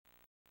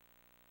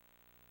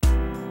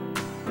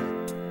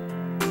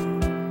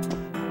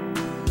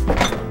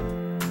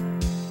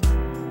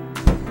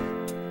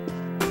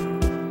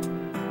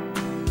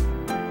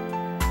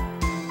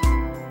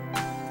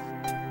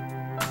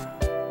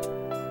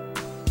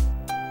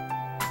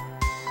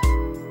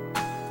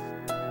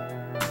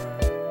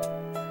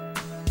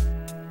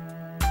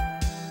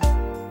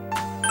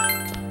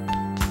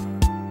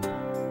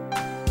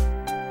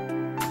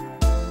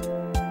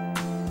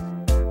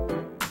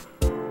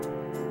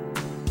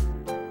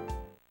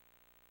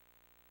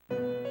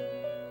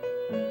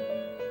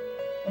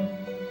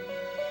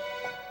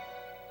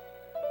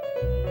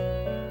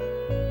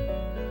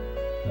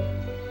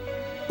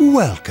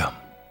Welcome.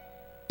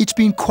 It's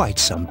been quite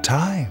some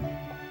time.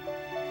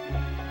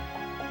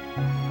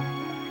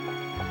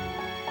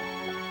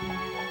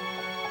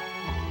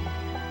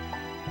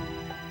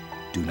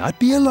 Do not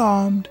be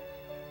alarmed.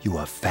 You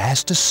are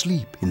fast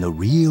asleep in the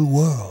real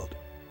world.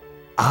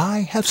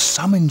 I have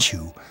summoned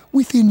you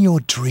within your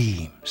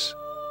dreams.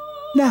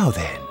 Now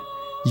then,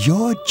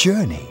 your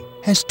journey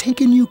has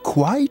taken you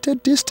quite a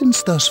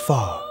distance thus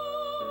far.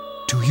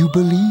 Do you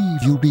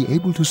believe you'll be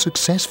able to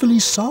successfully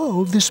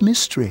solve this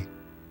mystery?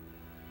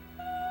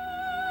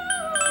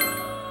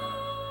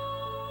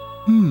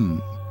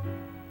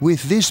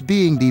 With this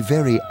being the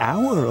very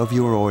hour of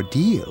your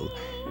ordeal,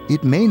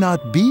 it may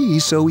not be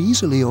so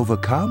easily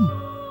overcome.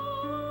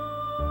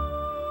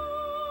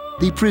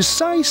 The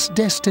precise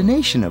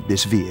destination of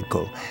this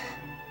vehicle,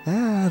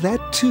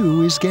 that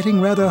too is getting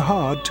rather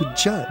hard to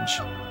judge.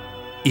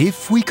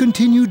 If we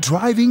continue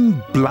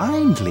driving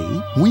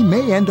blindly, we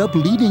may end up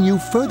leading you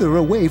further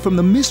away from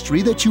the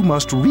mystery that you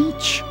must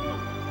reach.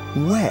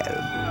 Well,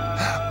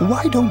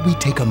 why don't we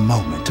take a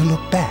moment to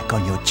look back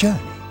on your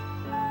journey?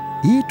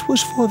 It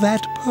was for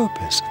that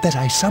purpose that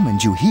I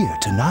summoned you here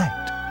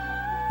tonight.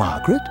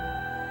 Margaret?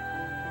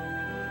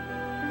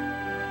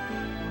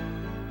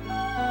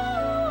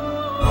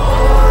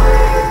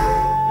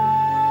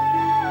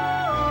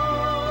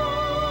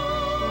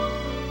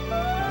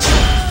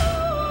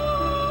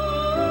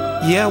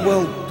 Yeah,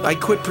 well, I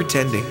quit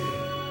pretending.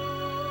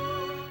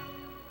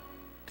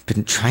 I've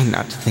been trying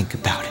not to think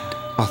about it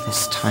all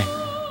this time.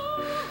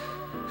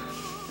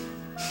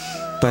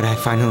 But I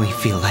finally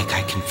feel like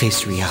I can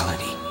face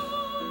reality.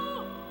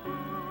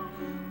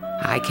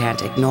 I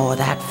can't ignore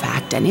that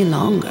fact any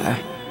longer.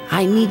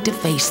 I need to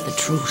face the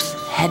truth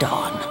head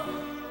on.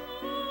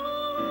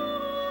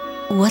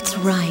 What's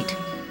right?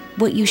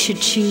 What you should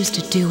choose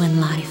to do in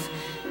life?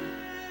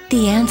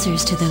 The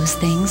answers to those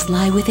things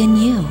lie within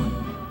you.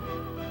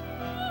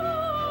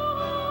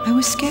 I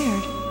was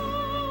scared,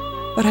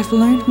 but I've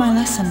learned my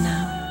lesson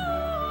now.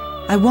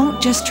 I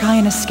won't just try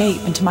and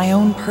escape into my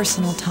own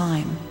personal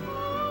time.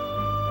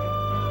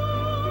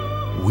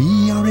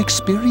 We are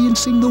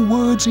experiencing the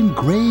words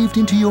engraved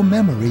into your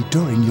memory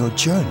during your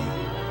journey.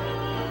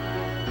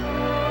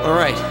 All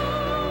right,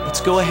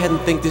 let's go ahead and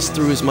think this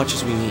through as much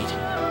as we need.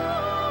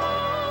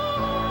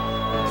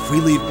 If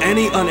we leave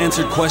any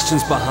unanswered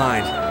questions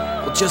behind,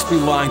 we'll just be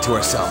lying to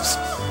ourselves.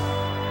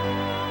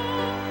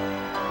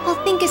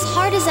 I'll think as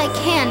hard as I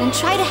can and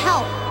try to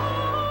help.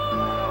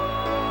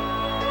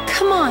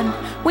 Come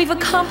on, we've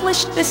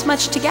accomplished this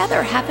much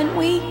together, haven't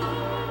we?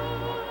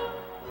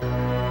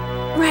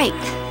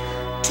 Right.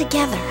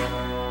 Together.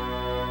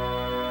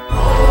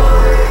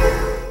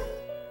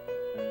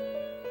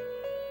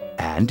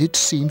 And it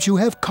seems you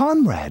have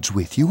comrades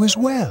with you as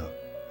well.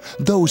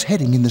 Those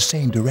heading in the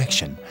same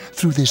direction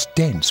through this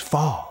dense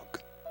fog.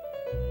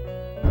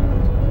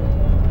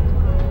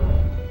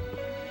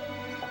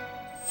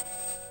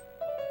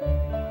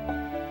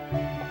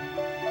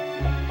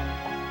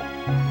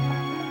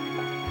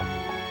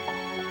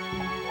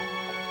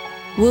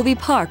 We'll be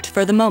parked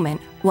for the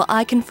moment while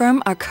I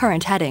confirm our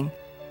current heading.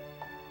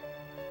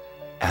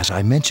 As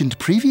I mentioned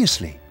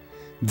previously,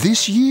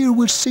 this year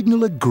will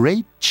signal a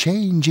great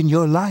change in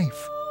your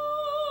life.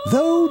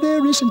 Though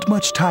there isn't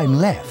much time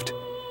left,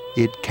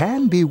 it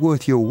can be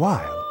worth your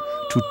while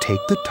to take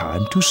the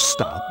time to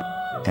stop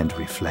and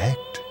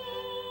reflect.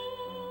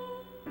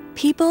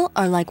 People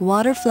are like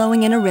water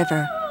flowing in a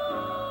river.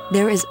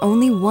 There is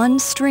only one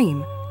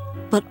stream,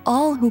 but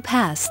all who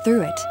pass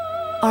through it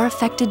are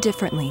affected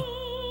differently.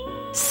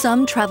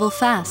 Some travel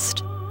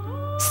fast,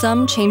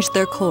 some change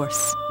their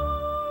course,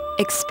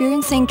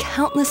 experiencing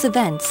countless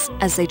events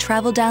as they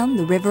travel down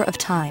the river of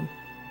time.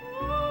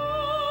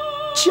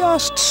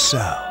 Just so.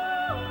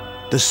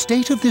 The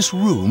state of this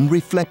room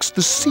reflects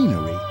the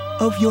scenery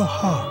of your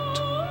heart.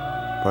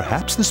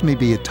 Perhaps this may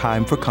be a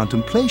time for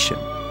contemplation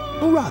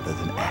rather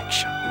than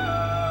action.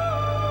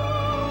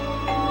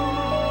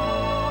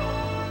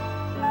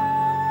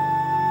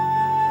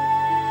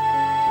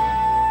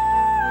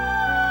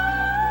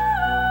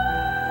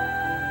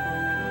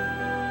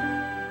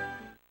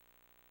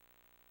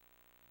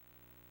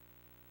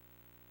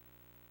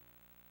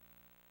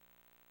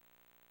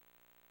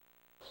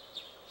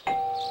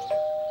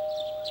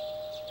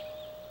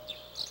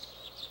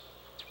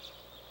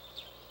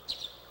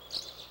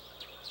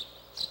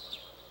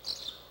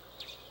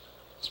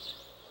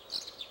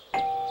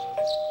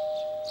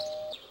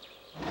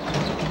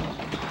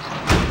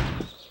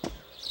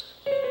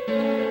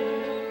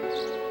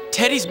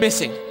 Teddy's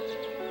missing.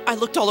 I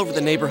looked all over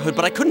the neighborhood,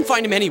 but I couldn't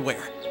find him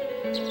anywhere.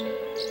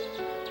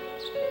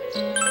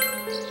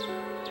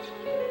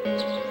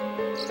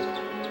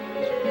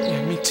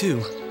 Yeah, me too.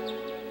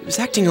 He was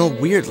acting all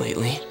weird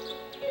lately.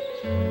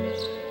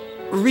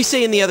 Rise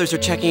and the others are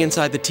checking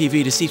inside the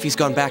TV to see if he's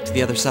gone back to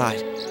the other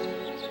side.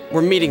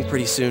 We're meeting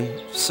pretty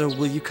soon, so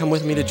will you come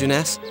with me to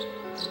Jeunesse?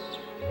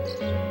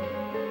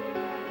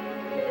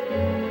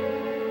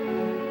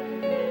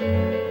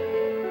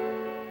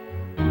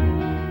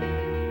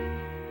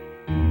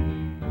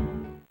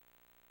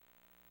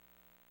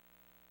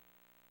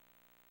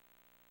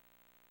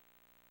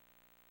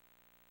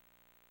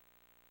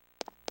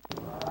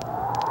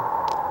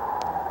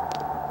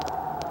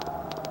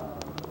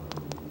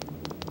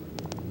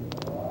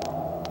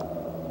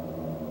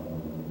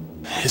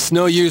 It's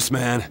no use,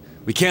 man.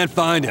 We can't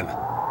find him.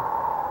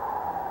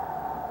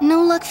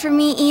 No luck for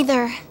me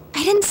either.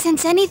 I didn't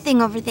sense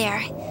anything over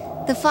there.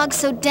 The fog's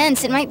so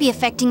dense it might be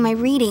affecting my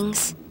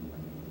readings.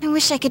 I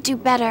wish I could do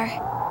better.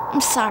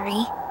 I'm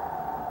sorry.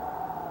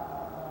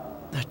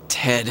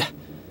 Ted.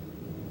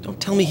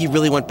 Don't tell me he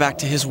really went back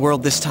to his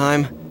world this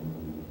time.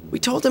 We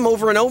told him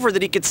over and over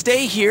that he could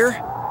stay here.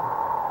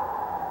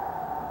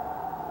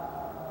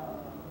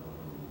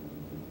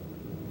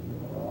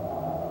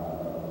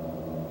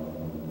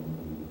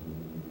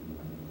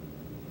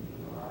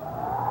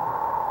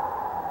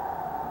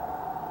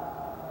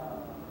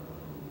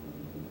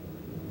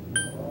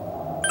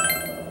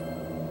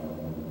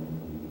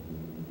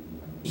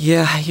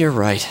 Yeah, you're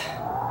right.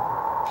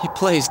 He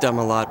plays dumb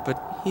a lot,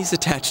 but he's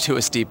attached to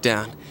us deep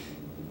down.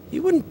 He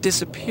wouldn't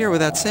disappear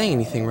without saying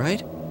anything,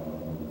 right?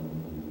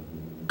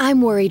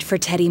 I'm worried for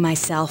Teddy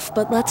myself,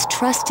 but let's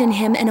trust in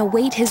him and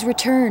await his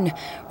return.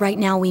 Right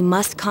now we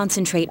must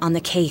concentrate on the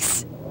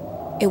case.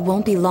 It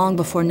won't be long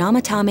before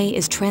Namatame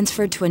is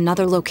transferred to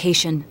another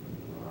location.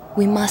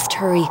 We must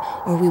hurry,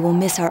 or we will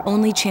miss our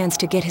only chance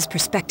to get his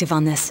perspective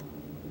on this.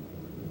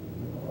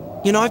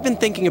 You know, I've been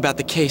thinking about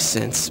the case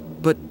since,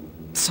 but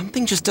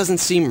something just doesn't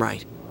seem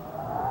right.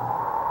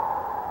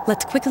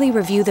 Let's quickly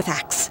review the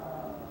facts.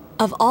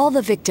 Of all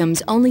the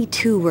victims, only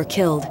 2 were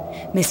killed,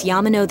 Miss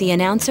Yamano the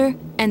announcer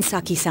and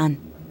Saki-san.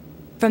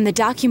 From the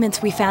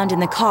documents we found in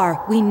the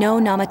car, we know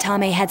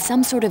Namatame had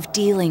some sort of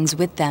dealings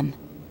with them.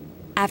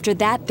 After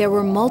that, there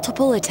were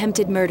multiple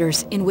attempted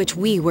murders in which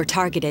we were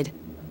targeted.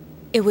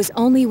 It was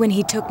only when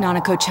he took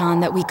Nanako-chan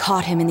that we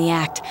caught him in the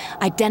act,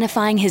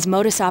 identifying his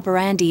modus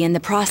operandi in the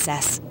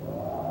process.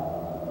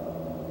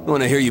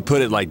 When I hear you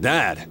put it like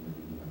that,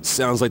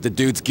 sounds like the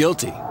dude's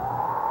guilty.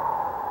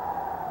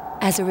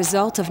 As a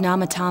result of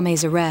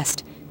Namatame's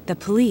arrest, the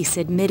police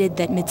admitted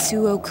that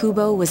Mitsuo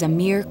Kubo was a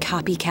mere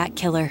copycat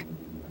killer.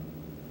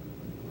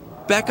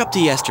 Back up to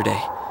yesterday.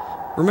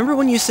 Remember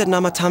when you said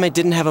Namatame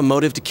didn't have a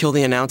motive to kill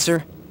the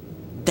announcer?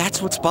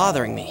 That's what's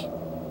bothering me.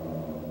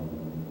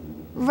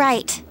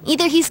 Right.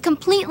 Either he's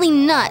completely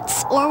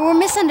nuts, or we're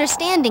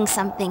misunderstanding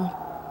something.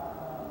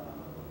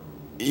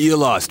 You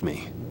lost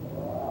me.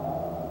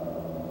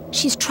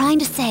 She's trying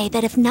to say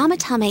that if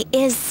Namatame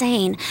is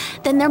sane,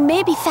 then there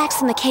may be facts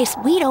in the case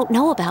we don't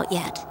know about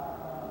yet.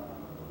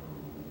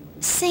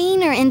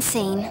 Sane or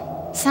insane?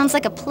 Sounds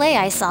like a play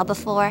I saw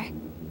before.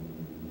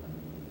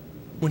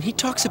 When he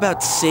talks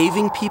about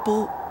saving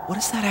people, what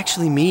does that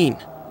actually mean?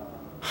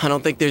 I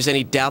don't think there's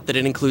any doubt that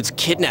it includes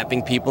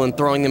kidnapping people and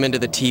throwing them into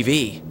the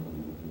TV.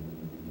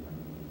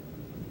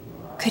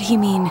 Could he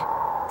mean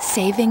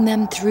saving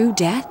them through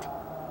death?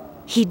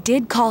 He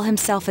did call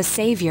himself a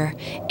savior,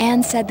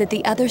 and said that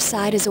the other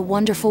side is a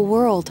wonderful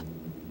world.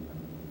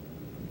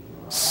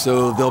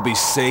 So they'll be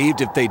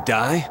saved if they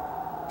die?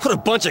 What a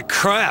bunch of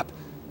crap!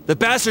 The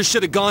bastard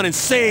should have gone and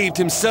saved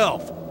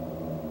himself!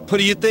 What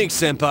do you think,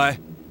 Senpai?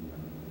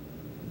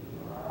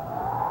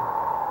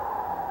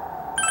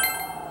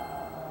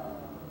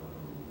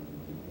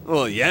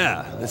 Well,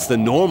 yeah, that's the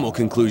normal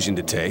conclusion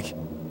to take.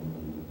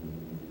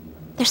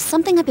 There's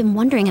something I've been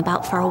wondering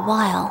about for a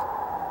while.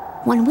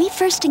 When we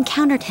first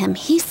encountered him,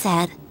 he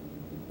said,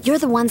 "You're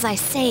the ones I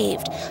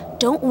saved.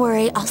 Don't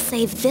worry, I'll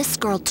save this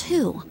girl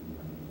too."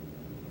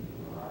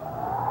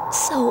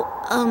 So,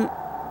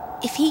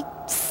 if he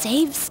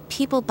saves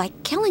people by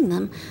killing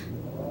them,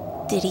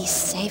 did he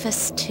save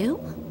us too?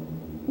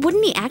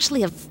 Wouldn't he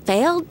actually have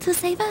failed to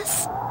save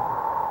us?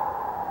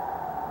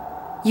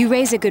 You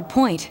raise a good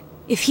point.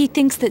 If he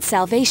thinks that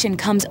salvation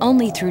comes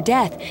only through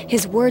death,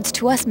 his words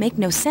to us make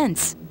no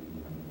sense.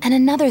 And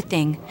another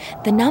thing,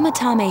 the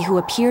Namatame who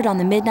appeared on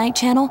the Midnight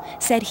Channel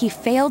said he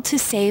failed to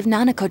save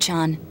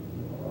Nanako-chan.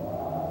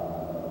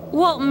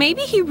 Well,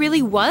 maybe he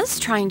really was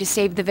trying to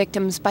save the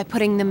victims by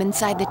putting them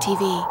inside the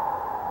TV.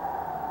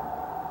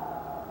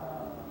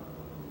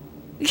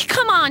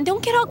 Come on,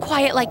 don't get all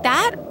quiet like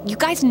that. You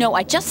guys know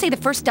I just say the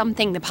first dumb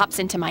thing that pops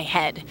into my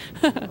head.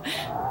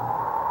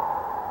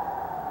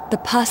 The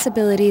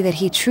possibility that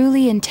he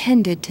truly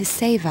intended to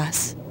save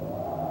us.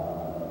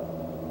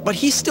 But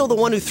he's still the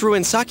one who threw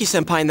in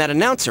Saki-senpai and that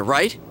announcer,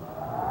 right?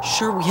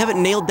 Sure, we haven't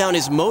nailed down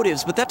his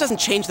motives, but that doesn't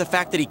change the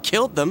fact that he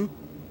killed them.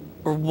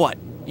 Or what?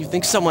 You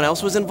think someone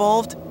else was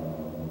involved?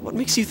 What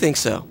makes you think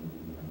so?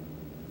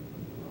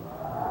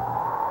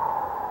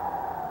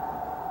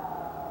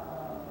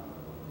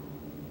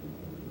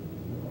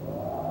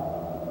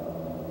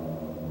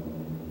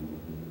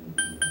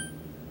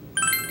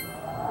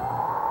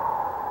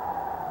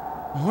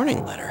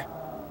 Warning letter?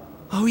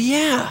 Oh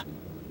yeah!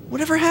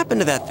 Whatever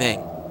happened to that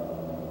thing?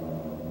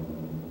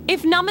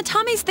 If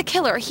Namatame's the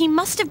killer, he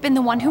must have been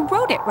the one who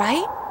wrote it,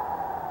 right?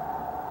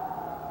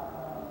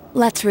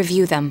 Let's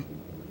review them.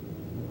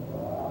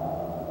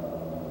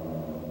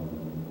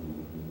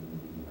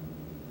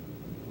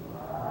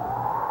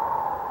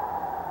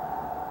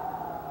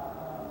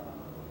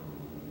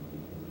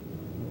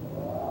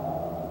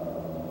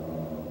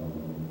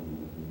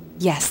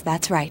 Yes,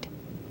 that's right.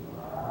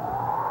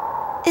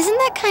 Isn't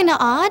that kinda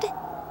odd?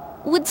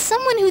 Would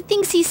someone who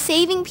thinks he's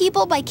saving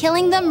people by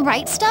killing them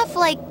write stuff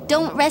like,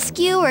 don't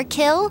rescue or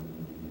kill?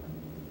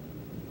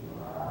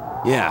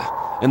 Yeah,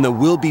 and the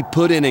will be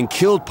put in and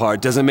killed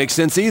part doesn't make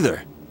sense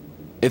either.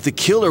 If the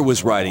killer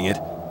was writing it,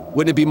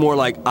 wouldn't it be more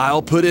like,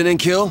 I'll put in and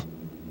kill?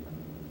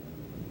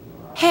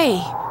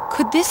 Hey,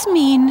 could this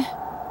mean...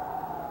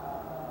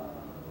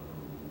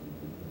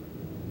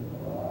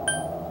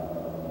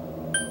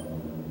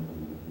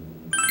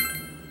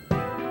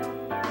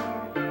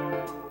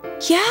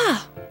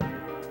 Yeah!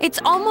 It's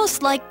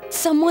almost like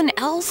someone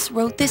else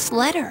wrote this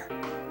letter.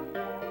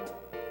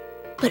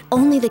 But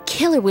only the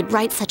killer would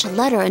write such a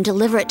letter and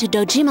deliver it to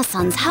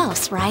Dojima-san's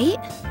house, right?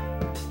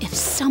 If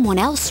someone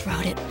else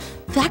wrote it,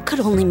 that could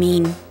only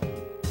mean...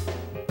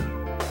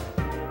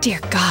 Dear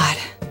God.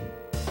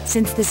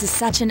 Since this is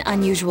such an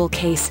unusual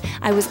case,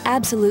 I was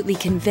absolutely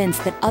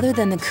convinced that other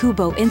than the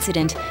Kubo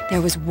incident,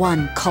 there was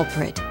one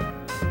culprit.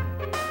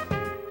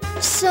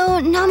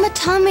 So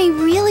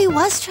Namatame really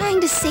was trying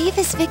to save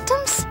his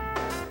victims?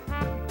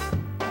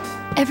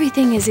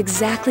 Everything is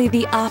exactly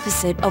the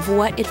opposite of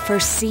what it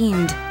first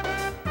seemed.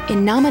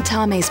 In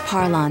Namatame's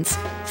parlance,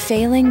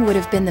 failing would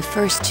have been the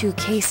first two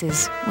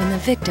cases when the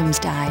victims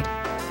died.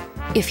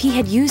 If he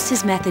had used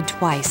his method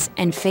twice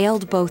and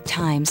failed both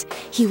times,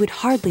 he would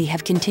hardly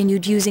have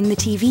continued using the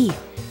TV.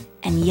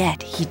 And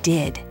yet he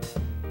did.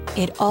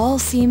 It all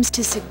seems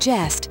to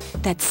suggest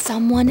that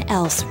someone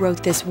else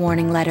wrote this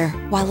warning letter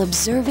while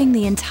observing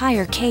the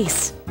entire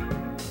case.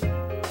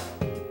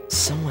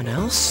 Someone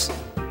else?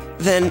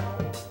 Then,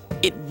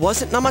 it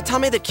wasn't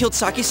Namatame that killed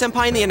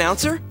Saki-senpai and the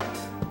announcer?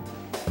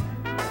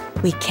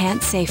 We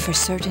can't say for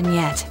certain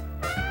yet.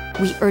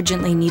 We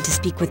urgently need to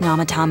speak with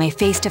Namatame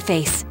face to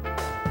face.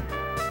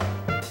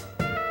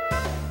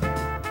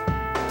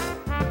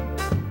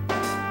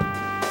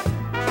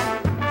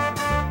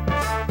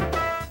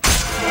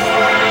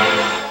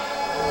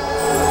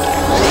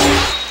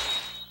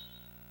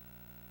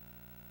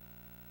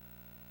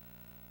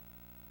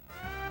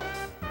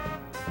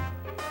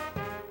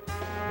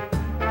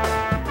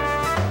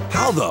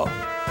 How though?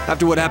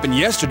 After what happened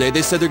yesterday,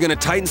 they said they're gonna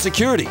tighten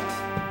security.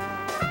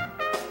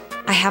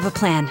 I have a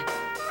plan.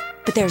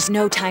 But there's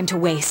no time to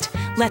waste.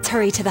 Let's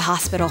hurry to the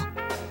hospital.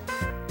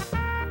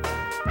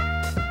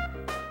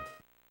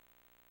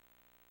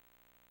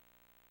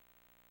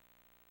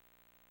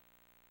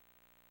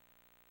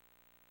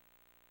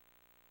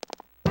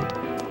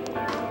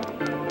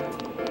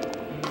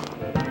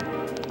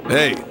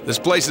 Hey, this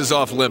place is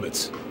off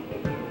limits.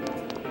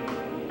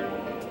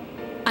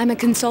 I'm a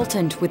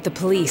consultant with the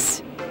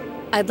police.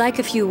 I'd like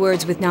a few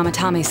words with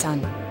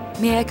Namatame-san.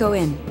 May I go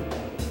in?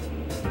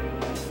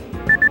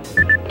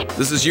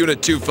 This is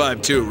Unit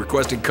 252,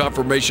 requesting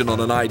confirmation on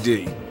an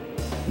ID.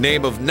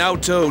 Name of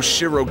Naoto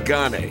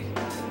Shirogane.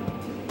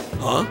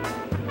 Huh?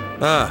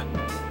 Ah,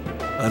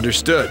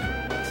 understood.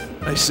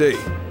 I see.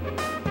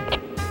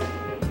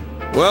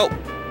 Well,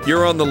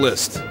 you're on the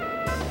list.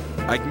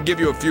 I can give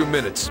you a few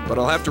minutes, but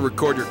I'll have to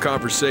record your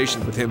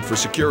conversation with him for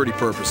security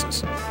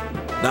purposes.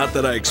 Not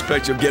that I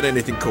expect you'll get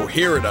anything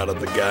coherent out of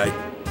the guy.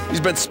 He's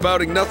been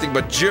spouting nothing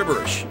but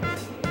gibberish.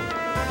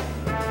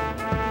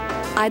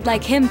 I'd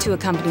like him to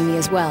accompany me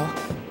as well.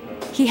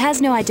 He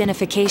has no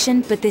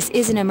identification, but this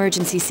is an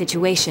emergency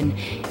situation,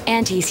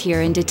 and he's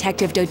here in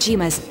Detective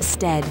Dojima's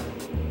stead.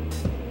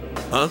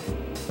 Huh?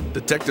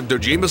 Detective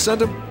Dojima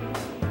sent him?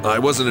 I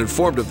wasn't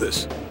informed of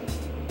this.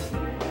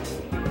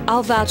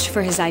 I'll vouch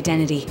for his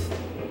identity.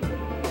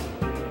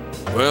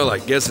 Well, I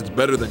guess it's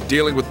better than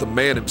dealing with the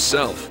man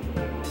himself.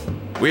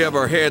 We have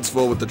our hands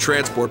full with the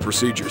transport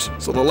procedures,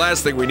 so the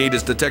last thing we need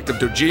is Detective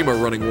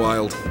Dojima running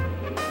wild.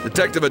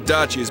 Detective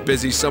Adachi is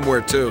busy somewhere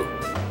too.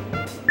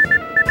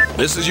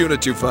 This is Unit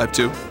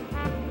 252.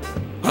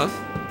 Huh?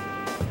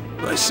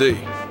 I see.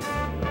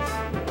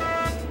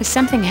 Has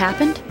something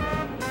happened?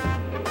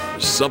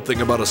 There's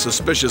something about a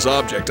suspicious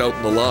object out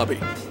in the lobby.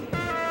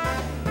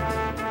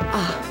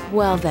 Ah,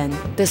 well then,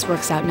 this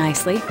works out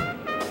nicely.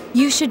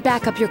 You should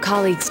back up your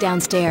colleagues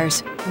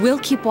downstairs. We'll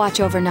keep watch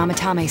over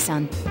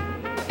Namatame-san.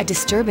 A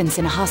disturbance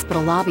in a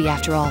hospital lobby,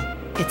 after all.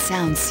 It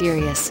sounds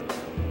serious.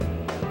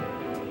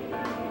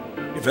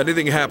 If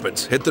anything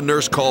happens, hit the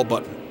nurse call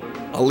button.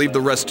 I'll leave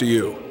the rest to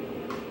you.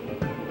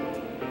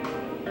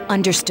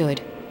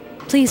 Understood.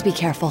 Please be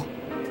careful.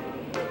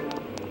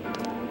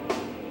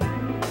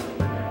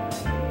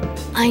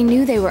 I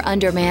knew they were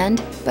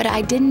undermanned, but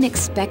I didn't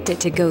expect it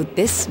to go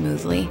this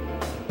smoothly.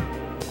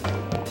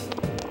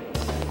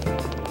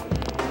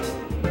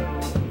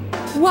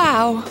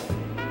 Wow.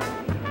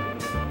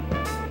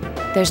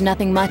 There's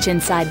nothing much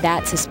inside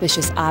that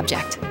suspicious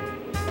object,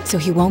 so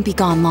he won't be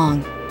gone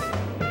long.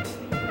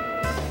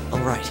 All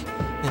right,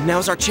 and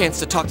now's our chance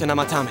to talk to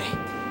Namatame.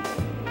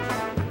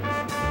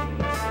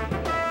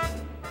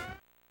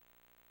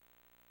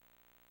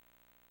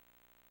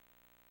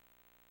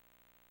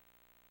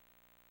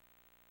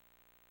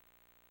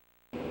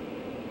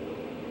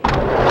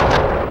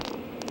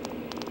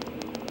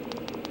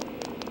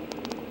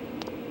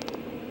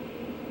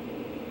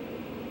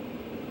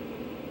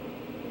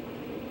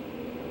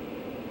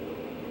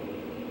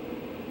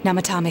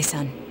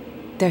 Namatame-san,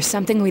 There's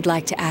something we'd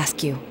like to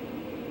ask you.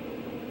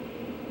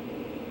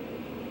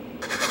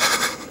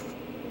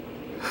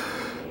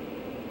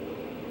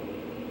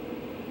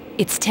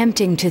 It's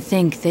tempting to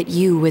think that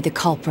you were the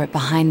culprit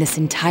behind this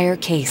entire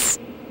case.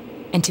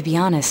 And to be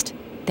honest,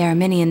 there are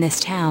many in this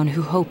town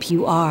who hope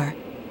you are.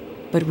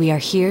 But we are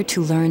here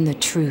to learn the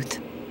truth.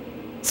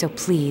 So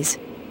please,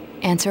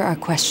 answer our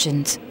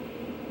questions.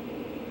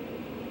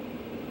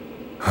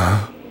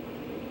 Huh?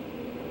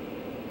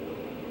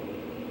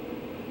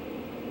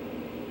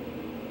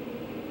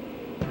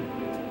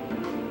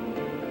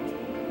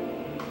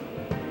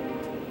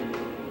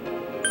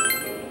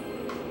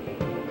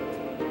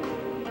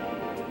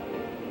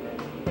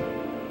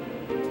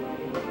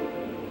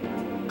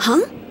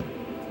 Huh?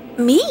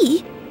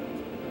 Me?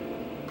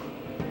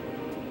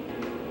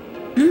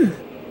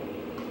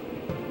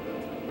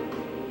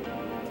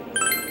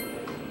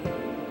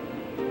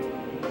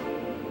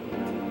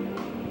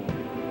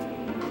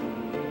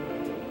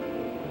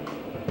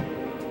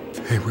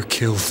 They were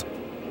killed.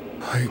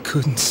 I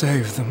couldn't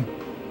save them.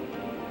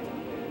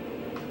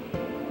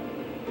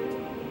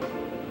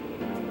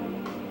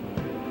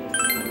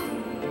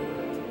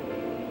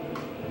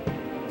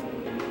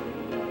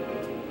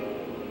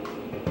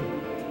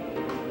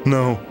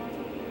 No.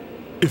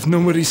 If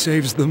nobody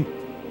saves them,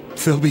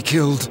 they'll be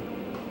killed.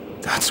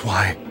 That's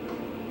why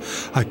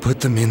I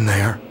put them in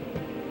there.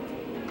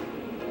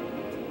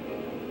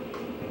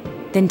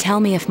 Then tell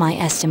me if my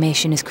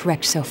estimation is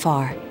correct so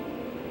far.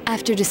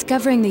 After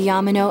discovering the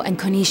Yamano and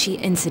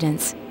Konishi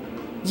incidents,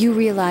 you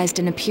realized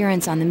an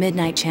appearance on the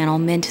Midnight Channel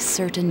meant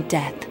certain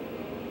death.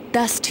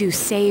 Thus, to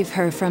save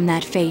her from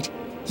that fate,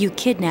 you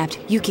kidnapped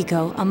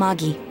Yukiko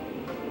Amagi.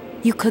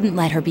 You couldn't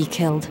let her be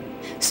killed,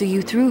 so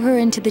you threw her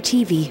into the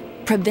TV,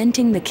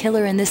 preventing the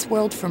killer in this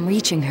world from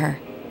reaching her.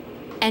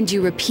 And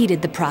you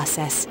repeated the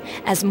process,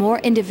 as more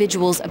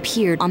individuals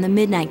appeared on the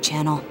Midnight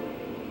Channel.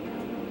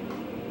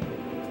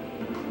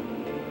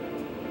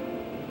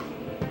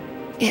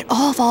 It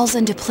all falls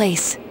into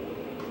place.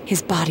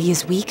 His body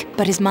is weak,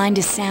 but his mind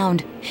is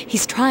sound.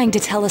 He's trying to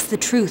tell us the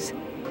truth.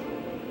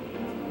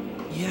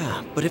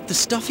 Yeah, but if the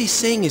stuff he's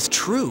saying is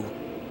true...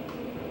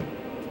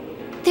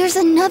 There's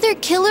another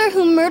killer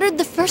who murdered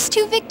the first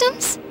two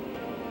victims?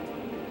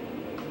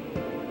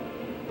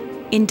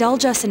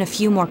 Indulge us in a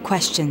few more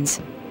questions.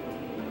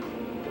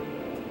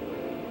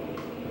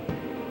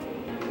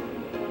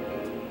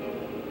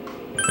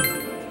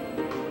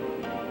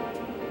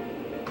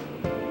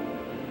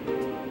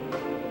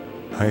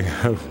 I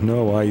have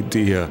no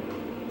idea.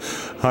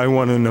 I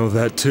want to know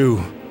that too.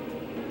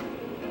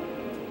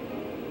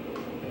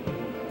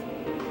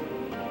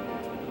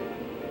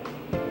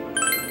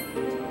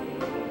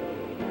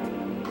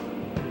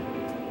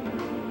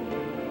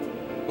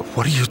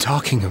 What are you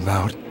talking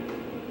about?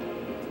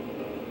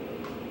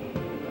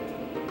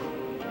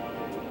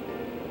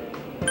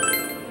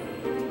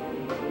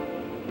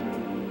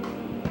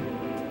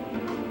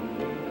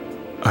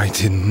 I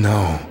didn't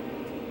know.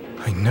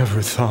 I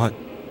never thought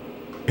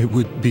it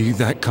would be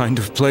that kind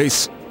of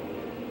place.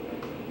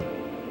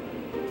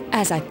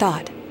 As I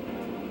thought.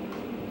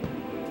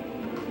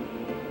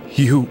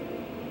 You...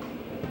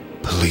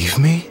 believe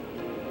me?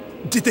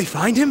 Did they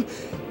find him?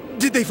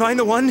 Did they find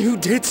the one who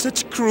did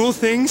such cruel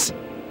things?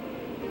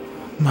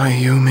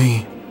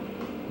 Mayumi...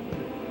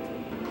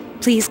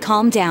 Please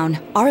calm down.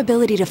 Our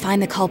ability to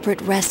find the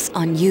culprit rests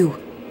on you.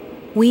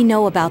 We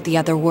know about the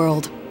other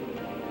world.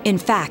 In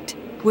fact,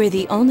 we're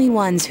the only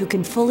ones who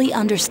can fully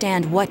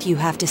understand what you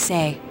have to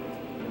say.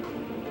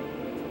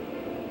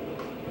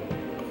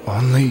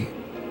 Only...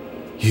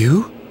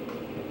 you?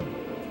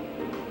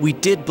 We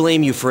did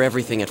blame you for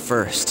everything at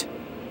first.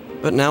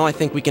 But now I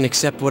think we can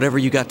accept whatever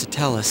you got to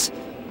tell us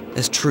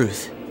as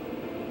truth.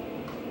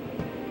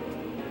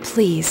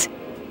 Please,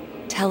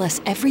 tell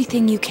us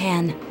everything you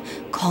can,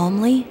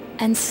 calmly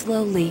and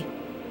slowly.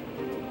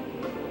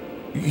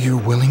 You're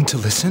willing to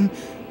listen?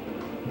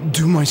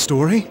 Do my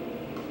story?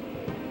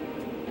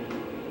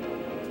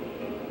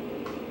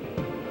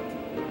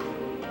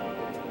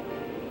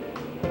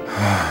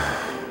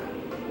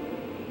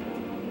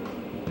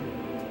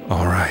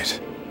 All right.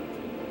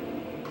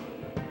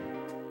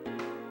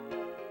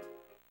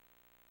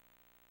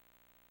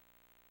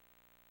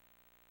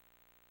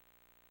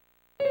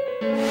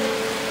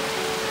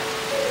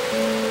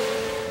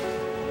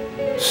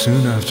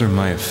 Soon after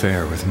my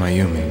affair with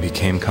Mayumi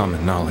became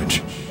common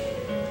knowledge,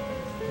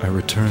 I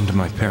returned to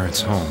my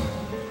parents' home,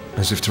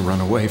 as if to run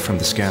away from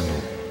the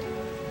scandal.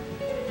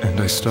 And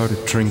I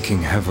started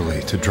drinking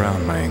heavily to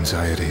drown my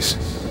anxieties.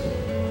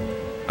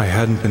 I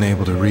hadn't been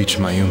able to reach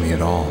Mayumi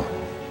at all,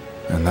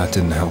 and that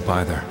didn't help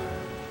either.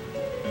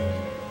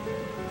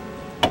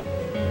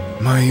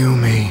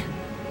 Mayumi,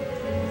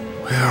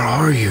 where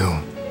are you?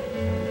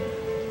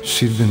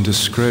 She'd been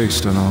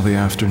disgraced on all the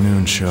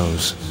afternoon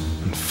shows,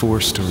 and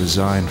forced to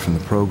resign from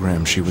the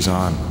program she was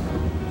on.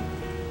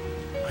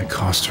 I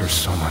caused her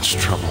so much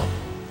trouble.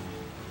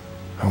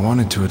 I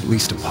wanted to at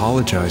least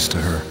apologize to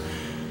her,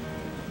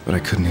 but I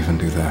couldn't even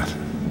do that.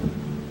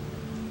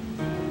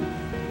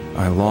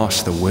 I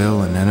lost the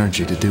will and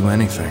energy to do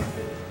anything.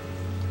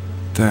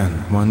 Then,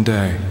 one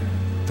day,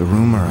 the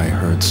rumor I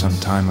heard some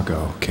time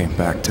ago came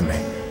back to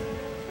me.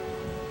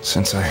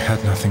 Since I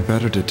had nothing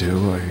better to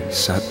do, I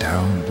sat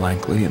down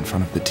blankly in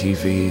front of the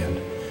TV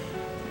and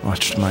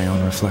watched my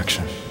own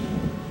reflection.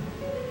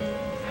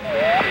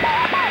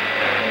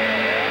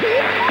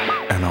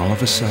 And all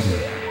of a sudden,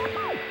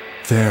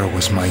 there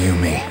was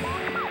Mayumi.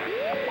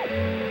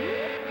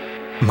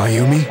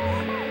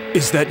 Mayumi?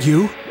 Is that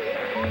you?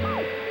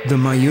 The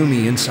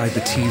Mayumi inside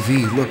the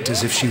TV looked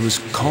as if she was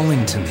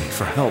calling to me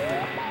for help.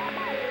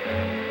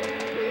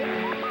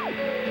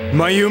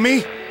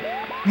 Mayumi?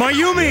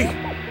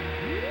 Mayumi!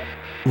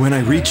 When I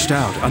reached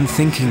out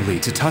unthinkingly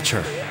to touch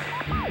her,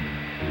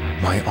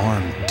 my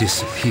arm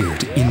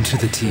disappeared into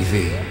the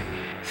TV,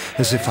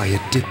 as if I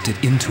had dipped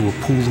it into a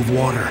pool of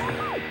water.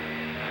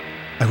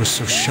 I was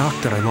so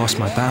shocked that I lost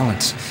my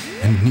balance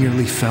and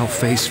nearly fell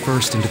face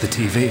first into the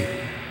TV.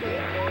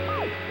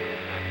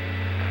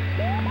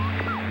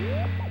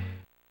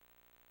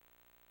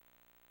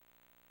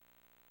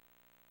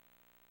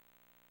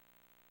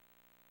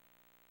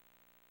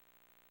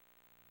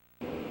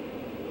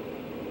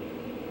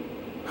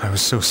 I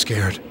was so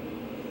scared.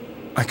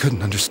 I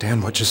couldn't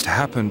understand what just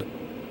happened.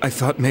 I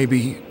thought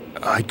maybe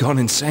I'd gone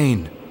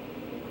insane.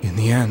 In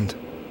the end,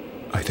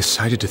 I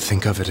decided to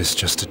think of it as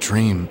just a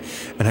dream,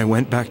 and I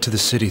went back to the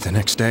city the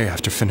next day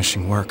after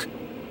finishing work.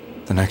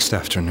 The next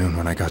afternoon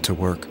when I got to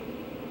work,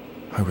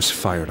 I was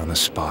fired on the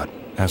spot,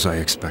 as I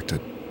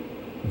expected.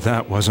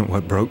 That wasn't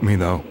what broke me,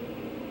 though.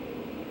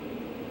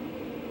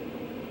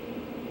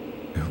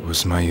 It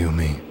was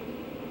Mayumi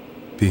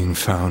being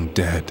found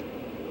dead.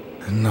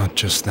 And not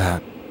just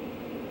that,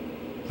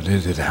 but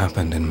it had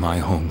happened in my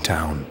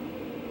hometown.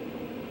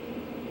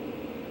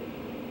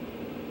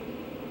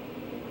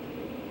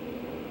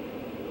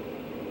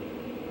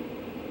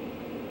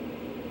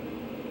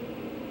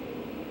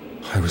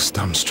 I was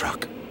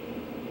dumbstruck.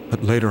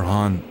 But later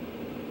on,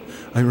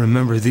 I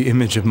remember the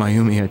image of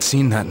Mayumi I'd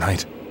seen that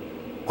night.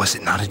 Was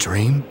it not a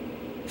dream?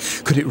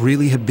 Could it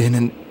really have been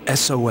an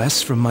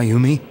SOS from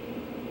Mayumi?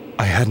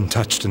 I hadn't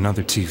touched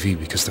another TV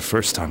because the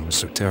first time was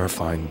so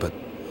terrifying, but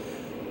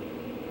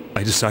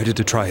I decided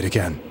to try it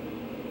again,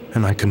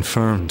 and I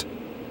confirmed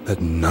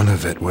that none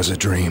of it was a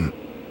dream.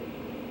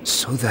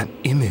 So that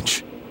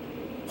image,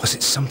 was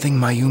it something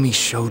Mayumi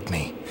showed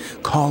me,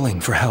 calling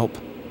for help?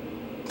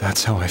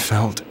 That's how I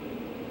felt.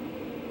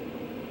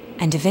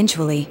 And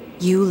eventually,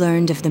 you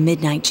learned of the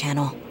Midnight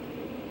Channel.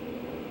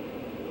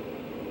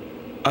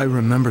 I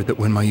remembered that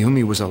when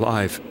Mayumi was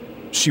alive,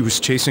 she was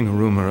chasing a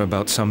rumor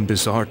about some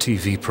bizarre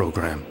TV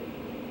program.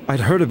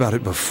 I'd heard about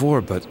it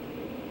before, but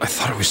I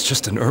thought it was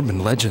just an urban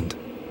legend.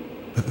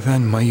 But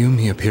then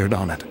Mayumi appeared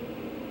on it,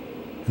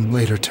 and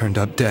later turned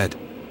up dead.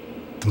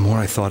 The more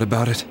I thought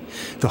about it,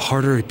 the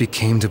harder it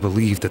became to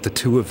believe that the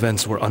two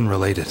events were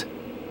unrelated.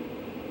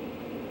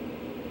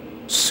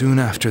 Soon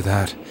after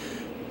that,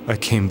 I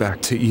came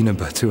back to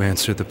Inaba to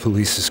answer the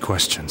police's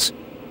questions.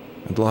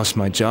 I'd lost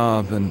my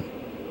job, and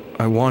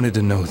I wanted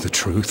to know the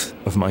truth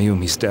of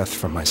Mayumi's death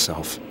for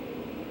myself.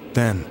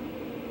 Then,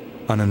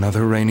 on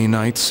another rainy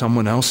night,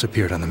 someone else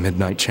appeared on the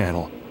Midnight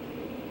Channel.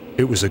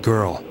 It was a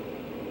girl.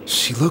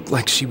 She looked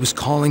like she was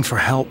calling for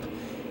help,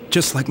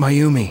 just like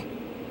Mayumi.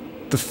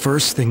 The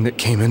first thing that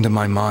came into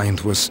my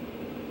mind was,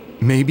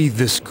 maybe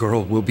this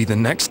girl will be the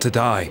next to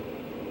die.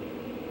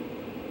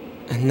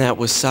 And that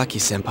was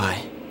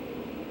Saki-senpai.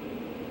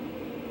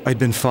 I'd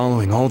been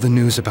following all the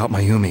news about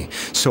Mayumi,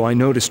 so I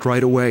noticed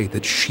right away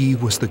that she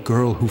was the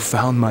girl who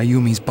found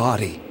Mayumi's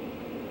body.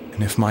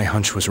 And if my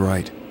hunch was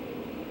right,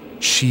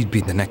 she'd be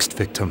the next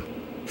victim.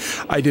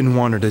 I didn't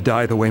want her to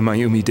die the way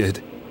Mayumi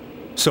did.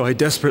 So I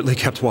desperately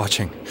kept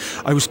watching.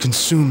 I was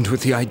consumed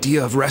with the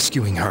idea of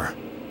rescuing her.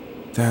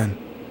 Then,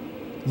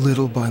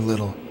 little by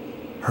little,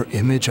 her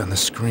image on the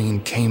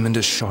screen came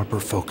into sharper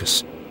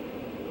focus.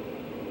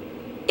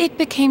 It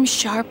became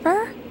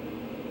sharper?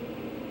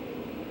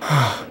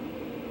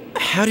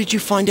 How did you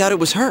find out it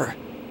was her?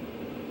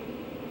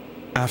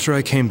 After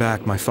I came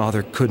back, my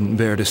father couldn't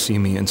bear to see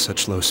me in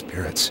such low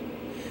spirits,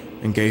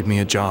 and gave me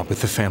a job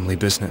with the family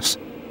business.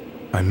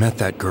 I met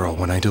that girl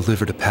when I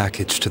delivered a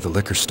package to the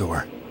liquor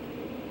store.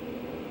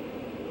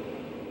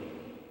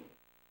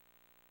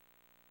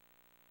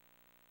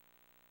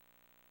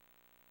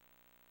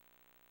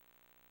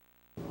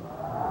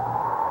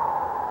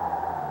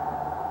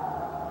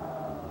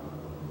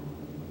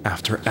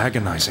 After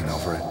agonizing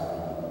over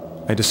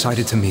it, I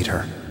decided to meet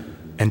her,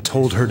 and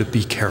told her to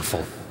be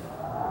careful.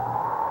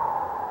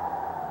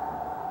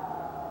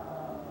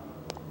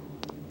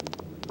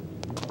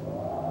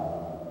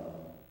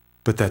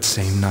 But that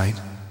same night,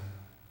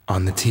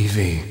 on the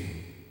TV,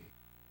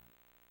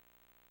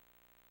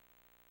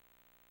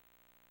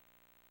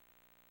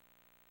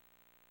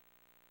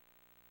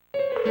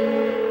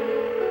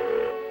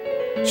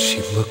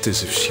 she looked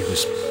as if she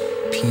was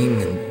being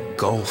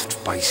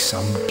engulfed by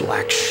some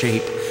black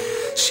shape.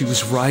 She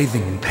was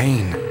writhing in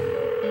pain.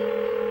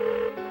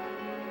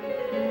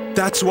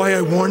 That's why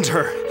I warned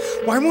her.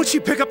 Why won't she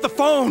pick up the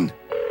phone?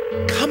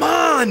 Come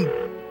on!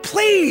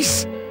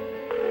 Please!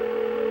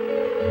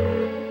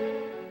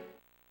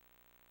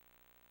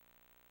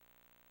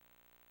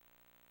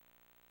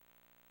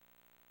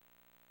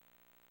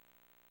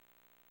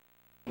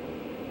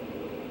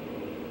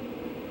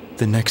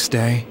 The next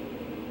day,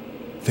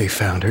 they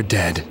found her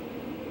dead.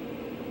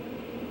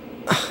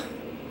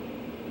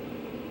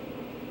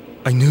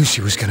 I knew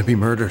she was gonna be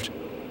murdered,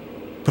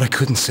 but I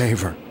couldn't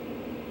save her.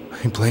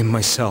 I blamed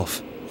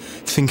myself,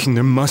 thinking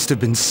there must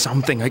have been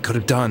something I could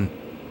have done.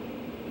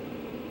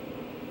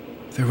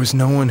 There was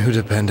no one who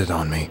depended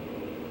on me.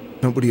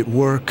 Nobody at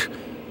work,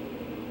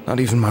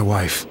 not even my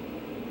wife.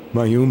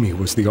 Mayumi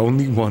was the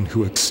only one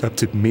who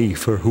accepted me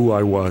for who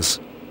I was.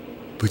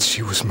 But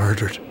she was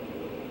murdered,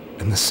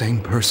 and the same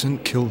person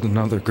killed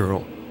another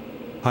girl.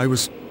 I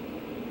was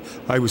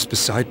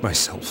beside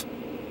myself.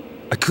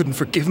 I couldn't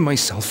forgive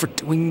myself for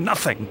doing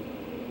nothing.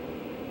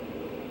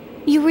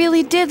 You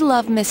really did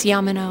love Miss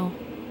Yamano.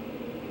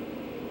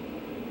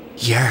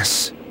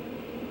 Yes,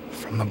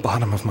 from the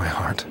bottom of my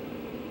heart.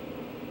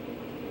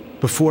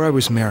 Before I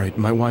was married,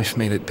 my wife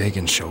made it big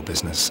in show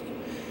business.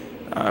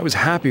 I was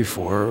happy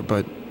for her,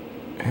 but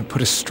it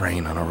put a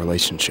strain on our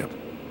relationship.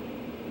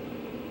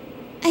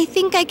 I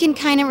think I can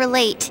kind of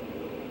relate.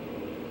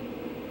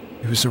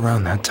 It was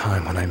around that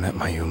time when I met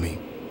Mayumi.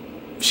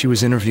 She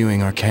was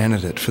interviewing our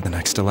candidate for the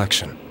next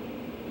election.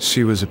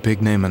 She was a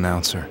big-name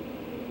announcer,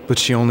 but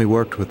she only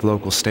worked with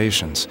local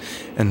stations,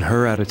 and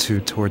her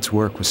attitude towards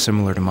work was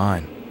similar to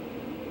mine.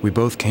 We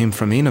both came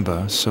from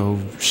Inaba, so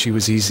she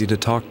was easy to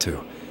talk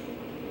to.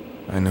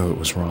 I knew it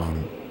was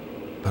wrong,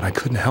 but I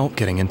couldn't help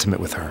getting intimate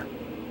with her.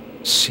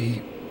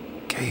 She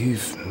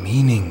gave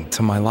meaning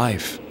to my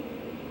life.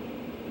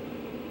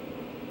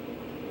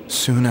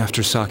 Soon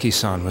after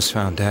Saki-san was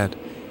found dead,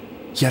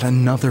 yet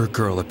another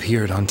girl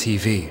appeared on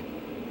TV.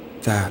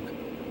 That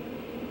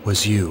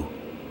was you.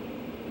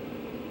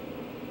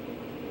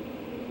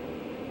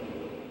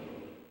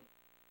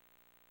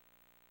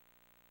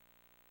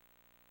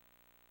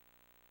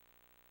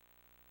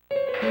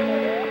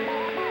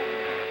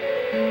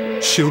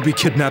 She'll be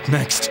kidnapped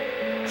next,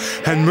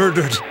 and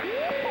murdered.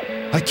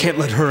 I can't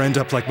let her end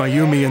up like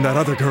Mayumi and that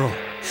other girl.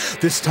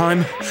 This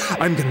time,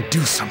 I'm gonna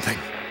do something.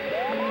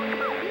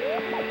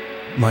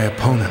 My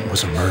opponent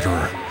was a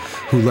murderer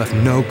who left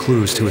no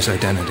clues to his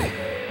identity.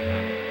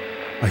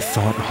 I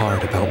thought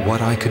hard about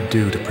what I could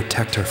do to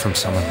protect her from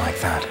someone like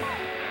that.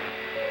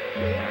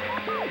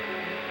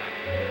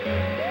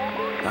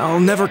 I'll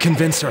never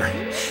convince her.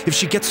 If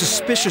she gets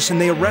suspicious and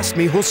they arrest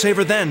me, who'll save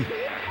her then?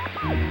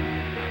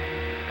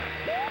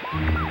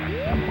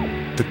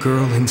 The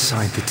girl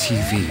inside the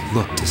TV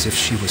looked as if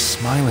she was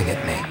smiling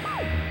at me.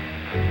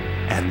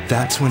 And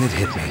that's when it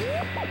hit me.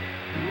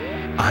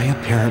 I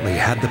apparently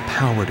had the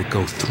power to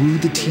go through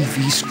the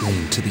TV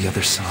screen to the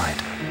other side.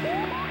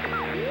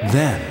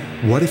 Then,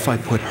 what if I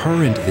put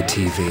her into the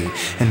TV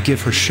and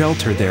give her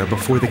shelter there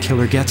before the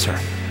killer gets her?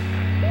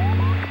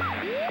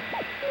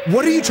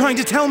 What are you trying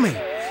to tell me?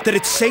 That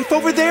it's safe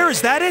over there?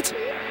 Is that it?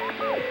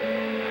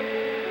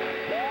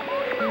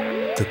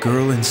 The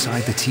girl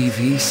inside the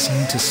TV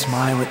seemed to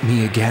smile at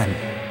me again.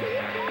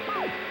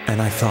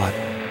 And I thought,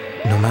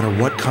 no matter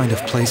what kind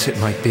of place it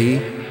might be,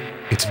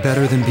 it's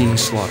better than being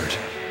slaughtered.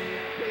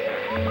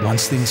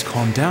 Once things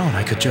calmed down,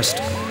 I could just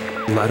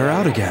let her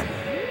out again.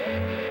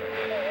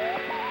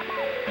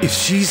 If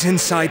she's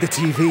inside the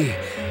TV,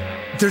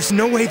 there's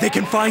no way they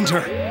can find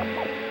her.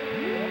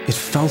 It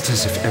felt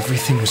as if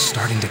everything was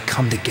starting to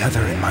come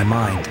together in my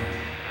mind.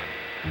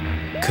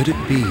 Could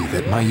it be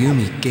that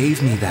Mayumi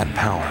gave me that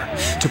power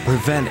to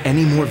prevent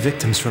any more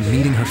victims from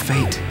meeting her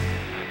fate?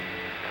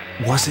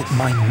 Was it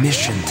my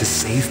mission to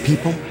save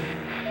people?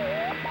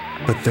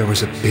 But there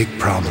was a big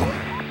problem.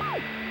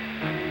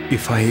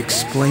 If I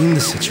explained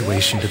the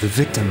situation to the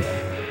victim,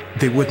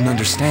 they wouldn't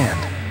understand.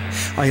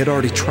 I had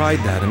already tried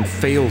that and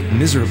failed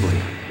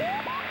miserably.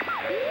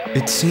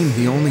 It seemed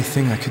the only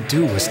thing I could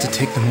do was to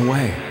take them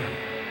away.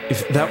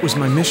 If that was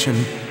my mission,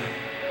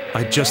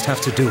 I'd just have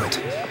to do it.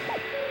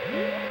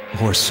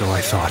 Or so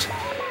I thought.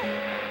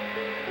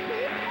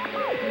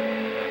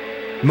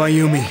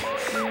 Mayumi,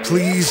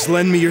 please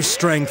lend me your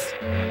strength.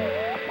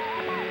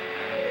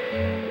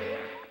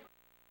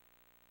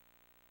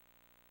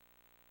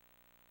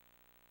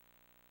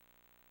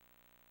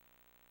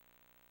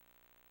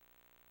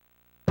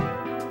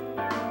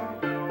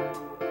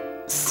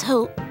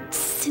 So,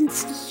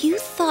 since you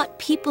thought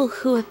people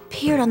who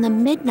appeared on the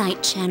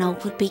Midnight Channel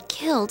would be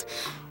killed,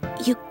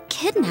 you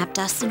kidnapped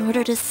us in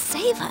order to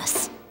save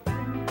us.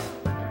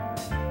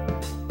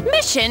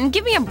 Mission?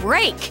 Give me a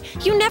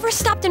break! You never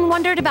stopped and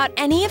wondered about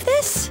any of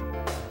this?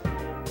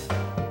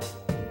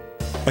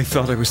 I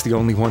thought I was the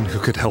only one who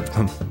could help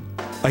them.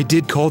 I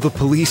did call the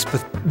police,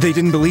 but they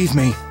didn't believe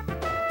me.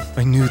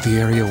 I knew the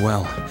area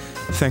well,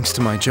 thanks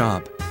to my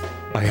job.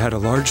 I had a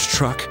large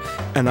truck,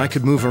 and I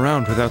could move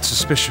around without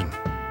suspicion.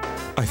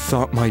 I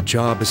thought my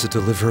job as a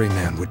delivery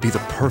man would be the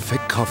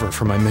perfect cover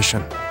for my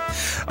mission.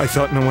 I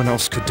thought no one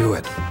else could do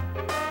it.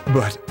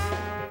 But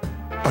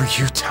are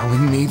you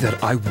telling me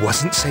that I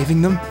wasn't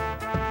saving them?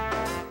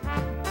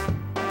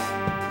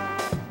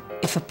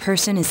 If a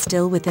person is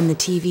still within the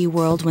TV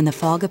world when the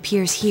fog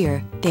appears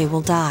here, they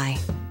will die.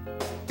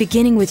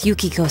 Beginning with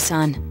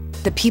Yukiko-san,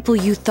 the people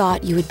you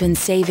thought you had been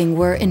saving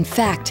were, in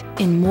fact,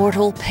 in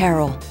mortal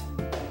peril.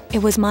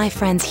 It was my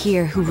friends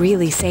here who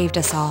really saved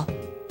us all.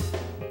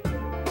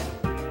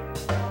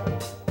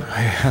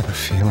 I had a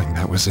feeling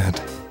that was it.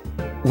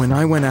 When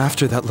I went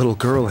after that little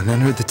girl and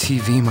entered the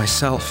TV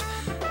myself,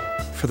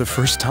 for the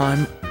first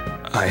time,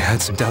 I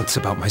had some doubts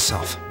about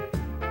myself.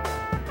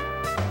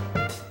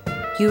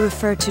 You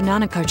refer to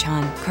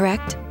Nanako-chan,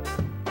 correct?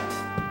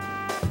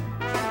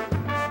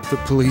 The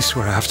police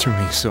were after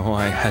me, so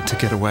I had to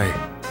get away.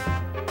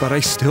 But I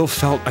still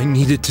felt I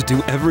needed to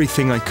do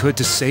everything I could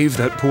to save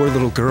that poor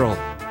little girl.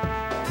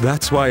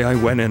 That's why I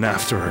went in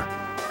after her.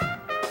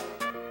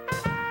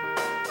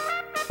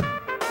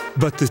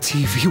 But the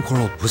TV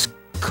world was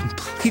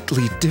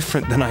completely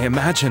different than I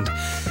imagined.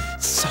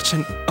 Such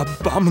an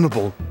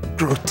abominable,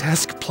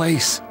 grotesque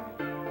place.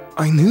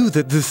 I knew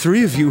that the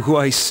three of you who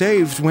I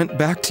saved went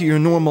back to your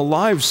normal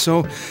lives,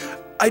 so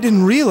I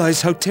didn't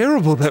realize how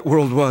terrible that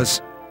world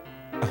was.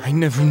 I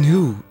never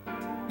knew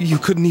you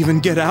couldn't even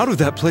get out of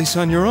that place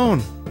on your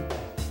own.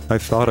 I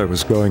thought I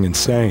was going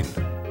insane.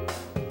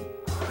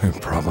 I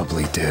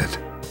probably did.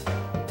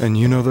 And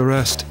you know the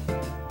rest.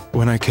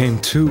 When I came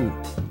to,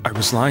 I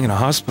was lying in a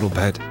hospital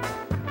bed.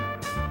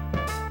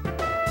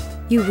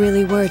 You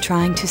really were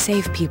trying to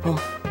save people.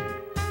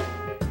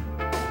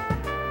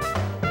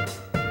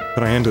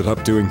 But I ended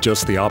up doing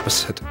just the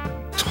opposite.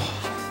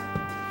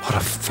 What a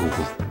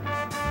fool.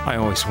 I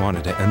always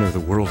wanted to enter the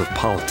world of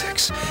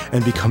politics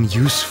and become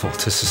useful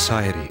to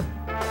society.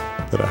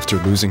 But after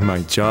losing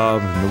my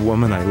job and the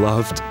woman I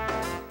loved,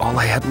 all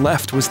I had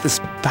left was this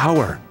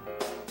power.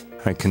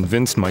 I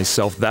convinced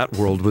myself that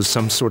world was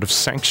some sort of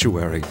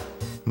sanctuary,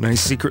 and I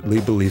secretly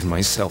believed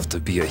myself to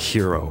be a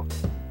hero.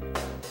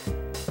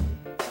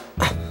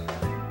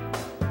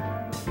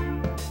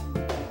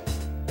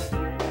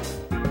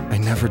 I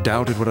never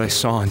doubted what I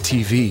saw on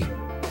TV,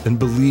 and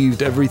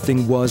believed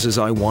everything was as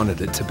I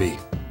wanted it to be.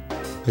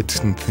 I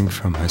didn't think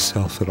for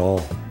myself at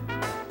all.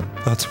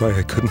 That's why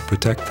I couldn't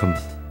protect them.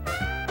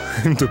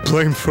 I'm to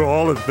blame for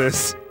all of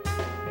this.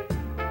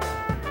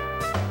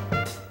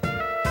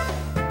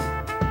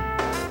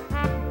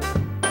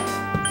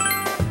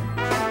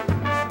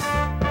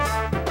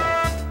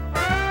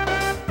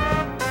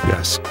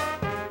 Yes,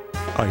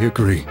 I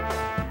agree.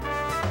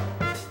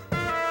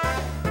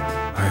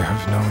 I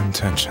have no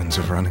intentions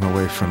of running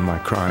away from my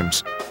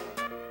crimes.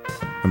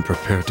 I'm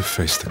prepared to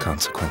face the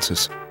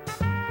consequences.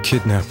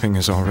 Kidnapping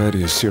is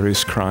already a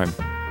serious crime,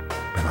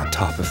 and on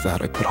top of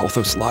that, I put all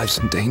those lives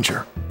in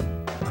danger.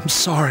 I'm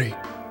sorry.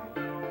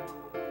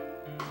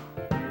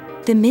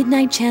 The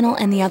Midnight Channel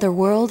and the other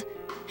world?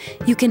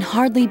 You can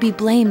hardly be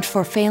blamed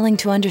for failing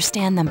to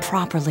understand them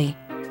properly.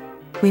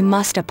 We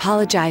must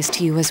apologize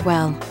to you as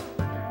well.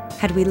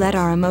 Had we let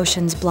our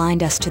emotions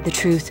blind us to the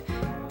truth,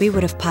 we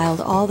would have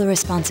piled all the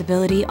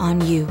responsibility on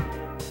you.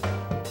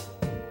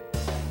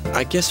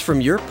 I guess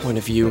from your point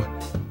of view,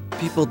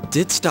 people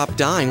did stop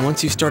dying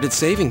once you started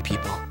saving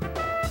people.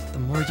 The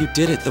more you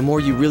did it, the more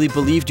you really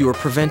believed you were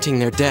preventing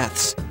their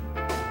deaths.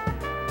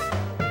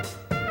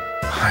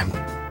 I'm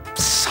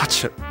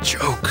such a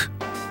joke.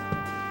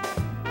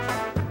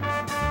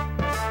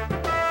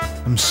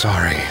 I'm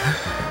sorry.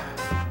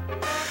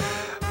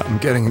 I'm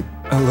getting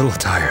a little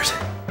tired.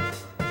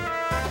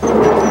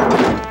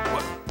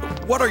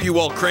 What are you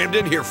all crammed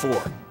in here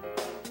for?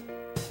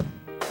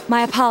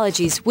 My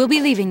apologies. We'll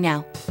be leaving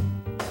now.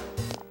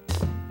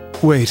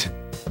 Wait.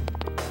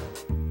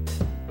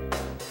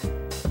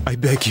 I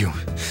beg you,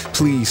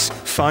 please,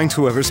 find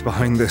whoever's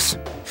behind this.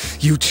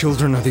 You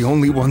children are the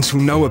only ones who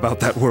know about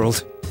that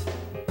world.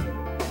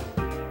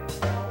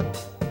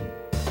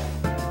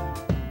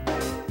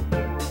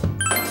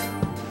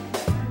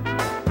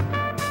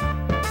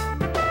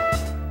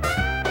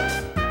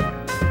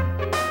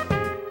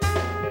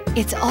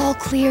 It's all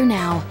clear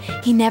now.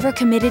 He never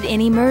committed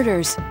any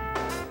murders.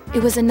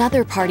 It was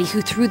another party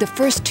who threw the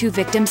first two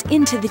victims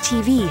into the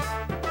TV.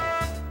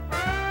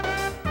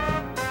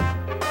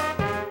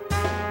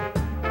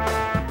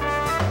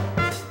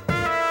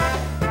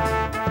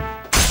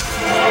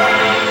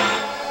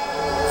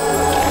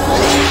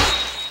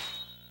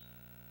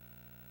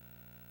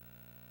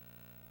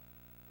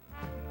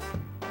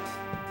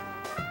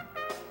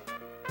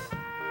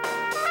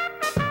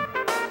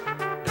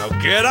 Now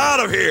get out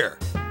of here!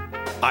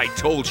 I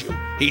told you,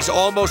 he's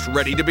almost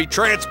ready to be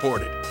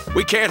transported.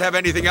 We can't have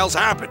anything else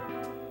happen.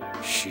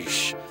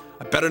 Sheesh,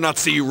 I better not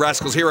see you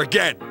rascals here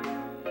again.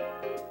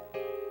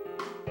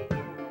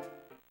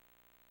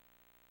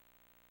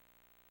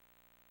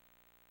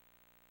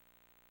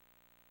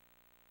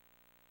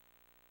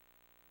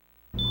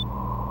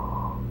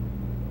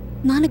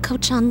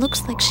 Nanako-chan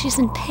looks like she's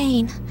in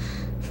pain.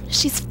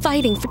 She's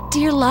fighting for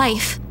dear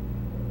life.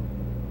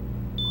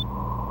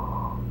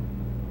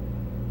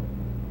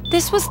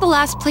 This was the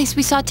last place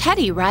we saw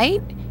Teddy,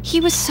 right? He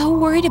was so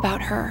worried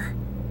about her.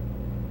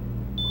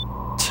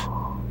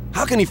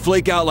 How can he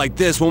flake out like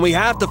this when we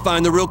have to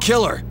find the real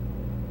killer?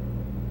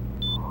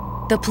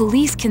 The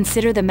police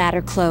consider the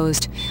matter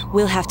closed.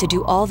 We'll have to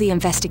do all the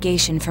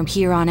investigation from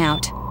here on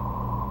out.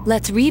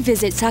 Let's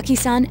revisit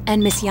Saki-san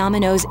and Miss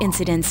Yamano's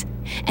incidents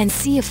and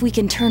see if we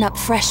can turn up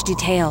fresh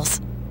details.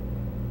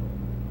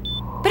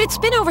 But it's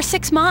been over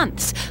 6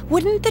 months.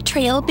 Wouldn't the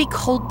trail be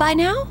cold by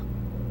now?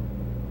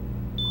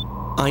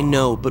 I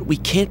know, but we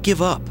can't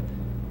give up.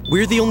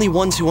 We're the only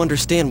ones who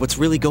understand what's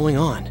really going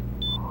on.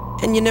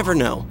 And you never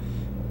know.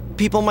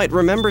 People might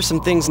remember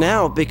some things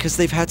now because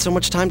they've had so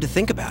much time to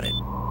think about it.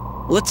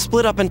 Let's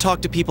split up and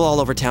talk to people all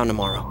over town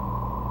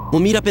tomorrow.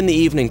 We'll meet up in the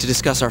evening to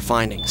discuss our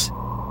findings.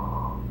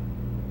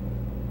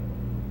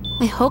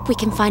 I hope we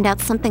can find out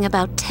something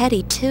about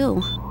Teddy,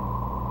 too.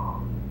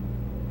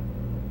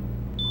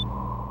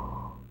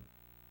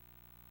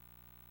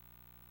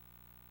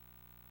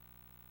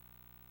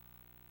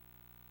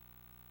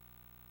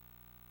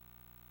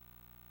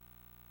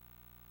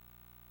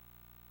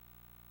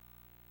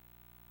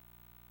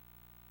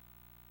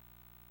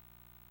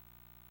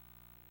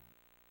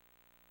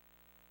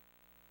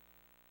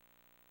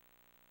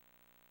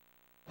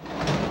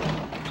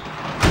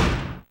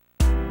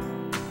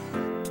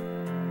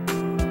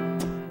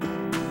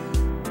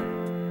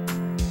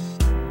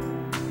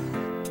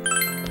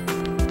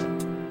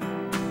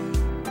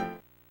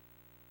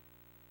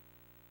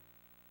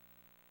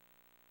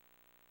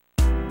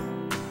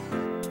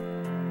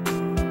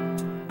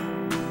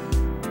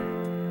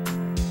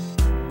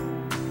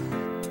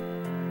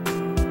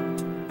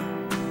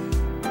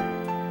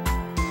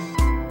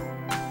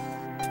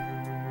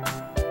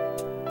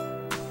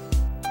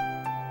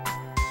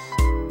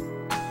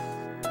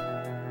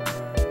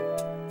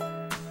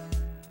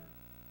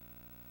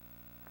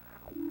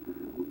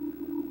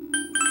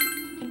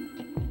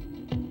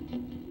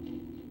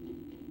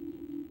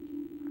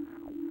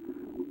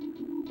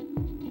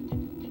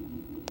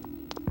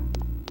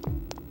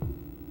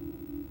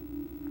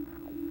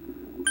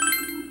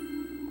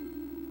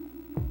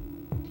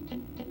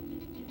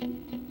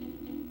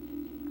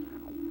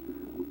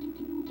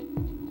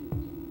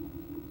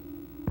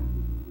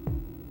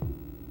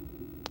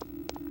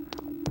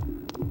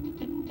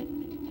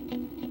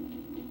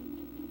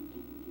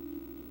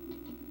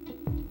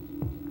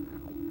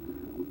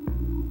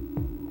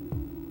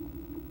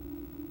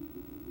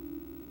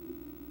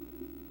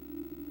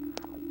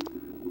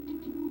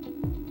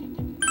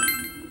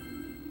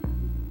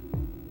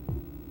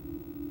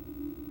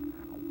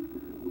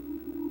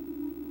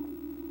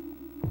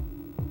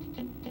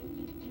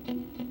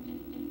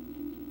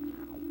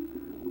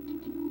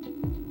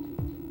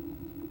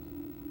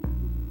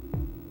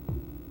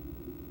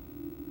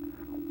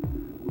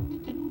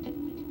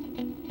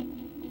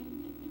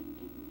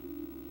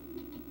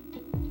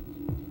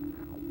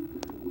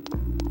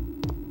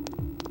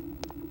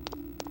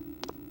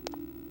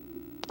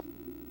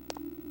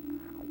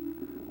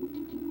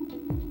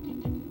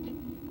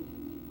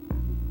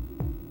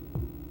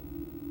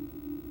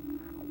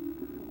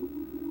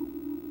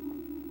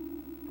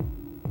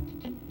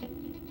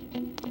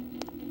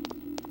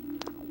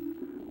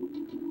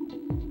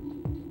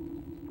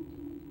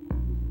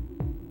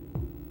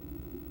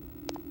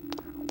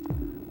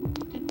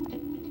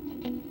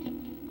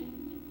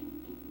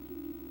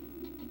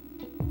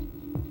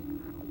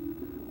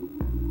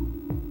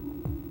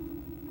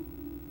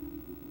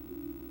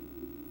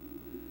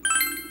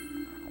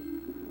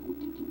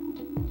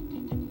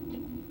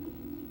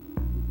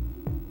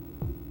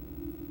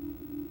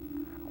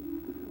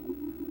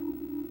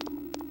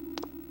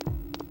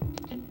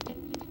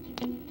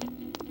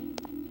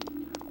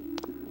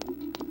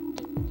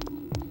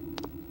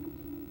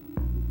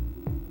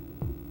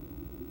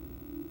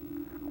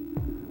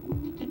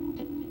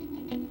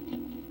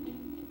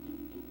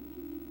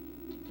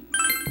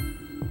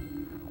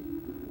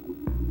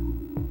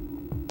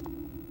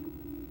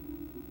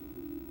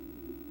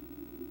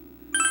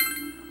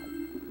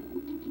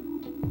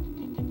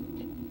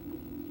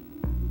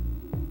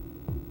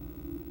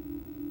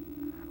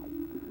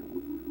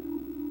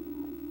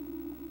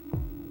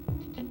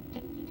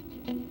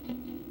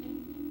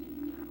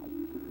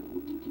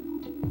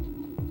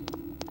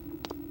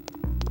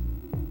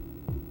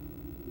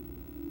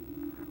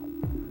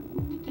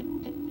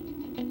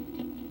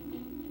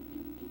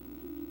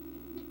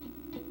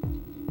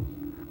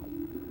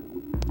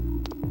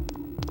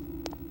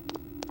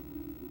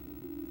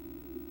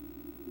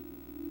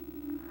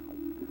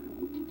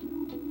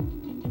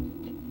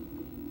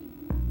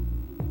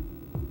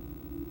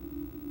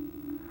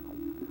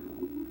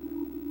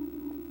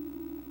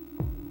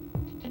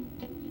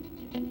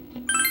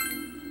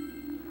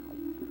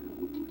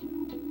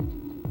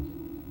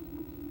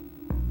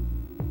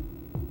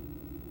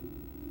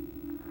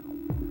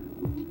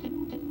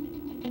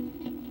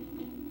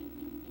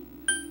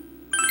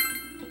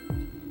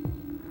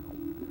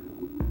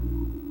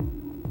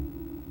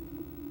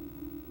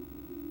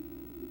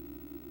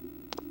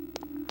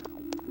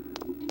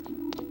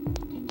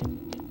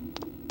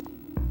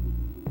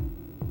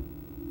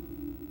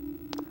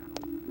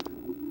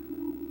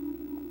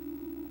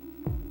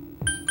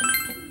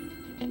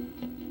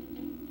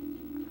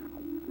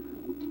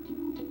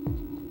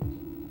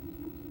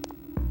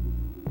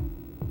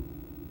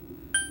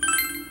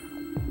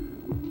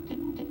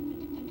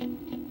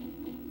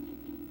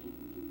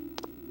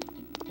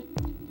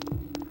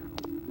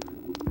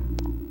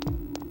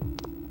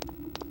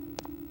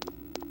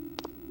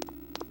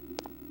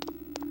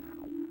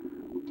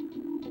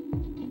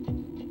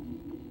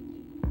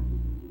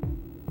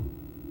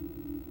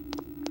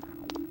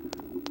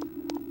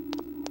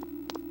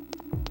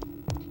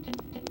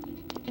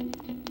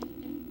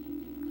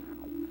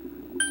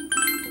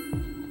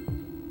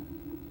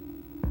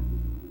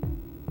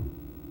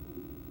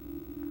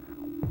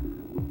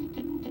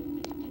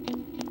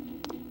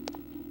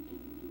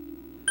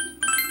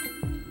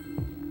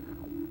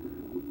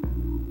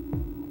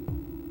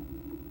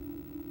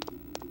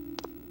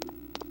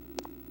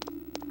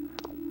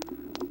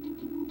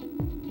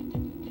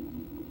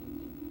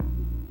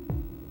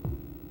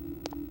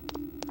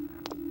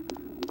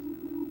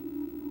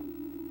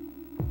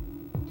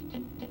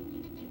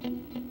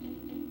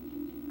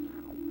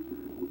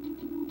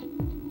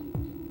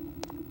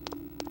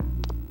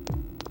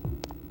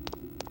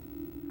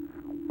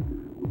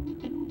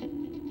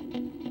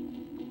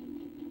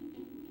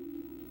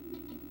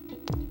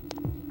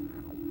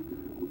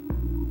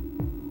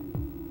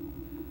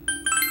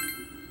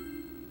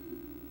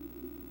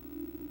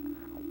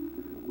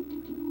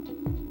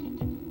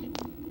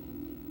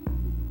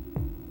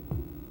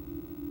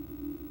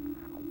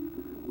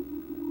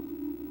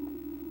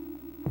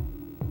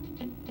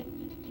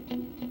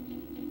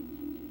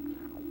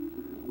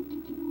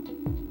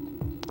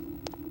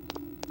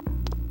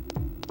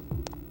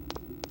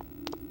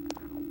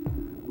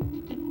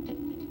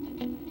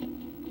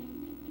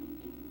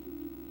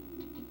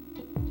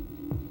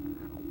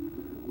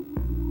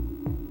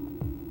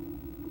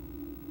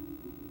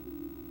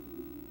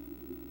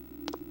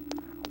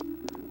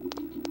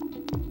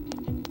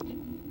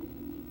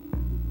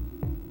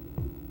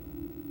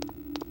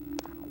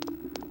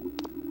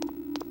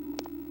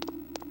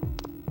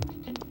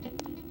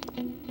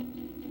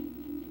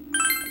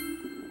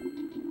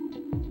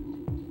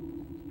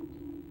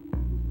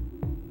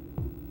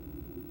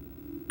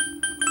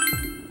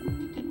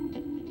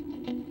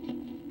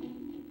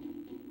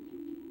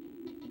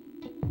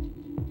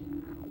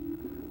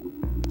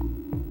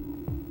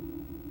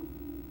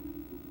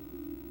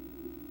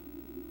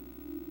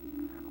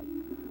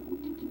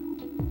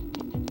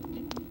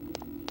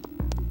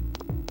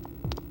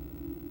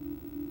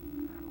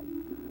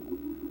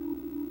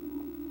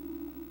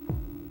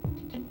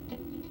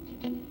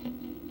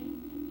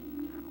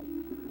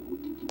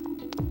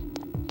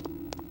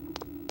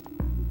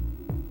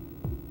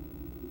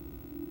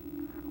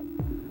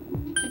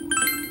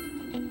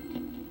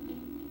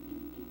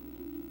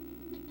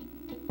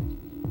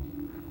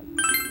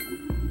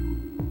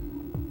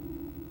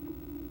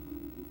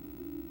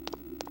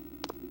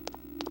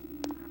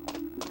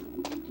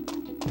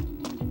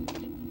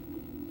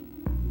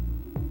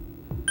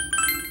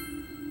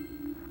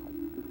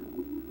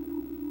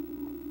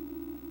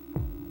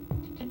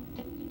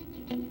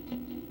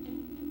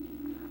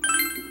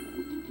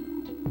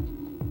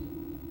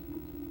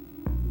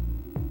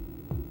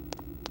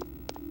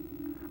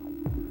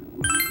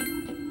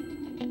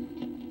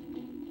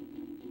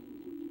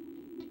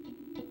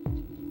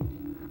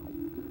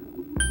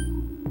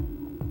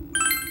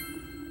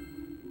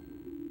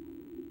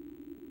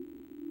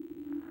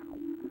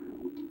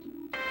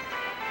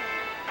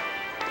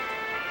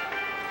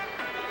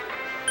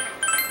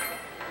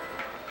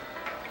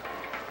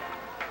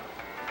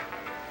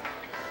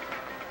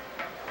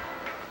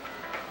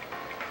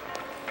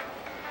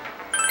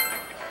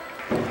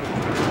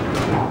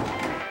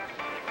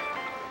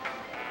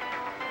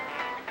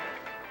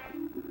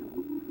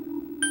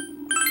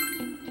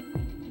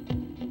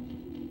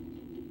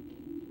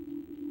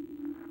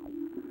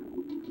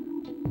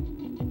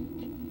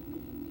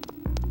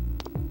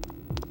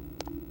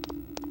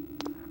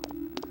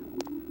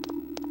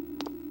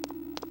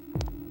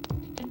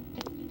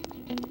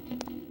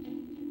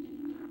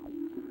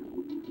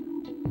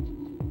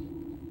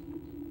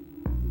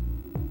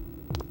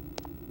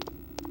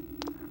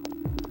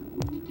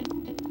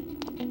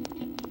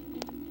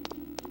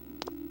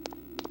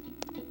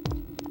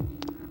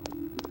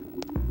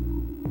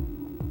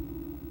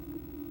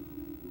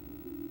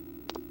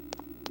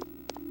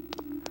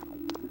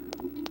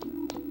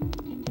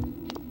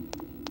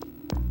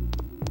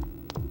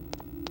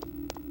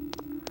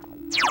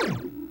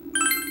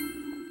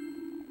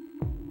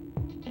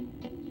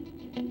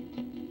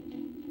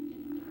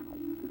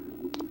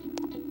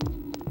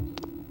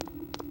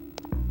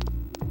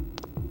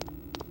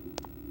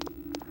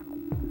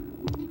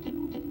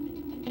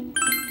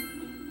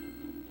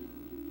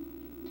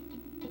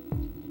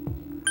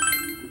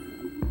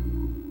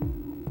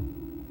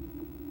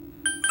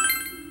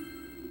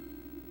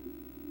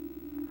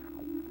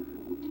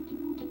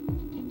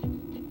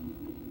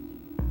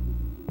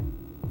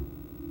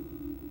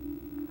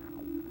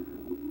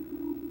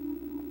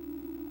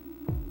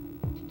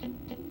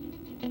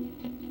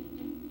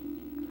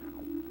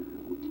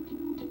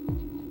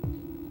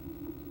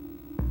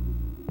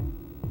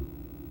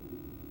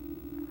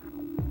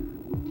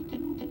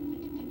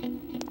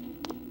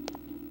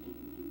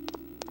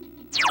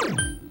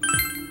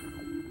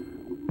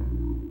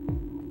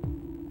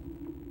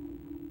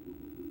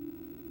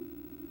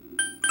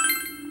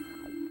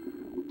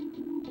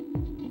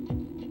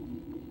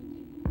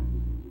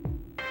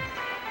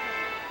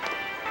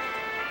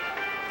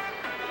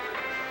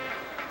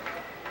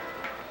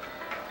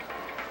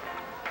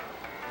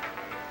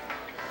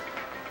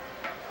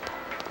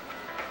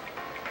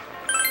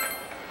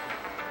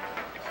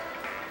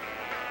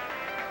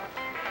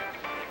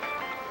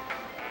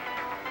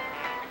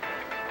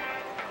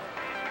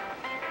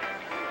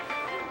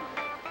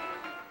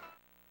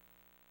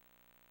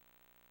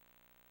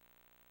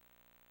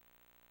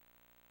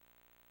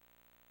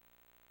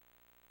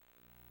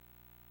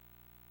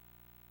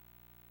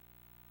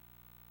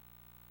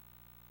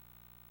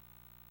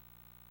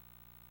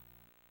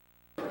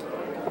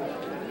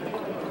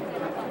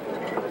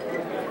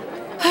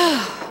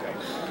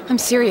 I'm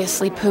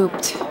seriously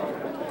pooped.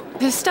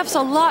 This stuff's a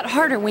lot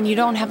harder when you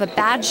don't have a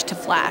badge to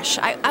flash.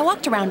 I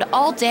walked around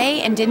all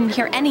day and didn't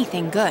hear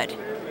anything good.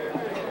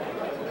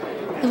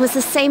 It was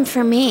the same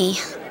for me.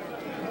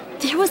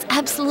 There was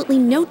absolutely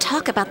no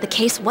talk about the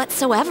case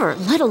whatsoever,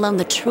 let alone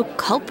the true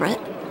culprit.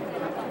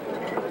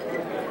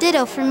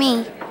 Ditto for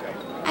me.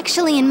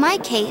 Actually, in my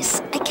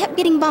case, I kept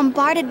getting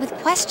bombarded with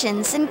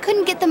questions and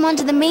couldn't get them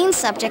onto the main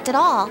subject at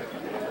all.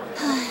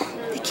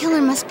 The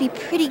killer must be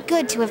pretty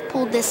good to have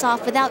pulled this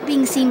off without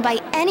being seen by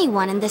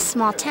anyone in this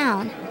small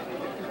town.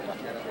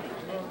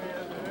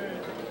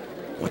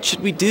 What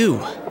should we do?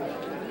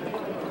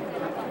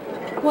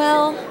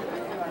 Well,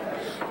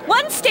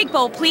 one steak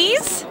bowl,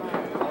 please.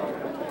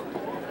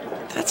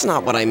 That's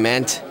not what I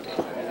meant.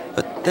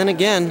 But then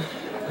again,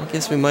 I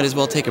guess we might as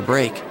well take a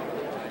break.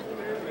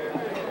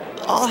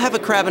 I'll have a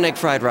crab and egg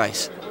fried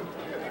rice.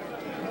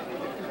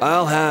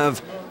 I'll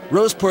have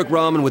roast pork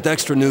ramen with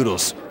extra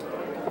noodles.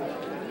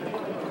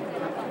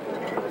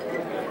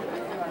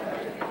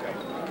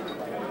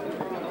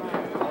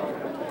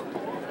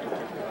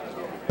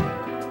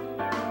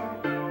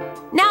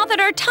 Now that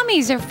our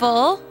tummies are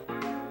full,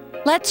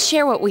 let's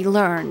share what we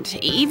learned,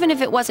 even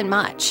if it wasn't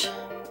much.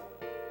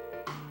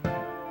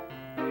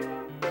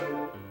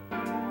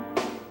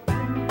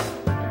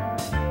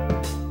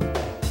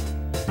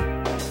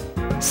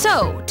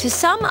 So, to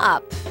sum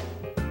up,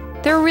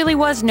 there really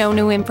was no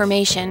new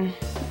information.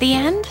 The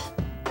end?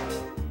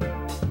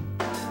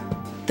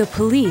 The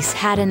police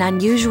had an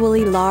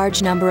unusually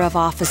large number of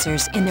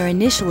officers in their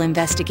initial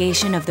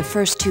investigation of the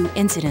first two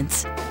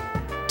incidents.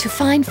 To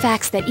find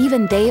facts that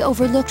even they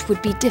overlooked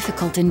would be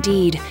difficult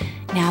indeed,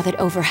 now that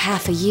over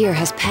half a year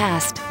has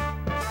passed.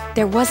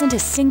 There wasn't a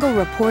single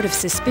report of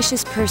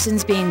suspicious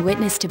persons being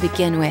witnessed to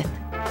begin with.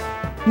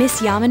 Miss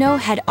Yamano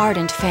had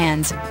ardent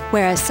fans,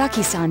 whereas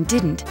Saki-san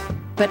didn't,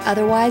 but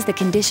otherwise the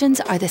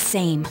conditions are the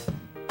same.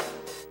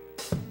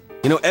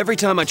 You know, every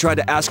time I tried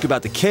to ask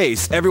about the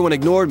case, everyone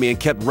ignored me and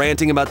kept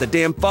ranting about the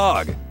damn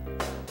fog.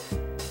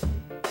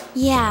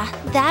 Yeah,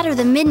 that or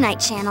the Midnight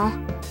Channel.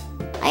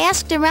 I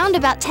asked around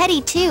about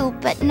Teddy too,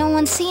 but no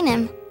one's seen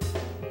him.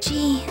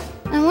 Gee,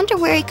 I wonder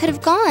where he could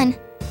have gone.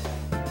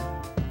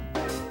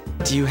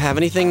 Do you have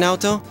anything,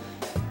 Naoto?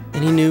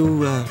 Any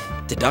new,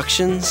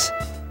 deductions?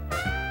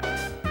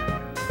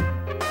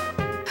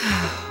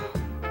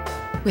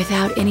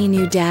 Without any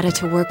new data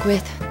to work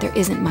with, there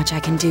isn't much I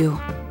can do.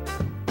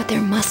 But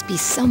there must be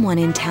someone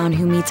in town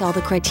who meets all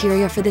the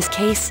criteria for this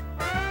case.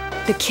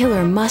 The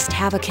killer must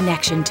have a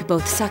connection to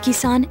both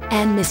Saki-san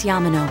and Miss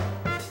Yamano,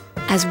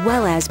 as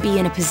well as be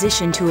in a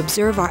position to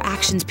observe our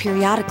actions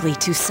periodically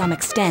to some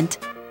extent.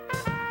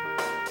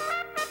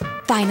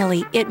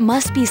 Finally, it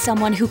must be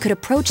someone who could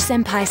approach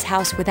Senpai's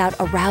house without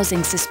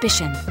arousing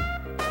suspicion.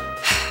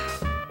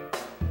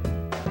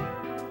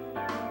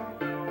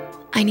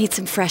 I need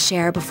some fresh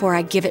air before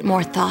I give it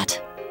more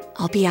thought.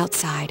 I'll be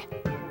outside.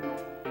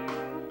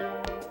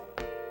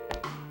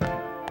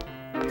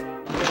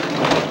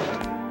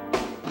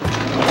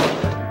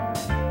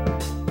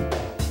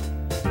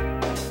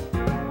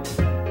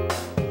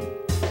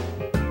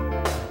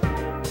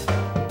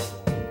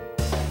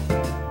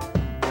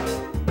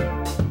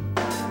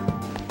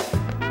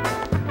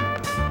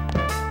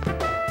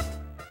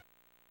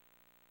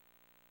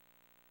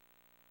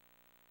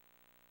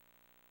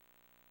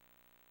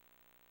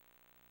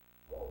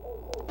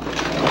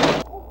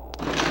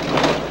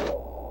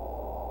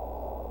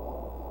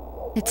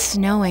 It's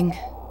snowing.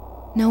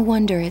 No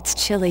wonder it's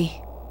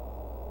chilly.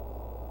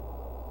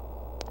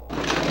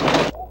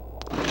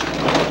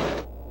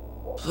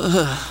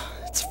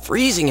 It's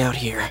freezing out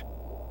here.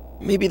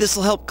 Maybe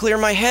this'll help clear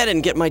my head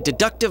and get my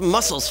deductive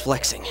muscles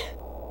flexing.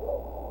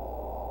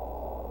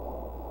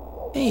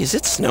 Hey, is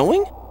it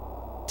snowing?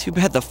 Too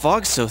bad the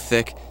fog's so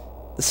thick.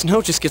 The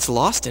snow just gets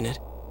lost in it.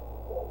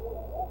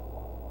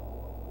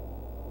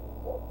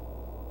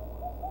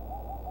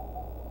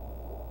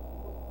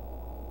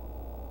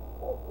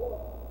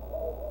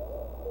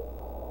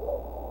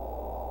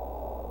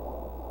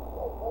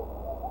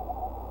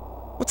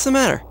 What's the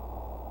matter?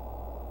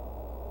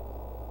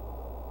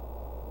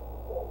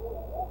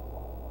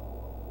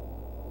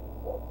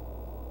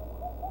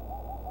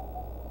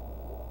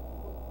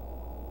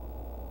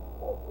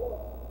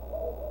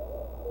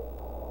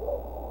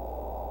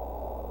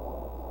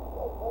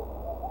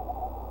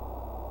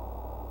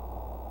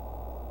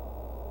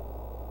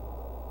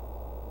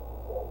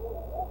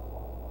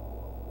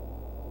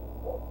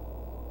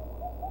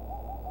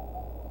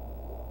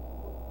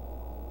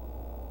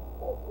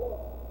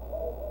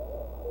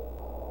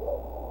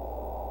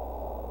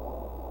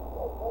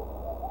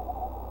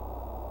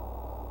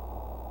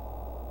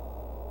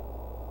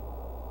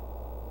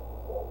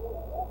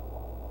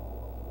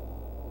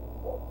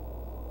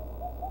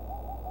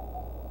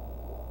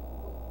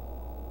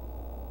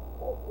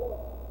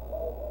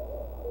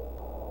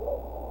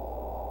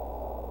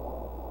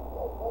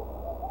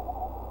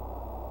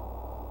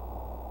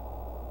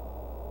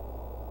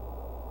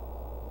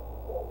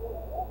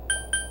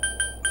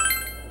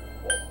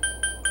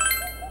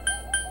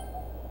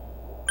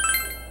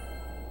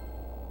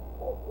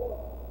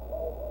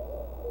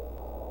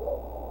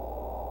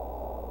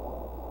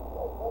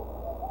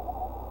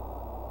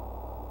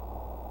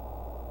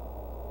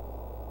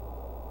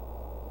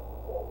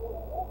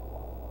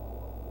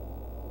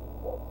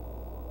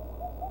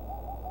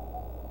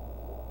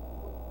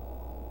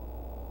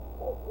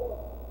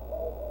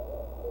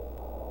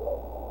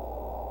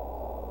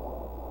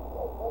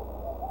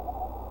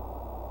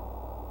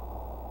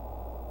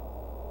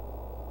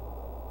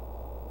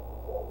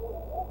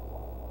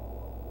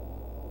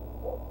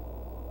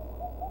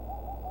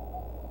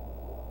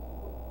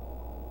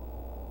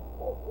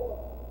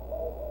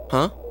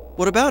 Huh?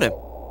 What about him?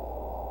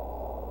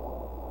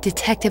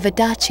 Detective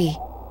Adachi.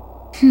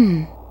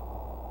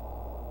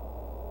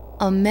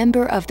 A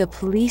member of the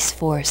police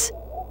force.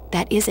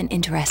 That is an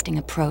interesting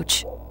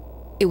approach.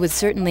 It would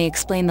certainly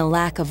explain the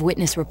lack of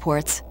witness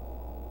reports.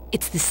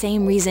 It's the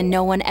same reason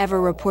no one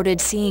ever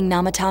reported seeing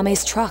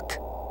Namatame's truck.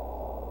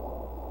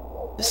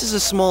 This is a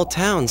small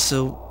town,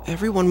 so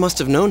everyone must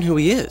have known who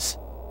he is.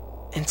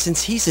 And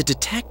since he's a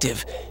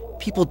detective,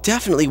 people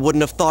definitely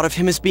wouldn't have thought of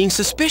him as being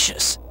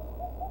suspicious.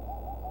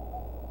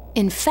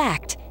 In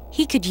fact,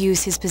 he could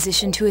use his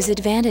position to his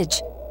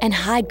advantage and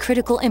hide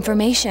critical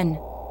information.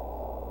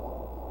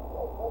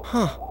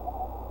 Huh.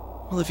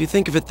 Well, if you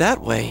think of it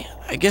that way,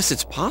 I guess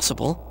it's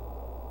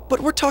possible. But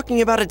we're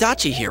talking about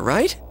Adachi here,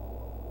 right?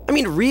 I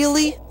mean,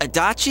 really?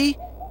 Adachi?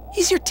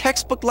 He's your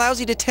textbook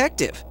lousy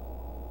detective.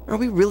 Are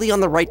we really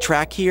on the right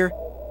track here?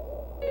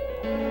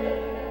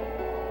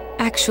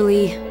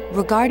 Actually,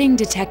 regarding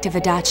Detective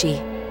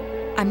Adachi,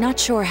 I'm not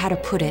sure how to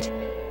put it,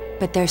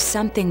 but there's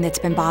something that's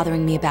been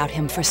bothering me about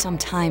him for some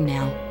time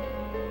now.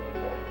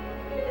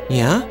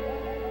 Yeah?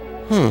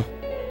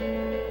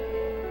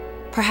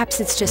 Perhaps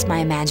it's just my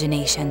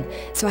imagination,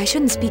 so I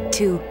shouldn't speak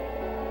too...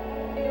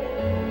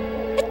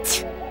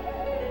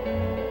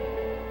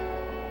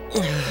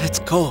 It's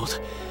cold.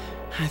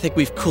 I think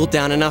we've cooled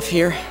down enough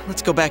here.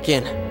 Let's go back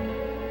in.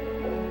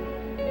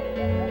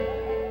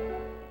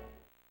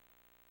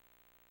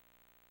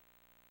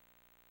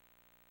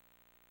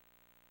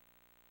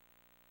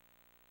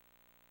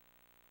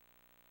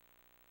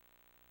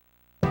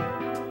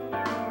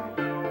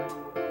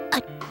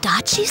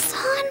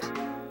 Adachi-san?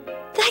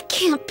 That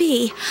can't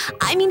be.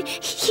 I mean,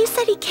 he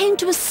said he came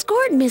to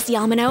escort Ms.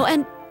 Yamano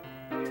and...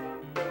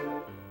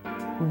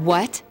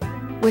 What?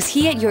 Was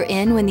he at your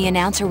inn when the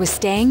announcer was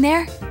staying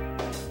there?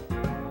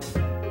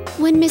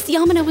 When Ms.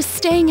 Yamano was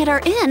staying at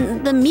our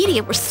inn, the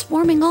media were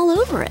swarming all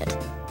over it.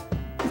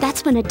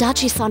 That's when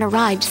Adachi-san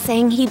arrived,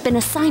 saying he'd been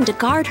assigned to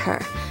guard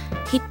her.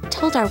 He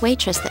told our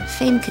waitress that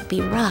fame could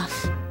be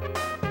rough.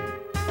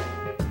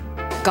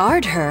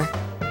 Guard her?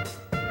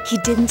 He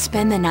didn't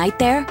spend the night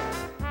there?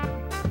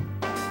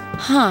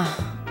 Huh.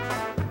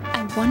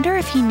 I wonder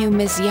if he knew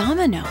Ms.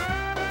 Yamano.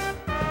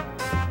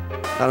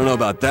 I don't know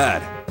about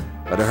that,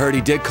 but I heard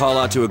he did call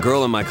out to a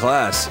girl in my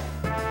class.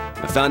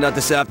 I found out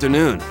this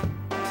afternoon.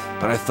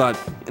 But I thought,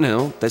 you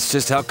know, that's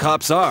just how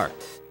cops are.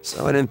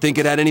 So I didn't think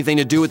it had anything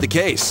to do with the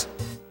case.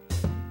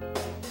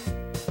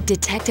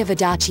 Detective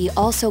Adachi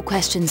also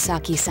questioned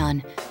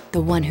Saki-san,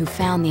 the one who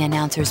found the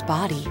announcer's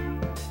body,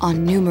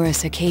 on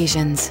numerous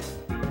occasions.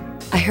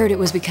 I heard it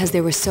was because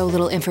there was so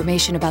little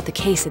information about the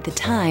case at the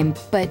time,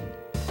 but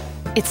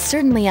it's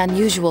certainly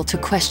unusual to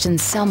question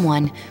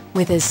someone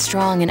with as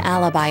strong an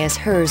alibi as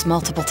hers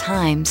multiple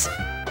times.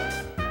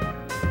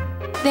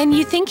 Then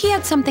you think he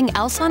had something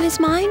else on his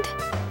mind?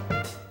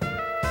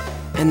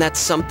 And that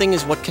something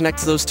is what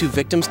connects those two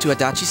victims to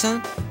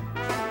Adachi-san?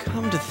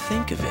 Come to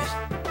think of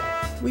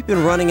it, we've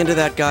been running into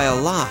that guy a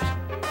lot,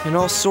 in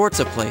all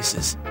sorts of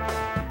places.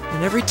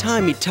 And every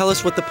time he'd tell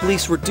us what the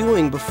police were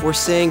doing before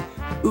saying,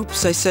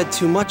 "Oops, I said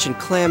too much," and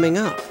clamming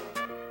up.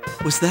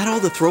 Was that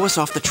all to throw us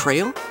off the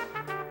trail?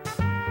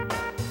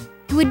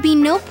 It would be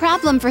no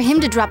problem for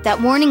him to drop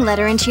that warning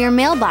letter into your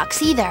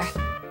mailbox either.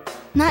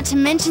 Not to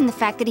mention the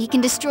fact that he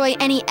can destroy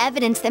any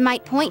evidence that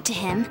might point to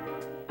him.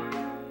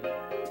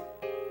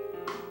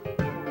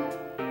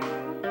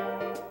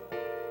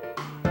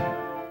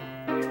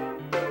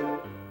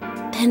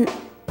 Then,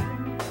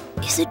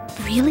 is it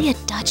really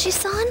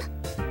Adachi-san?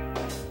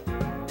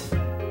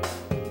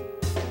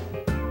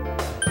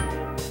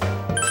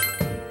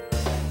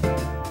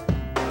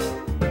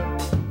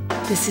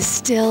 This is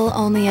still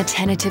only a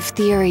tentative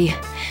theory.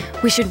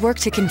 We should work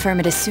to confirm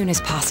it as soon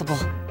as possible.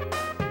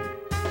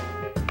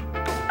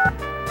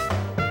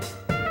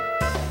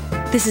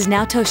 This is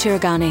Naoto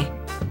Shirogane.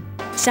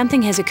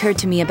 Something has occurred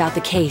to me about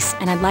the case,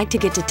 and I'd like to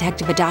get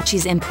Detective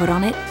Adachi's input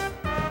on it.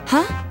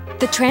 Huh?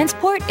 The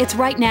transport? It's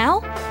right now?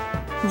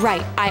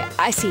 Right,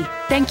 I see.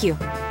 Thank you.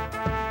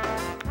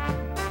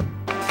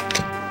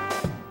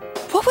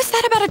 What was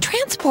that about a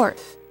transport?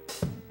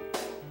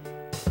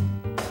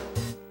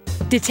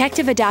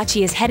 Detective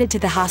Adachi is headed to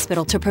the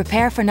hospital to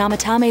prepare for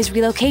Namatame's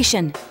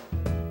relocation.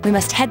 We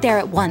must head there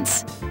at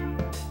once.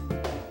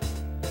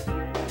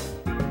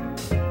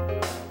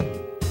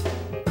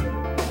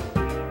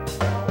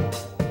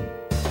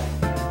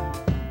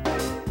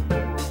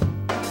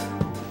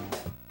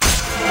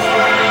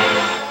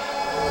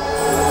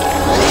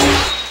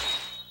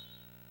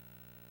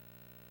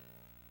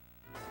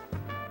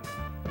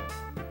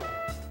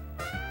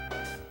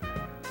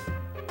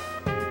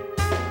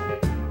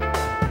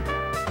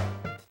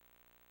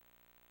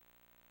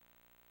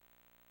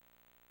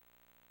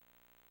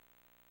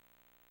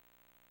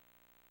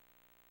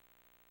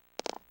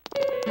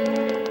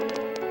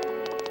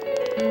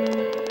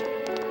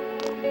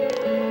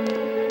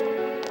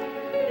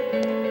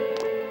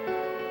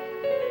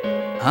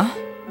 Huh?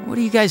 What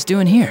are you guys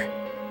doing here?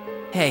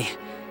 Hey,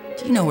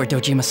 Do you know where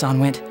Dojima-san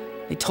went?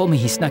 They told me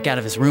he snuck out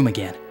of his room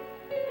again.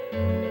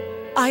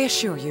 I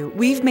assure you,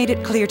 we've made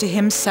it clear to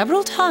him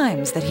several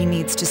times that he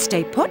needs to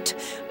stay put,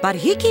 but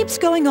he keeps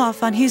going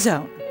off on his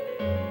own.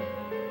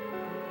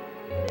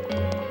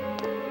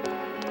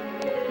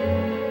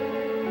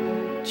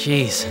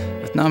 Jeez,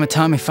 with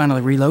Namatame finally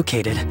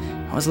relocated,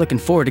 I was looking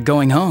forward to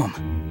going home.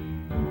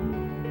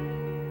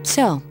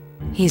 So,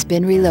 he's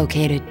been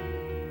relocated.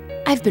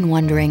 I've been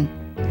wondering,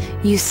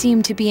 you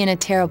seem to be in a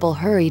terrible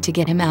hurry to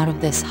get him out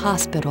of this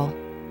hospital.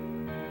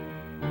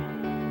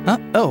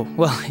 Oh,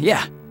 well,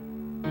 yeah.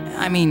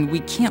 I mean,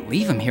 we can't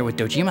leave him here with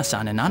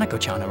Dojima-san and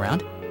Nanako-chan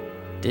around.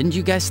 Didn't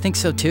you guys think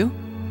so too?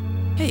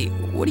 Hey,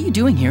 what are you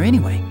doing here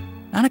anyway?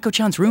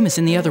 Nanako-chan's room is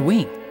in the other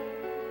wing.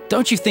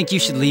 Don't you think you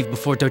should leave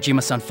before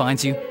Dojima-san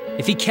finds you?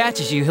 If he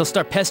catches you, he'll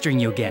start pestering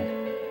you again.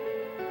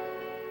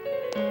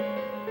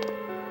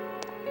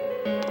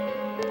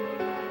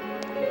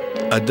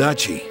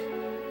 Adachi,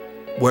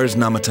 where's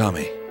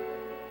Namatame?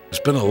 There's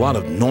been a lot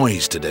of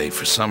noise today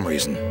for some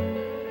reason.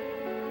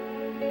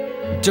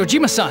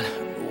 Dojima-san,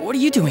 what are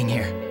you doing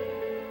here?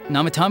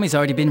 Namatame's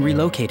already been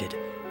relocated.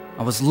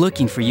 I was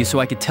looking for you so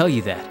I could tell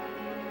you that.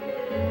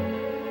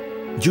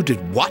 You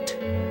did what?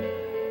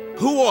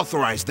 Who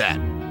authorized that?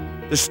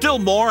 There's still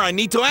more I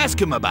need to ask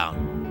him about.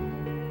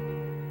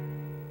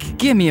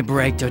 Give me a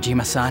break,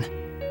 Dojima-san.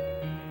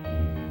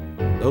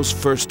 Those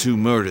first 2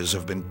 murders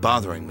have been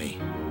bothering me.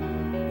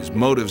 His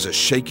motives are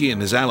shaky and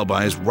his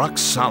alibi is rock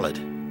solid.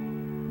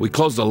 We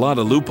closed a lot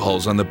of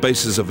loopholes on the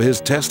basis of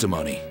his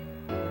testimony.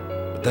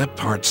 But that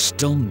part's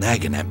still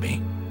nagging at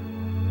me.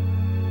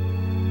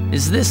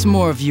 Is this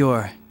more of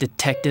your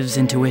detective's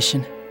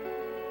intuition?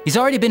 He's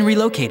already been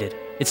relocated.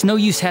 It's no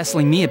use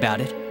hassling me about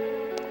it.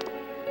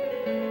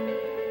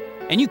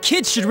 And you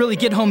kids should really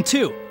get home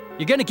too.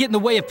 You're gonna get in the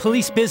way of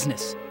police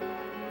business.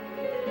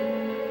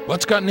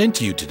 What's gotten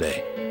into you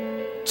today?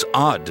 It's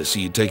odd to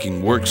see you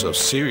taking work so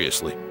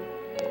seriously.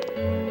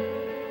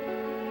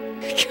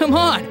 Come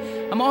on!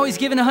 I'm always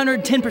giving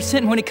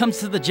 110% when it comes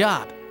to the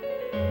job.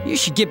 You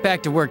should get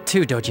back to work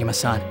too,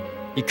 Dojima-san.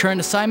 Your current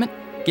assignment?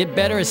 Get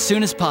better as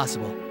soon as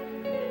possible.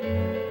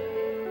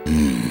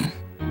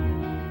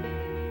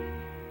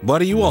 What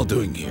are you all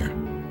doing here?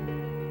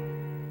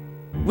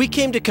 We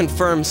came to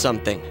confirm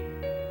something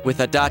with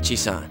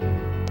Adachi-san.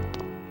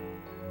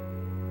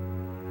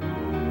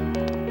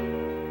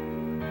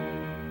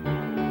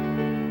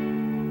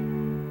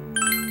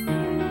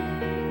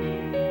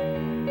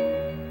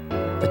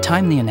 The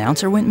time the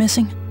announcer went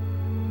missing?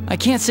 I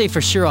can't say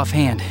for sure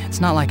offhand. It's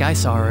not like I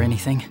saw her or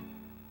anything.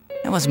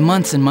 That was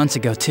months and months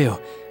ago too.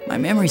 My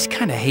memory's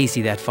kinda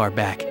hazy that far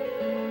back.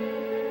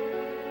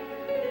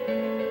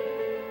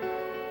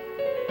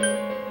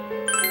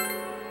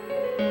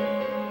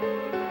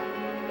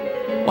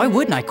 Why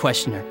wouldn't I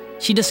question her?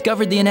 She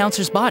discovered the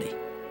announcer's body.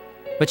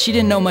 But she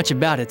didn't know much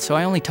about it, so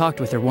I only talked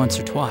with her once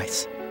or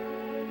twice.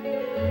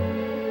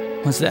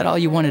 Was that all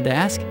you wanted to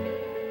ask?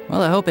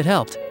 Well, I hope it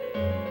helped.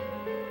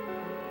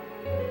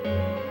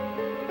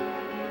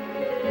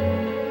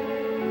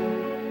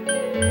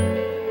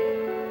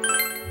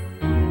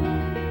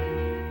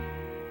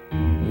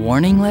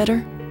 Warning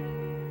letter?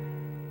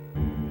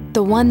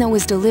 The one that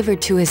was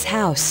delivered to his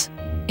house.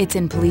 It's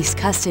in police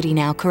custody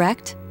now,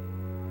 correct?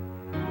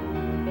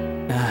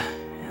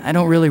 I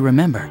don't really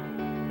remember.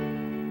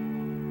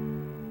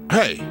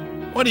 Hey,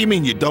 what do you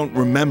mean you don't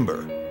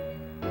remember?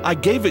 I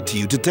gave it to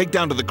you to take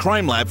down to the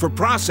crime lab for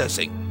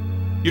processing.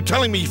 You're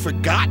telling me you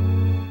forgot?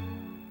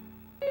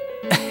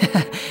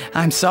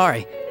 I'm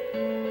sorry.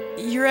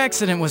 Your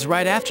accident was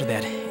right after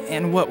that,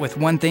 and what with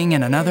one thing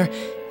and another,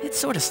 it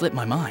sort of slipped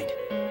my mind.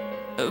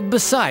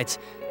 Besides,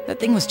 that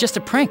thing was just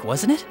a prank,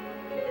 wasn't it?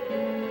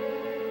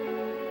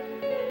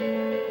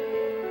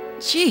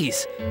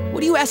 Jeez,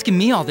 what are you asking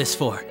me all this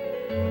for?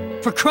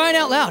 For crying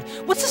out loud,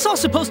 what's this all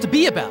supposed to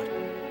be about?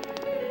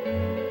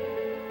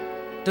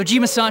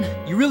 Dojima-san,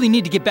 you really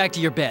need to get back to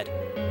your bed.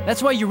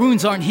 That's why your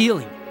wounds aren't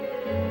healing.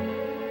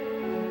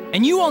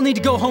 And you all need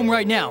to go home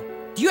right now.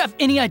 Do you have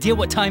any idea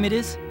what time it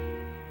is?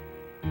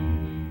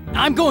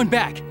 I'm going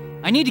back.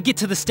 I need to get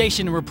to the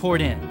station and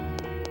report in.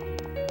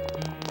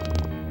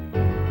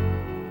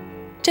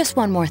 Just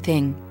one more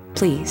thing,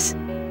 please.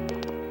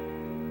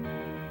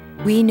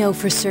 We know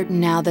for certain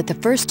now that the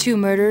first 2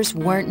 murders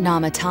weren't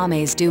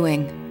Namatame's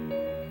doing.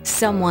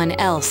 Someone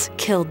else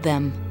killed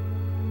them.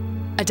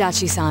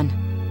 Adachi-san,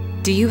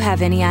 do you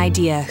have any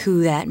idea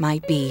who that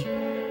might be?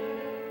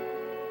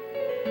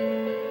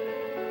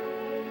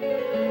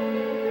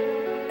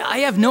 I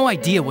have no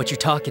idea what you're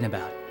talking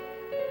about.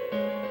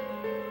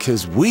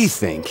 'Cause we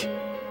think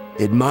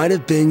it might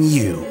have been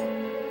you.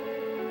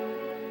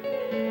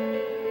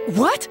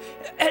 What?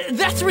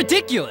 That's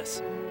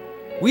ridiculous!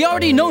 We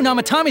already know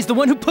Namatame's the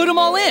one who put them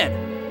all in!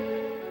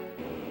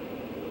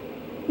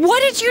 What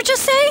did you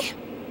just say?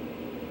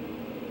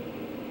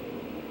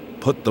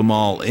 Put them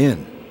all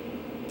in?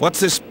 What's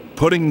this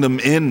putting them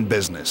in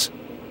business?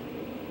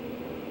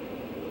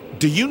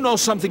 Do you know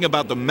something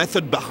about the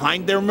method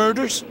behind their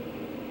murders?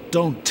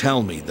 Don't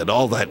tell me that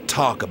all that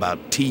talk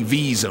about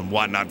TVs and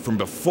whatnot from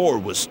before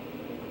was...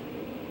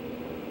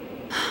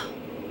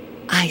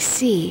 I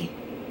see.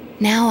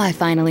 Now I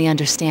finally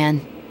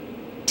understand.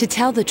 To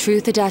tell the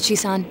truth,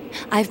 Adachi-san,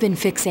 I've been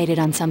fixated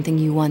on something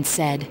you once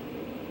said.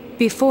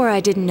 Before I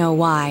didn't know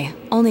why,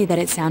 only that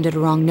it sounded a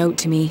wrong note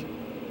to me.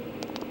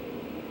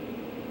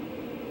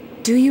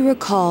 Do you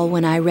recall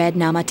when I read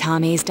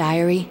Namatame's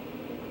diary?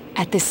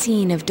 At the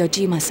scene of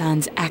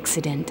Dojima-san's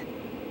accident.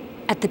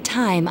 At the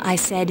time, I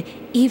said,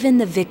 even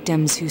the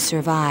victims who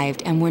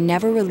survived and were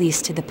never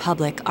released to the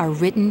public are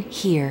written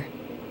here.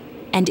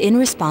 And in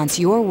response,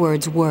 your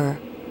words were,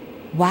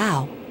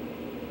 wow,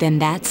 then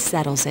that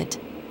settles it.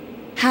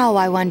 How,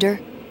 I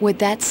wonder, would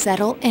that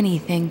settle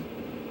anything?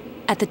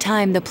 At the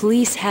time, the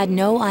police had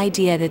no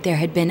idea that there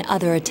had been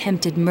other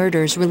attempted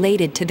murders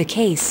related to the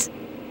case.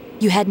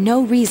 You had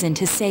no reason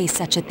to say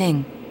such a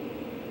thing.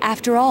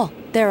 After all,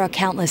 there are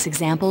countless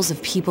examples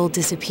of people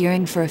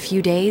disappearing for a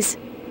few days.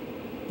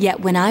 Yet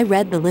when I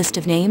read the list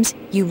of names,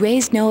 you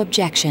raised no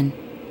objection.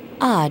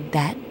 Odd,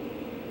 that.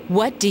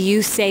 What do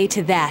you say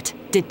to that,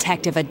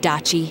 Detective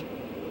Adachi?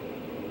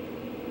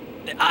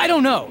 I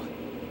don't know.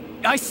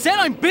 I said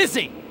I'm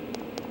busy!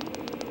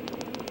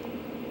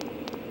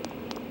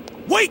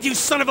 Wait, you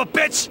son of a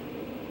bitch!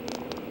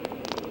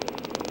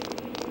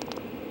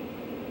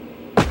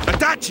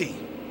 Adachi!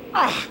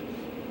 Ah,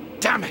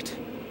 damn it!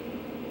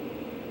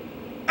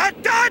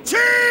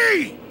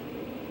 Adachi!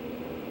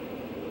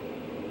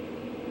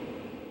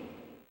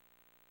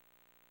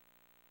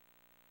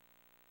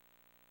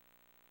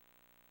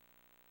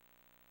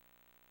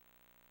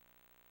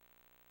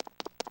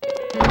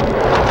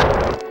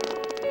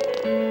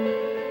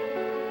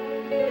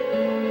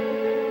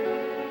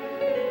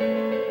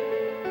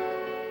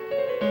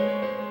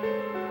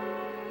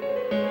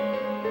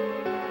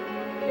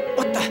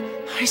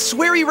 I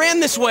swear he ran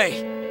this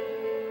way!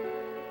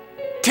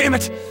 Damn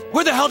it!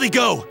 Where the hell did he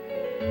go?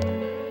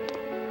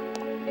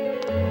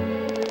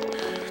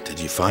 Did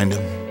you find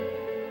him?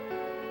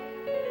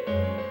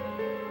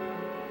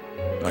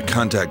 I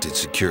contacted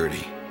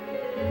security.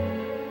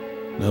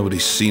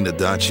 Nobody's seen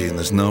Adachi and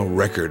there's no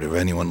record of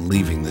anyone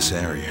leaving this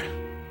area.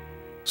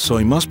 So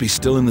he must be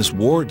still in this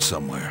ward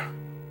somewhere.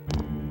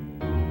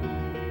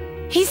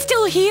 He's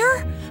still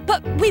here?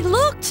 But we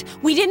looked!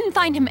 We didn't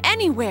find him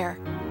anywhere.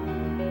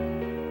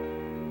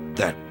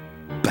 That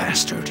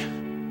bastard.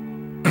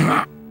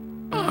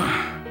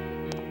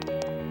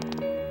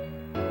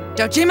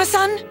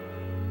 Dojima-san?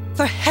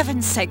 For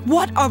heaven's sake,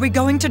 what are we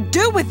going to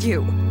do with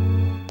you?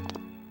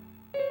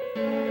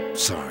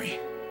 Sorry.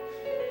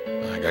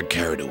 I got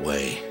carried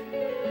away.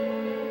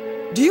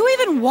 Do you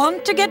even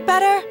want to get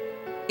better?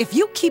 If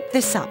you keep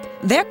this up,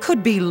 there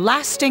could be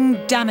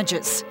lasting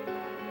damages.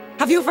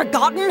 Have you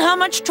forgotten how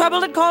much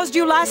trouble it caused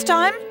you last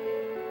time?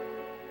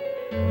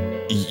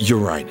 You're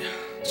right.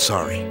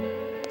 Sorry.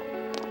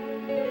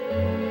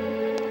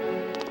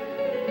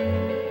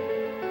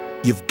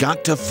 You've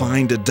got to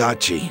find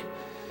Adachi.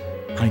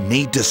 I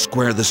need to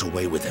square this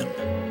away with him.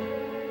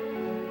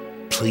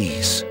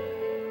 Please.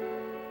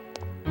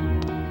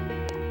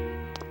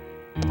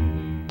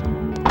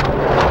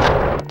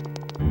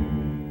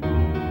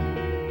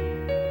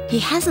 He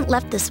hasn't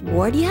left this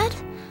ward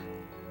yet?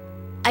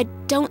 I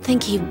don't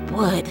think he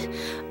would,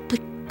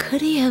 but could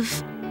he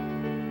have...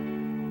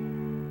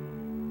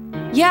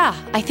 Yeah,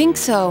 I think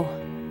so.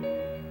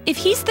 If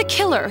he's the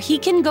killer, he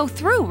can go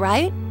through,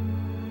 right?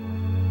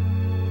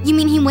 You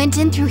mean he went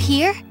in through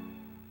here?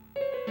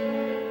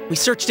 We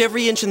searched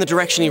every inch in the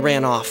direction he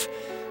ran off.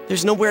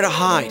 There's nowhere to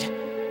hide.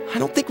 I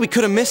don't think we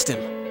could have missed him.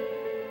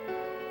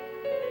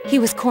 He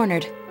was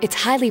cornered. It's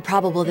highly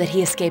probable that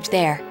he escaped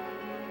there.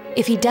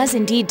 If he does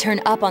indeed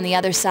turn up on the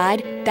other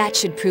side, that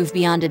should prove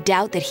beyond a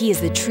doubt that he is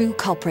the true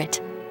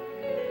culprit.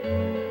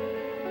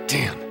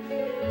 Damn.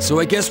 So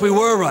I guess we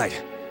were right.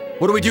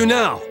 What do we do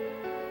now?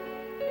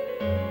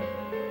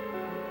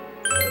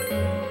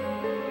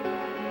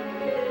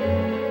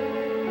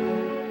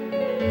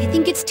 I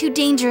think it's too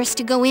dangerous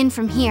to go in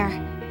from here.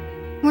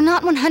 We're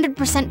not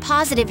 100%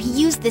 positive he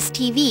used this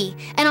TV,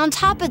 and on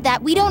top of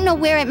that, we don't know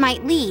where it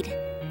might lead.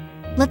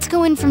 Let's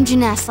go in from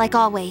Junes like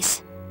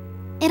always.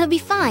 It'll be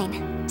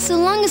fine. So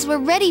long as we're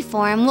ready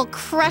for him, we'll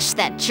crush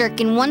that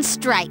jerk in one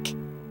strike.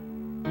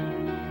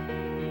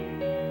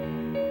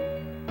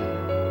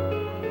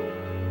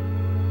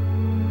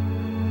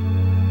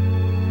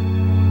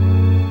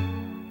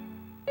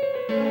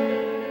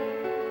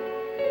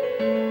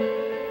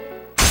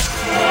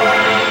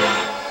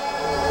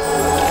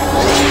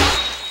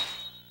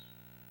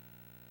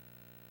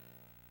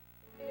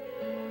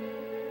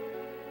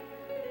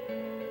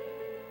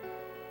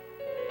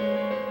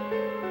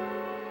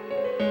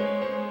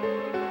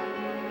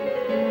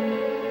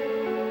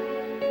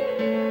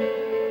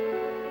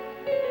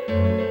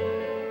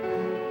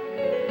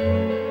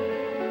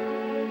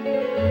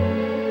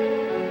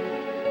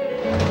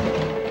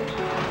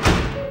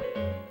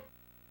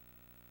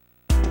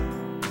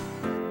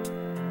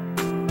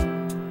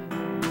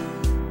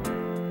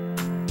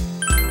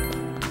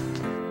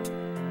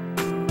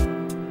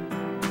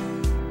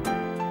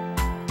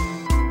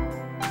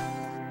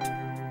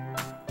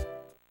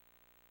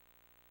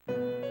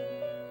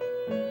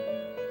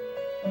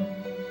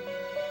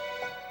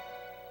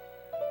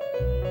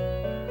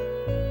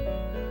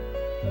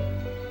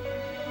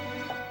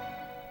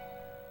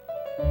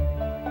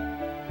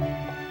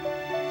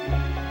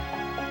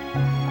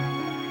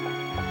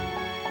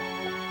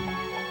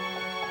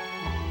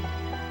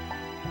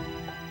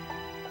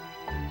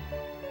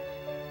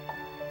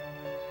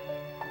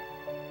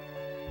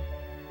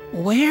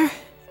 Where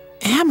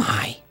am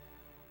I?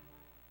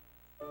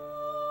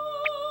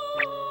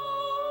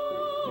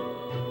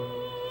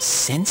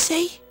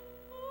 Sensei?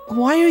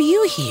 Why are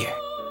you here?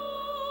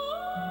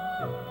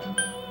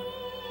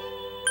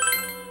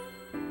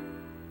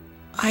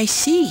 I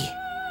see.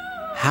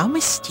 How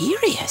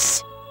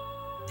mysterious.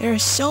 There are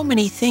so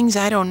many things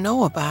I don't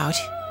know about.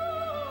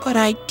 But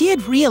I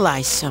did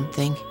realize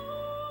something.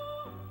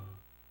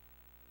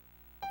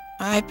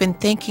 I've been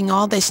thinking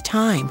all this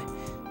time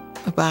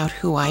about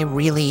who I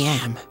really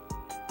am.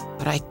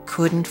 But I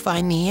couldn't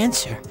find the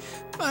answer.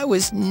 I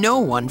was no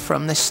one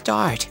from the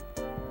start.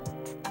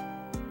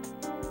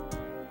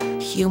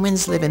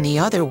 Humans live in the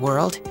other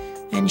world,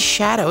 and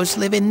shadows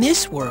live in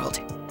this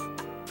world.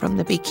 From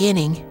the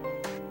beginning,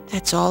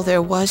 that's all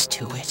there was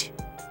to it.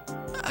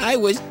 I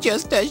was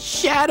just a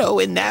shadow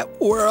in that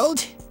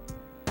world.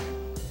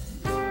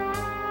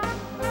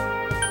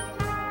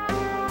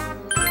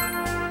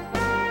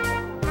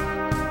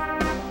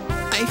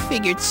 I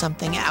figured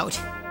something out.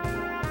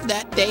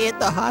 That day at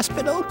the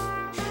hospital,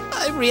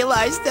 I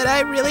realized that I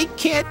really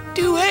can't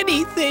do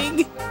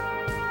anything.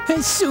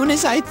 As soon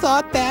as I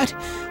thought that,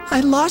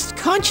 I lost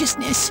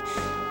consciousness.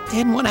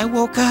 Then when I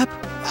woke up,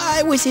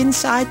 I was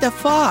inside the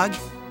fog.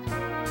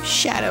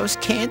 Shadows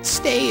can't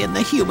stay in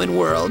the human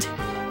world.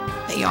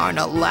 They aren't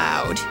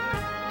allowed.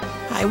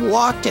 I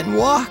walked and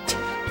walked,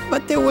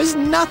 but there was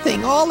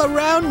nothing all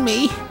around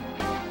me.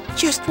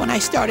 Just when I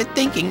started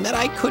thinking that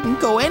I couldn't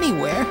go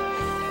anywhere,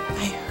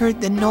 I heard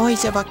the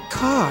noise of a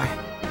car.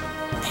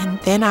 And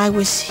then I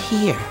was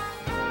here.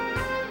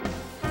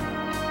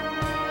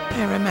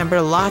 I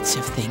remember lots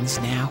of things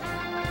now.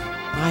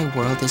 My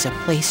world is a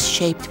place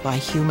shaped by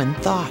human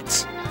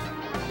thoughts.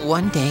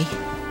 One day,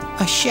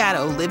 a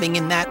shadow living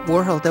in that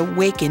world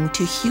awakened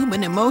to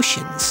human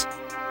emotions.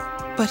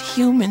 But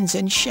humans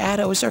and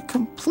shadows are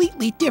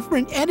completely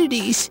different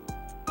entities.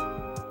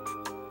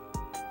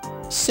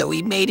 So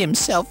he made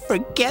himself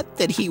forget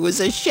that he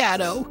was a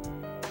shadow.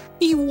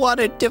 He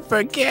wanted to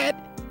forget.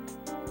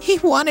 He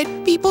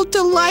wanted people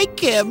to like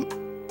him.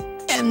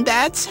 And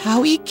that's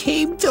how he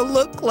came to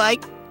look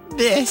like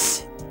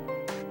this.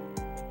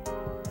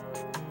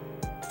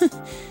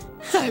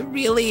 I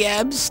really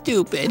am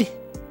stupid.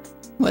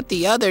 What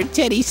the other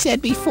Teddy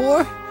said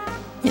before,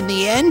 in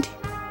the end,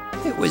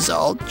 it was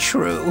all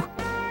true.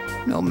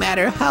 No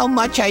matter how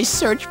much I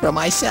search for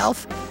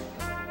myself,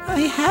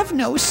 I have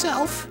no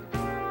self.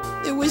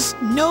 There was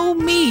no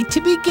me to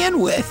begin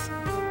with.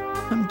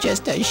 I'm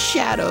just a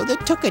shadow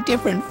that took a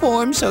different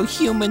form so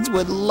humans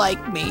would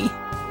like me.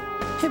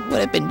 It would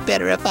have been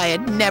better if I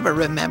had never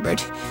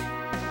remembered,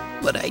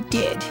 but I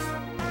did.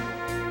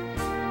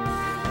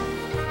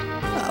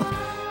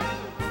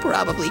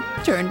 Probably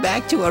turn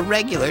back to a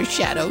regular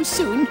shadow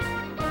soon.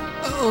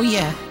 Oh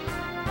yeah,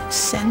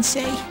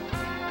 Sensei.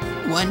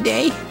 One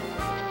day,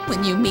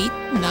 when you meet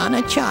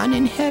Nana-chan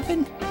in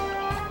heaven,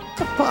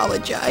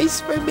 apologize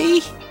for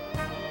me.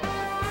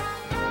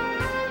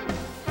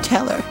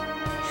 Tell her,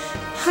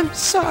 I'm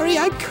sorry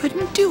I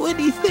couldn't do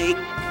anything.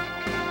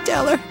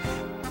 Tell her,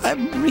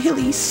 I'm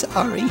really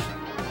sorry.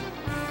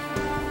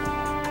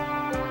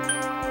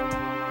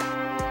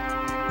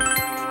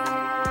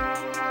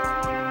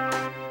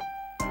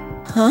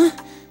 Huh?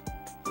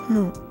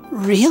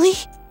 Really?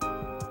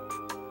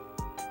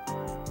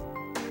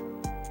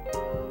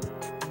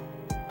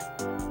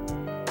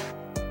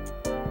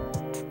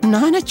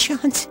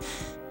 Nana-chan's...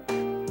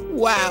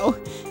 Wow,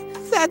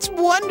 that's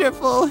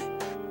wonderful.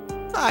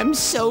 I'm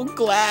so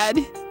glad.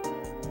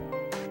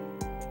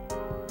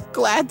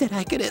 Glad that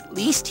I could at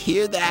least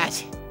hear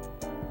that.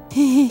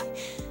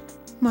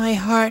 My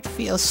heart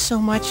feels so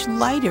much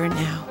lighter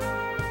now.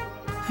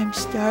 I'm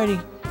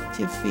starting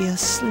to feel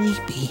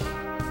sleepy.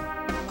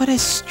 What a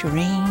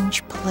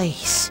strange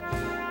place.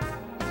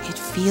 It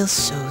feels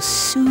so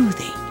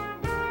soothing.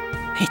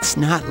 It's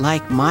not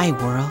like my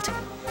world.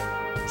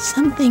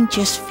 Something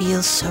just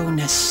feels so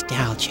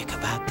nostalgic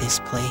about this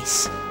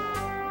place.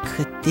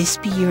 Could this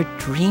be your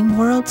dream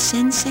world,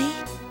 Sensei?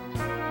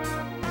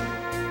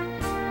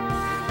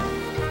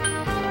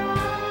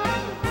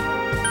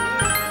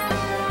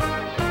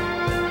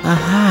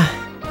 Aha.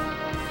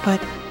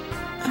 But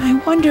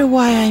I wonder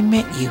why I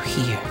met you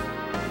here.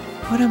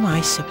 What am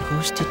I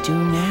supposed to do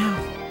now?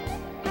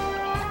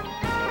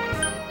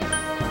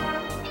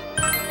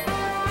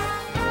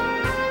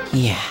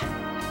 Yeah,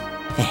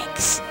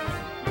 thanks.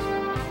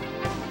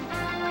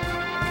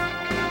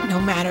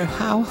 No matter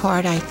how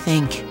hard I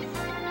think,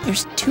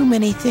 there's too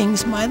many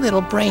things my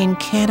little brain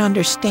can't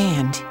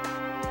understand.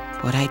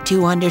 But I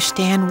do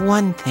understand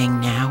one thing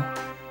now.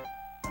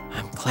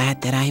 I'm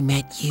glad that I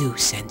met you,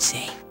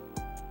 Sensei.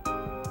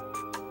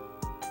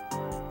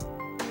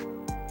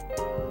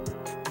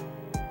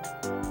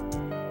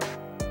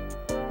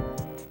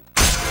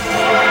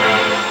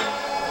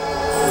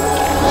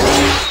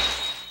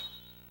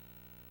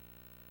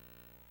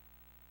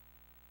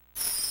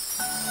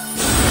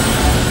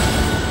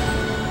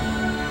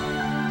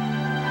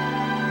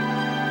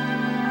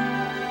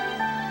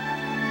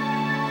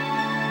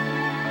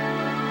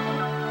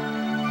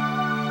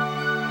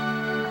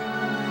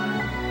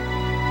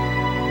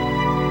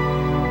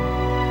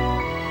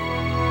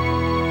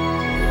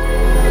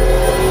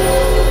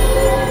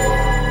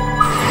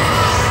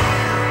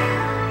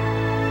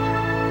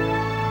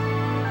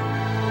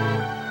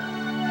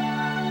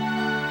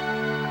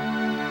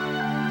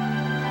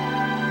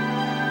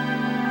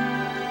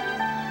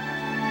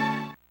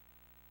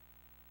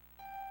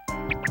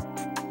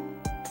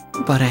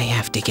 But I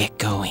have to get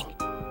going.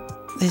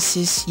 This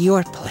is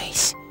your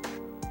place.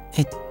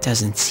 It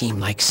doesn't seem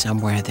like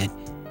somewhere that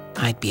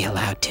I'd be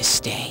allowed to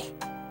stay.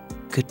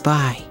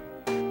 Goodbye,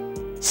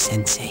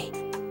 Sensei.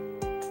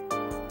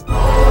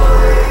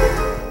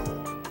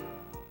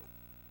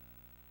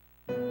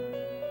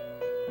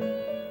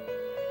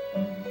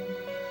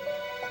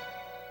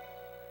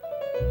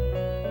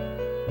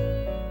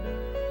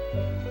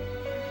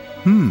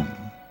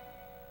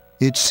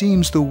 It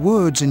seems the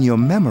words in your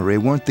memory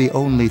weren't the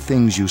only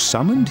things you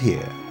summoned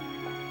here.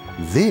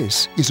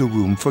 This is a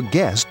room for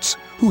guests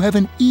who have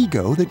an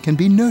ego that can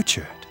be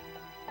nurtured.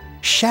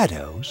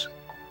 Shadows,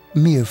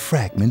 mere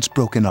fragments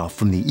broken off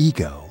from the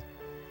ego,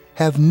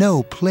 have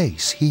no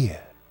place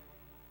here.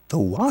 The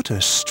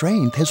water's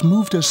strength has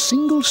moved a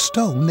single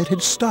stone that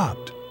had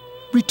stopped,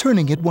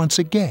 returning it once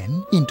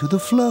again into the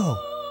flow.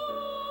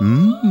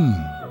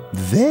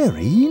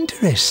 Very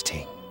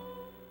interesting.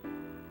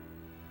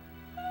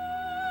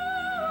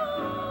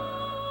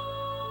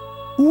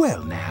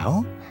 Well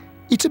now,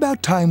 it's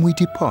about time we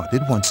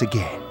departed once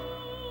again.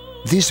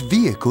 This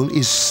vehicle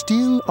is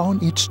still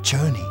on its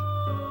journey.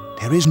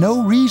 There is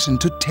no reason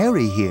to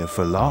tarry here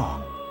for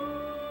long.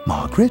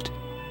 Margaret?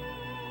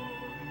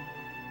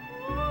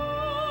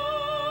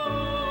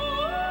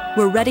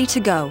 We're ready to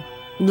go.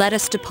 Let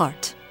us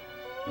depart.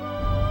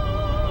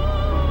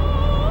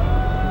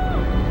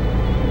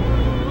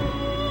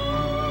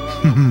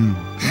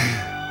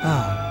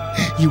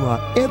 You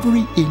are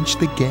every inch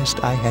the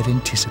guest I had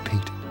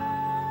anticipated.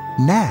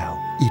 Now,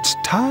 it's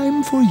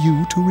time for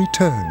you to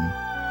return.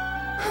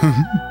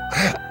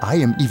 I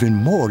am even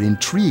more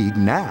intrigued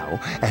now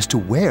as to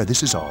where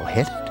this is all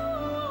headed.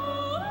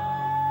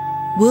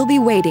 We'll be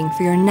waiting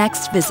for your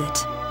next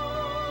visit.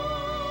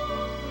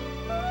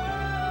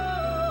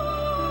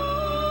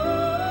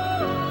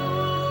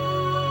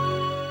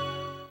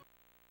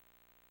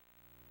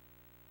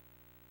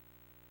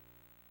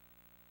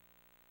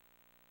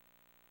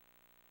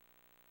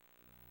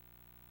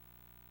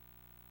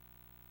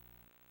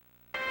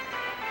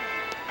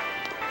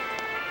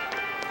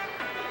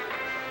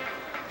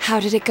 How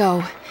did it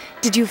go?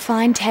 Did you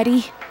find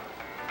Teddy?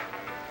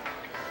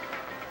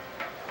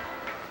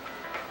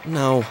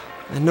 No,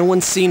 and no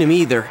one's seen him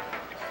either.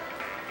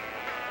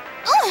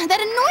 Ugh, that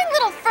annoying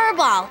little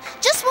furball!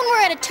 Just when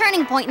we're at a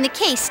turning point in the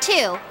case,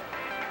 too.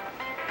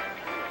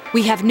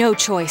 We have no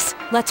choice.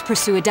 Let's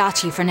pursue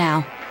Adachi for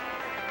now.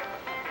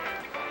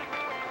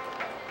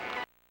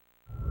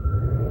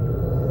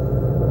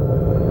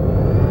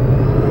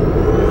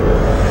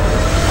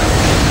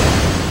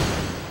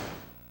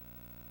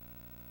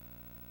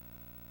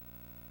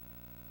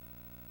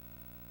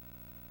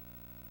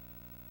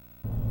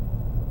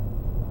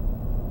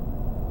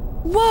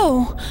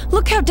 Whoa!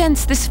 Look how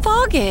dense this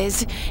fog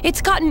is!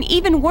 It's gotten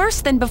even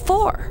worse than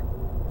before.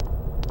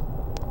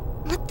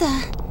 What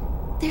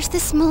the? There's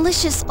this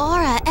malicious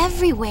aura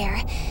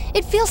everywhere.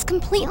 It feels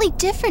completely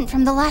different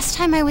from the last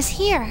time I was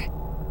here.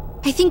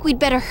 I think we'd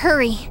better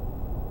hurry.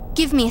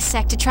 Give me a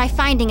sec to try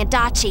finding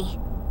Adachi.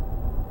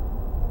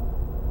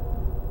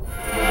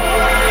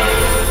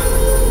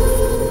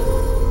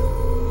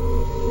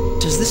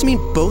 Does this mean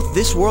both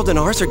this world and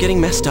ours are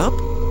getting messed up?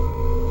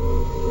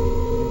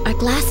 Our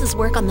glasses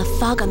work on the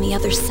fog on the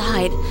other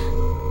side.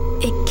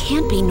 It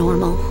can't be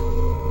normal.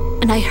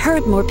 And I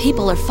heard more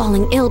people are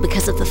falling ill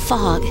because of the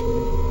fog.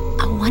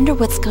 I wonder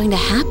what's going to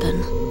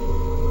happen.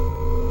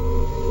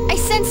 I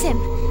sense him.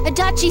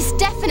 Adachi's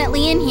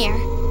definitely in here.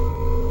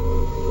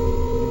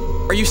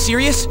 Are you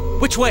serious?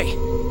 Which way?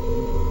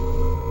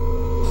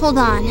 Hold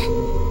on.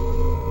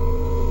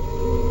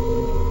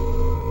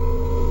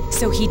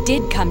 So he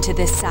did come to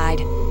this side.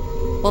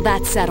 Well,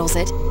 that settles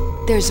it.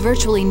 There's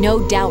virtually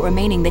no doubt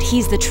remaining that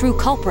he's the true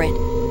culprit.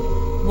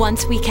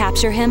 Once we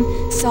capture him,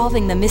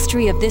 solving the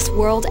mystery of this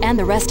world and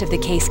the rest of the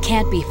case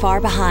can't be far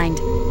behind.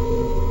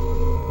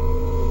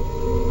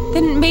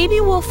 Then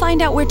maybe we'll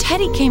find out where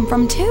Teddy came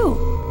from too.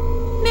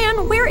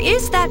 Man, where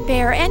is that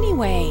bear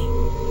anyway?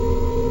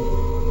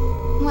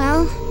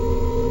 Well,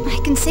 I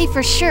can say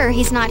for sure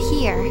he's not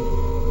here.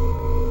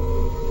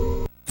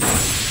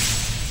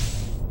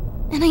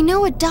 And I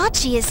know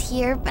Adachi is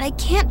here, but I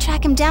can't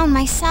track him down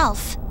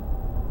myself.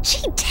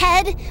 Gee,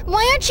 Ted,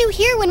 why aren't you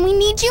here when we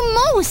need you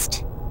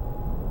most?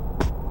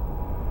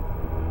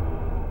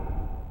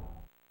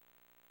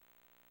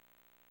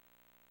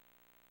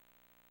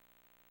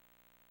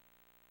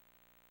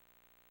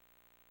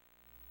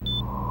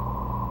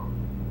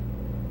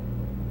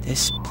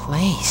 This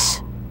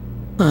place.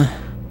 Huh.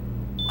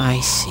 I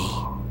see.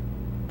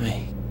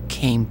 I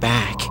came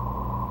back,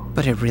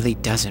 but it really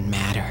doesn't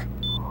matter.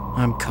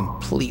 I'm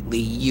completely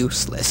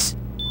useless.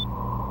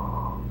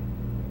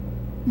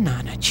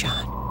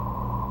 Nana-chan,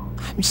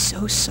 I'm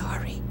so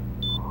sorry.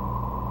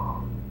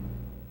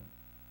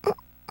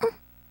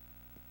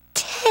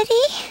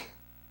 Teddy?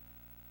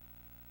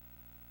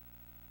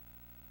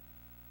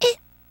 It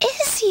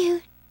is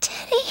you,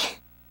 Teddy.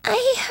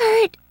 I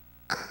heard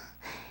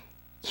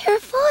your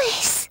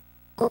voice.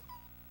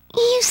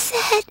 You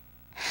said,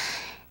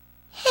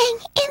 hang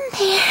in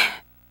there.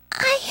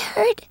 I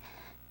heard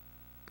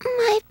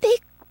my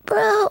big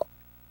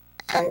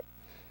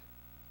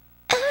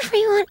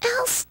someone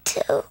else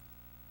to...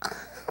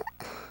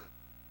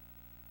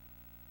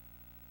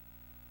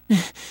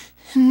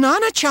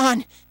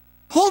 Nana-chan!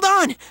 Hold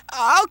on!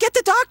 I'll get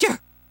the doctor!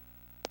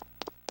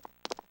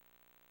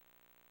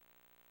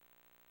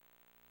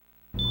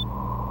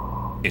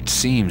 It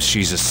seems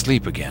she's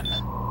asleep again.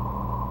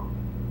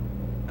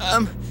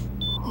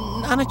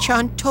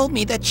 Nana-chan told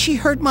me that she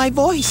heard my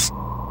voice.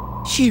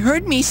 She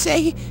heard me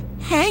say,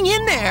 hang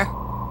in there.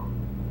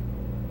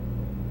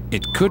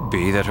 It could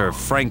be that her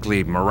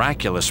frankly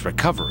miraculous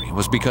recovery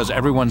was because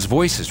everyone's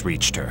voices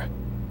reached her.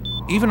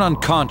 Even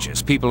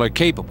unconscious, people are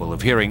capable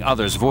of hearing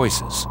others'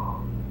 voices.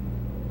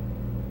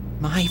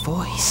 My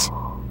voice.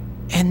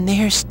 And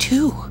theirs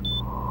too.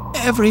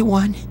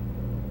 Everyone.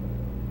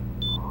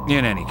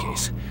 In any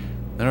case,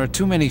 there are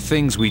too many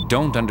things we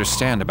don't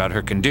understand about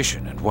her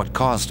condition and what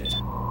caused it.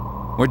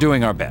 We're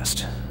doing our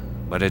best,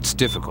 but it's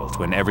difficult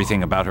when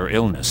everything about her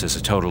illness is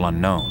a total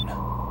unknown.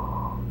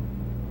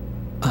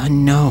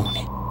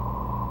 Unknown?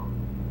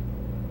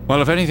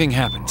 Well, if anything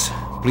happens,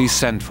 please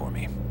send for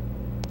me.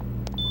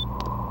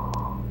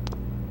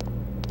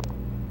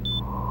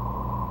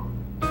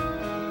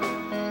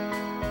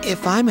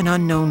 If I'm an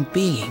unknown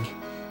being,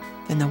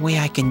 then the way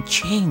I can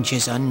change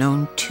is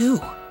unknown too.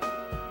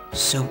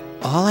 So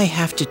all I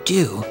have to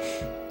do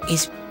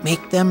is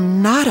make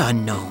them not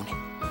unknown.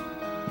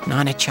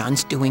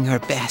 Nana-chan's doing her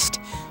best.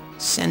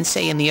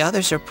 Sensei and the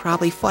others are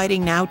probably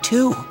fighting now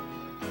too.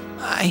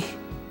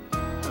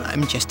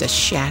 I'm just a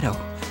shadow.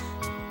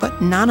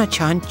 But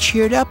Nana-chan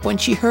cheered up when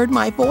she heard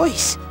my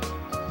voice.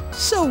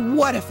 So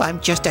what if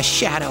I'm just a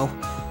shadow?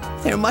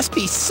 There must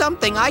be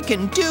something I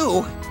can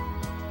do.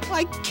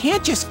 I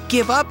can't just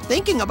give up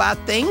thinking about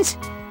things.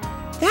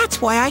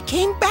 That's why I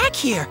came back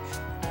here.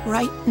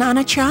 Right,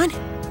 Nana-chan?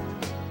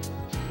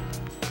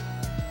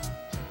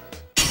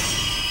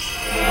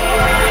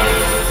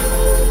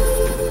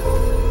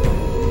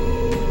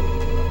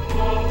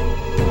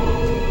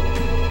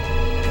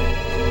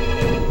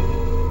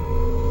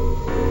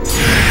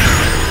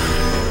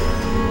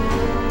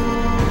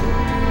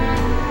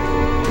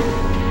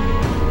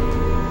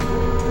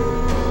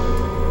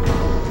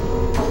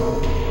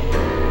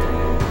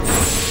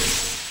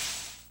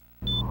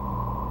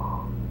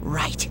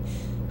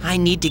 I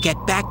need to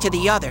get back to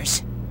the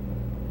others.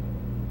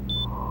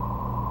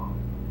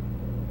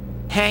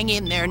 Hang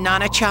in there,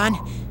 Nana-chan.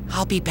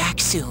 I'll be back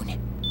soon.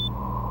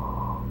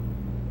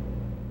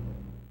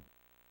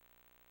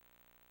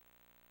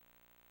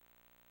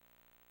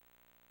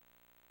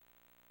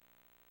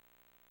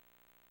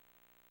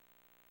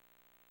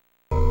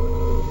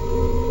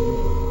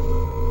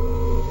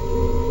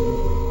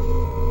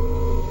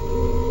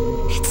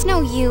 It's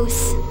no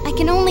use. I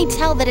can only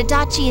tell that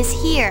Adachi is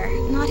here,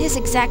 not his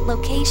exact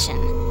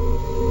location.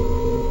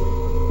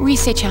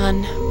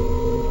 Rise-chan.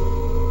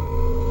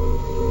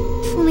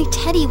 If only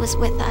Teddy was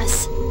with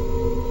us.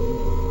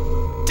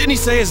 Didn't he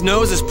say his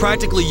nose is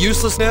practically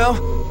useless now?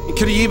 And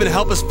could he even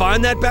help us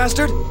find that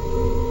bastard?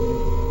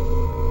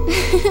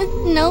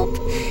 Nope.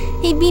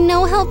 He'd be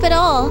no help at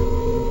all.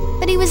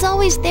 But he was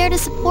always there to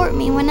support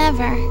me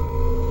whenever.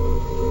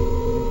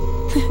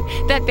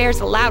 That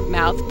bear's a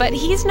loudmouth, but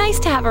he's nice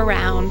to have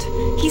around.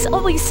 He's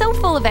always so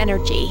full of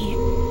energy.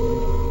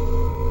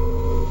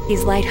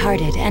 He's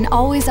lighthearted and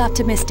always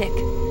optimistic.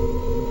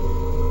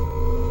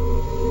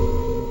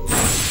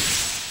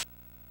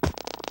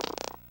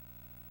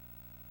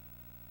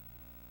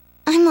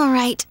 I'm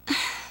alright.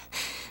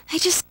 I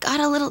just got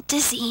a little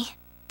dizzy.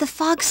 The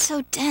fog's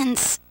so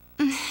dense,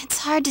 it's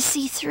hard to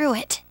see through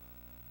it.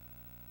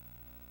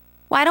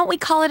 Why don't we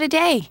call it a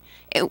day?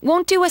 It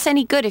won't do us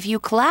any good if you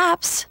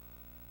collapse.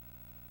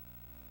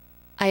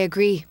 I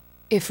agree.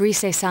 If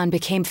Rise-san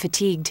became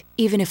fatigued,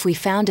 even if we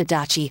found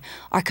Adachi,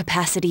 our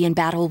capacity in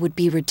battle would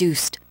be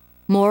reduced.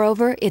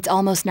 Moreover, it's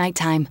almost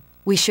nighttime.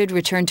 We should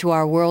return to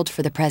our world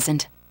for the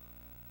present.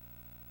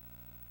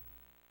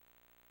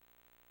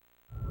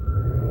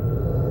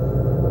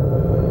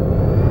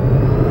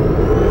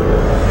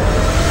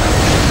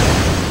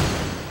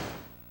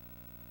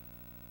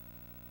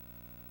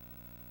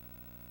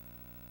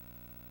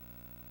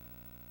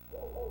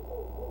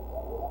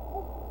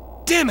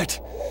 Damn it!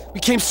 We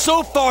came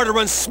so far to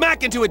run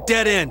smack into a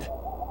dead end!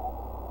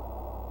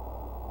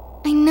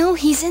 I know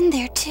he's in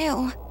there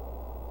too.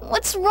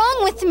 What's wrong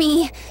with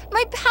me?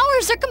 My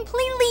powers are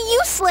completely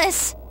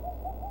useless!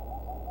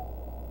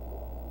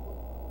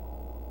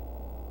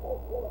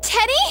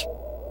 Teddy?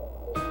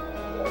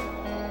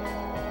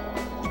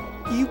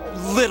 You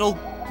little...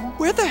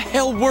 Where the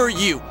hell were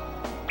you?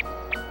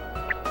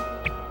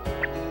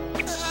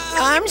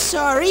 I'm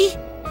sorry.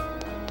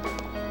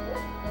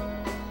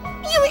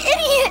 You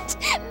idiot!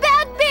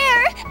 Bad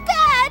bear!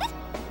 Bad!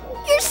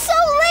 You're so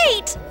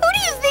late! Who do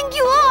you think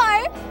you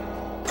are?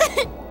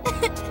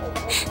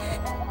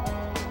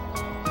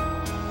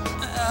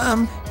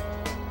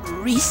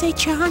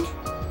 Rise-chan?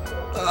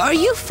 Are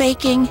you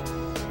faking?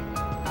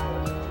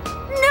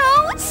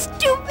 No,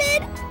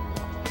 stupid!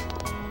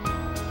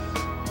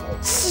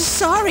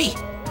 Sorry.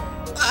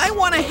 I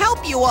want to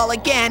help you all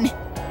again.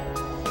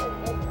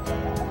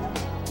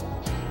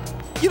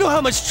 You know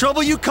how much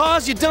trouble you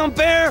caused, you dumb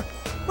bear?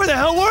 Where the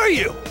hell were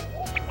you?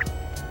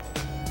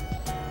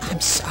 I'm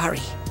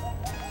sorry.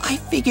 I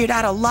figured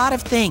out a lot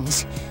of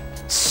things.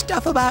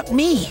 Stuff about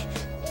me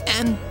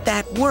and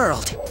that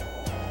world.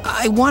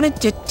 I wanted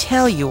to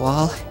tell you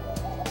all.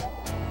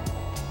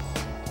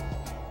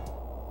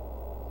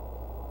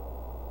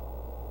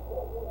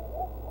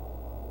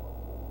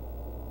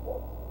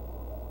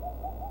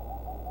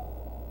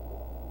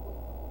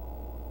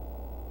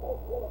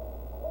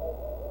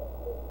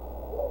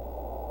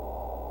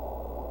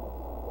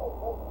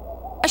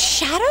 A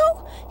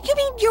shadow? You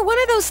mean you're one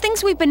of those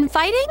things we've been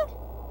fighting?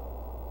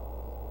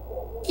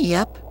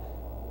 Yep.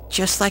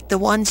 Just like the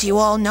ones you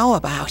all know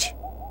about.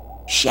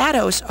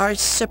 Shadows are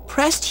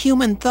suppressed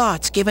human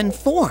thoughts given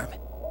form.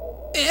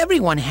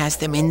 Everyone has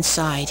them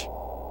inside.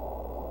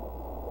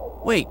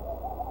 Wait,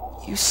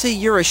 you say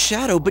you're a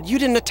shadow, but you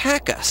didn't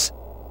attack us.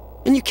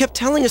 And you kept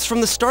telling us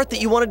from the start that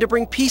you wanted to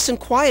bring peace and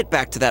quiet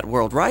back to that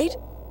world, right?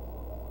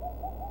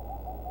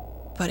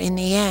 But in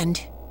the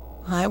end,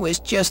 I was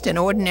just an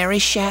ordinary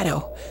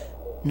shadow.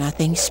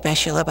 Nothing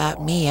special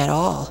about me at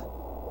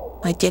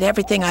all. I did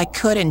everything I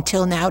could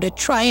until now to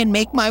try and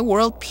make my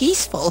world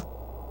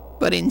peaceful.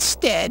 But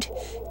instead,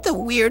 the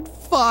weird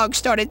fog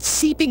started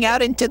seeping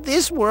out into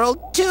this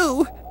world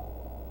too.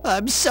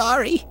 I'm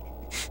sorry.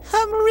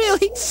 I'm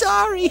really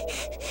sorry.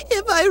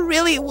 If I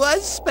really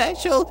was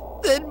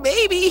special, then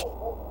maybe...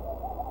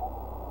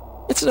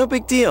 It's no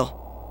big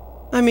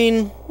deal. I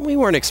mean, we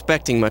weren't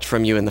expecting much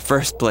from you in the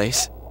first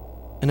place.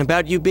 And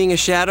about you being a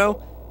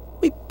shadow,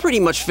 we pretty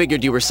much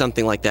figured you were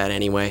something like that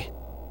anyway.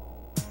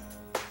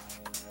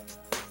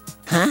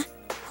 Huh?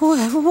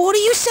 What are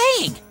you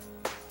saying?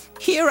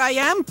 Here I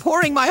am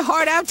pouring my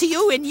heart out to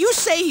you and you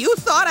say you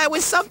thought I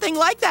was something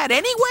like that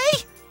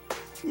anyway?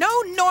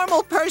 No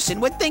normal person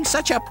would think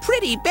such a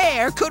pretty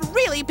bear could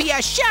really be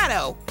a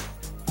shadow.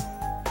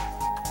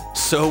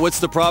 So what's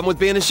the problem with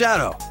being a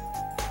shadow?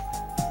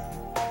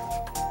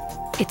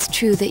 It's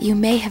true that you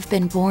may have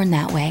been born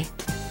that way,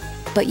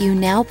 but you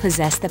now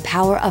possess the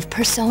power of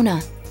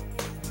persona.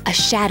 A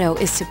shadow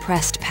is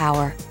suppressed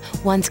power.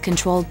 Once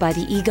controlled by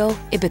the ego,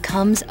 it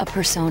becomes a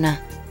persona.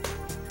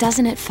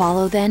 Doesn't it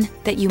follow then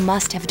that you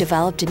must have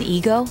developed an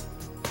ego?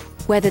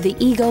 Whether the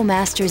ego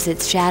masters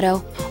its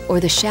shadow or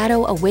the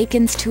shadow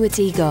awakens to its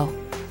ego.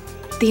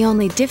 The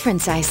only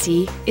difference I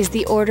see is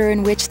the order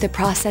in which the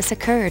process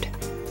occurred.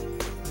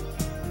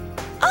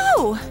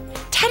 Oh!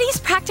 Teddy's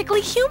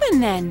practically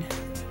human then.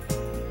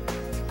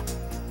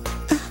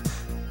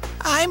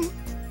 I'm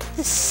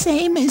the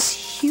same as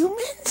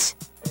humans?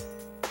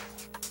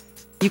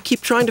 You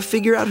keep trying to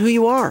figure out who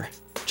you are,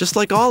 just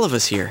like all of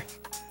us here.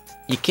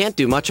 You can't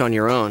do much on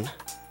your own.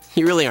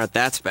 You really aren't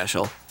that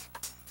special.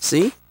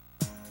 See?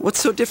 What's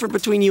so different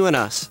between you and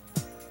us?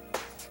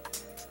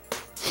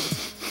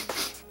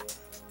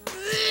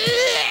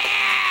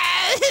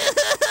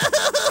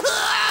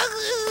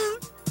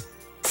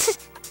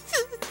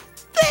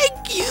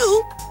 Thank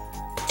you!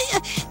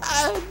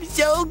 I'm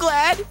so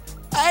glad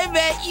I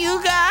met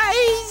you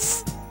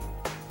guys!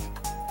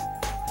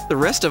 The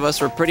rest of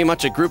us were pretty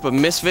much a group of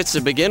misfits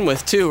to begin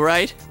with, too,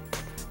 right?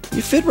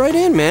 You fit right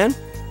in, man.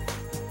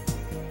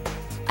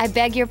 I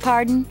beg your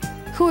pardon?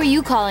 Who are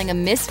you calling a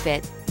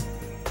misfit?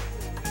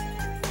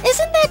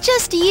 Isn't that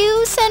just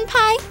you,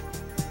 Senpai?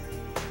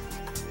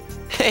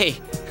 Hey,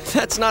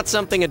 that's not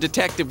something a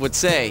detective would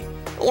say.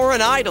 Or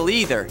an idol,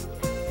 either.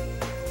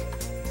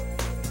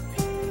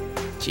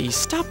 Geez,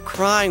 stop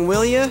crying,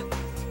 will ya?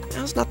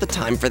 Now's not the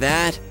time for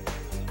that.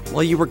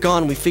 While you were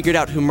gone, we figured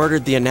out who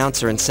murdered the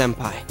announcer and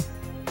Senpai.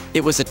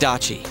 It was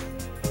Adachi.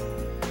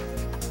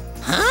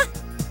 Huh?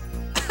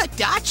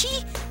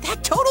 Adachi?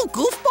 That total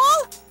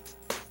goofball?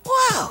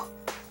 Wow,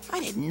 I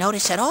didn't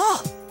notice at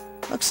all.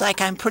 Looks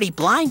like I'm pretty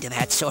blind to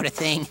that sort of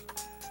thing.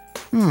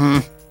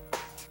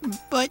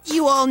 But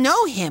you all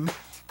know him.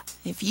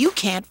 If you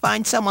can't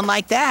find someone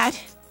like that,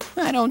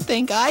 I don't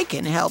think I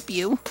can help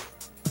you.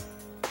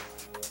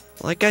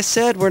 Like I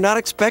said, we're not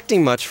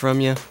expecting much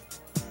from you.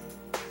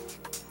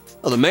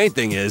 Well, the main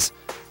thing is,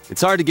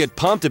 it's hard to get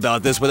pumped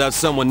about this without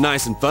someone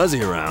nice and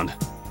fuzzy around.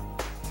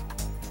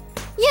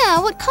 Yeah,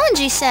 what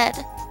Kanji said.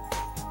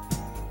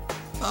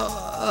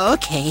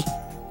 Okay.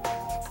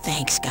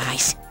 Thanks,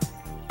 guys.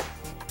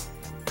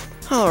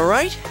 All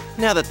right,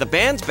 now that the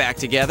band's back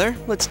together,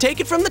 let's take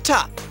it from the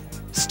top,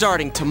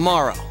 starting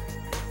tomorrow.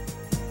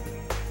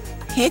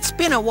 It's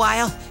been a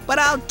while, but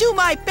I'll do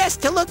my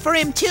best to look for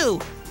him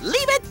too.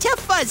 Leave it to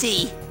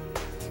Fuzzy.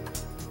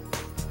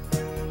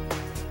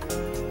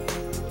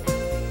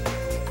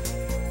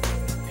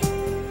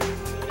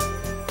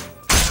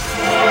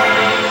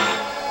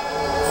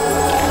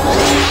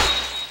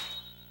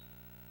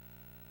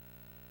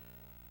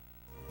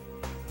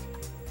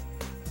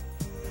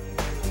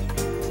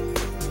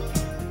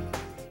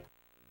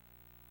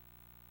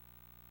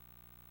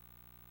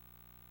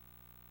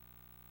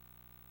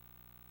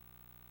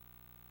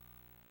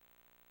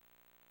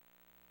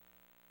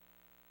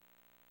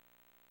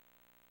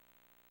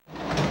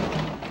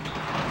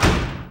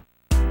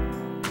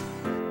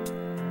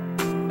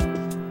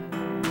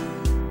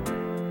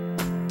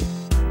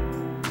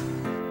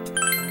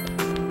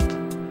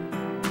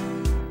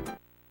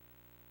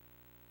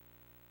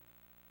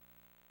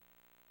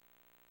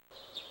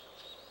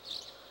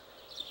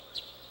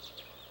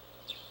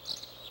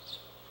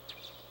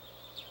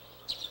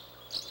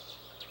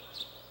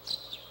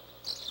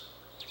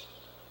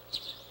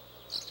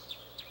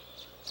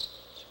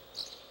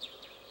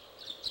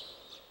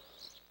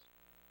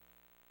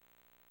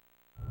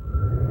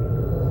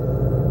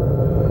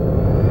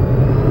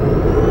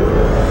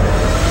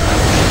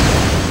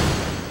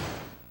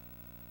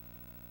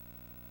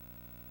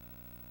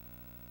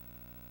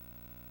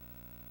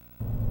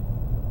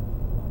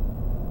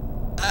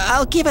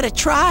 I'll give it a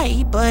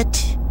try,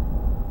 but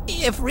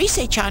if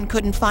Rise-chan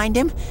couldn't find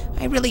him,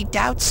 I really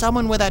doubt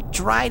someone with a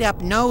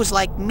dried-up nose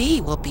like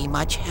me will be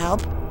much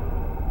help.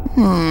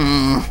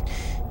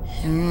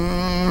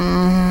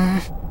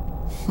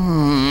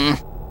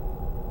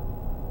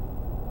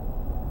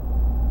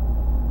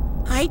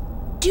 I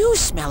do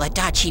smell a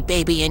Adachi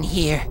baby in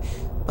here,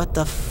 but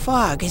the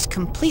fog is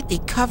completely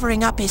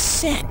covering up his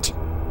scent.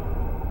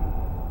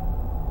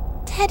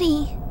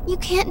 Teddy, you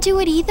can't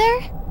do it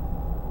either?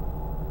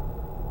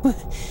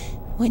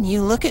 When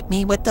you look at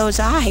me with those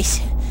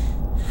eyes,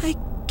 I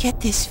get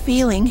this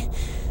feeling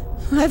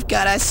I've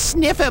gotta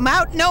sniff him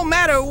out no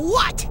matter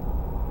what!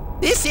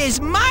 This is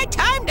my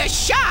time to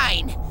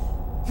shine!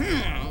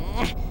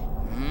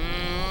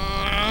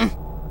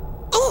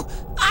 Ooh,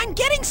 I'm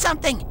getting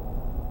something!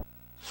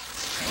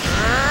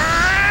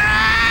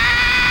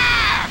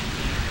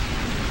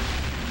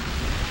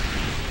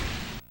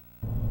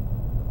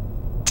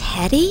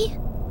 Teddy?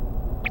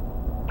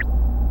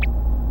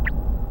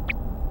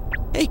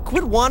 Hey,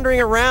 quit wandering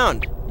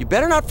around. You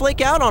better not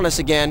flake out on us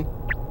again.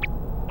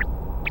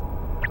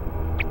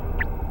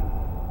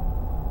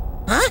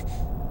 Huh?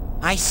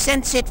 I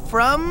sense it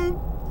from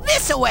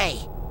this away.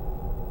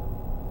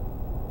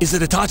 Is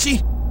it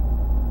Itachi?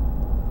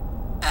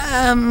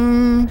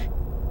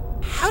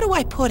 How do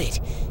I put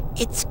it?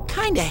 It's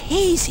kinda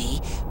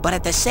hazy, but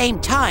at the same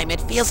time, it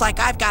feels like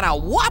I've got a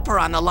whopper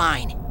on the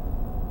line.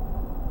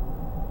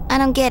 I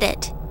don't get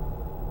it.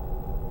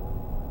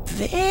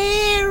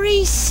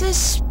 Very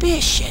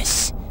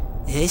suspicious.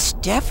 This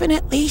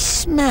definitely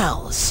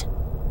smells.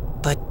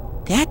 But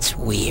that's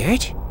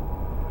weird.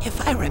 If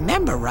I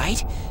remember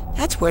right,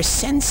 that's where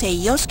Sensei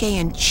Yosuke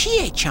and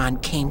Chie-chan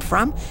came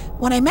from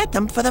when I met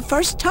them for the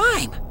first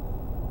time.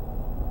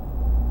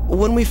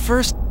 When we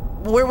first...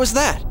 where was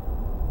that?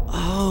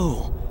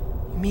 Oh,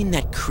 you mean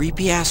that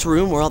creepy-ass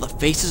room where all the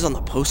faces on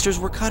the posters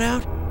were cut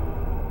out?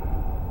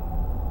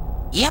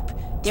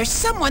 Yep, there's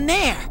someone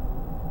there.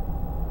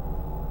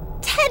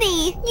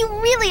 Teddy, you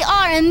really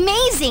are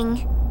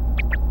amazing!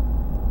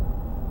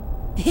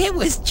 It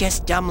was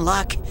just dumb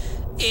luck.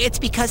 It's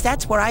because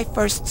that's where I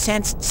first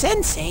sensed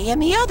Sensei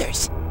and the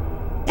others.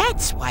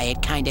 That's why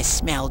it kinda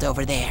smelled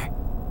over there.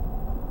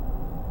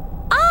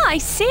 Ah, I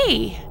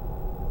see.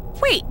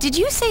 Wait, did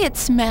you say it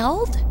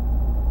smelled?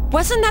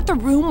 Wasn't that the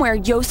room where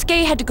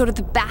Yosuke had to go to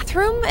the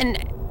bathroom and...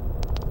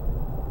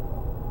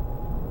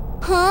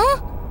 Huh?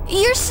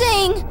 You're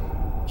saying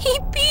he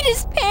peed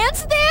his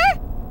pants there?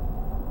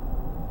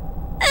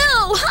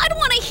 Ew, I don't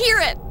want to hear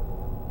it!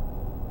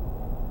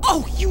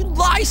 Oh, you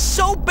lie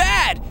so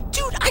bad!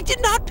 Dude, I did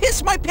not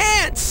piss my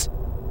pants!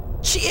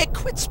 Chie,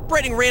 quit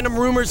spreading random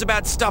rumors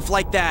about stuff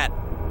like that.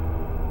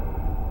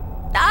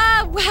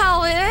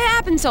 Well, it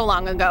happened so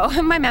long ago.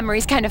 My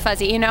memory's kind of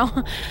fuzzy, you know?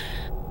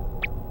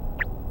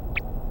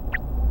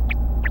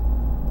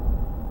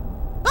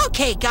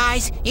 Okay,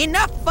 guys,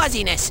 enough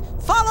fuzziness.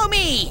 Follow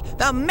me,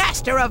 the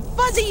master of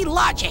fuzzy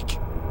logic.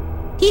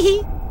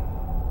 Hee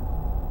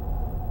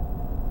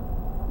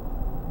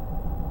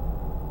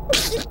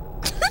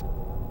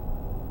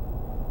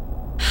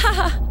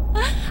Haha,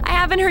 I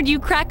haven't heard you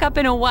crack up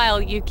in a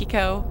while,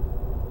 Yukiko.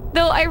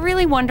 Though I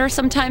really wonder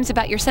sometimes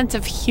about your sense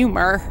of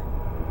humor.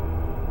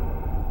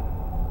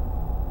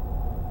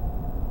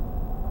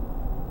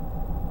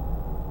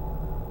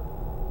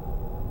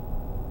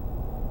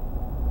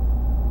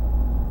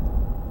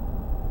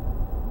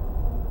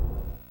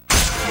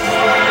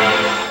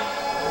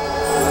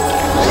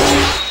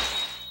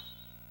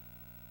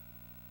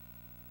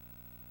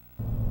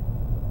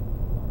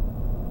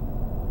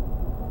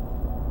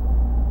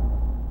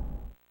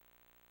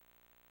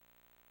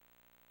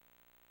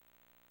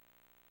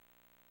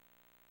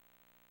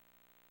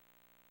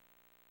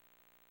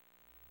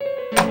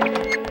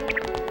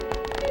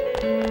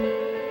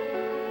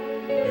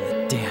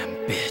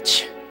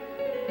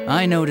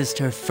 I noticed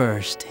her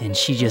first, and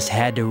she just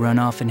had to run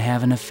off and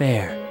have an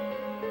affair.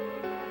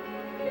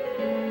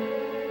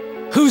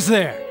 Who's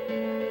there?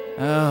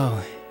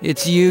 Oh,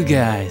 it's you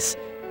guys.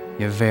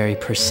 You're very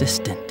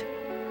persistent.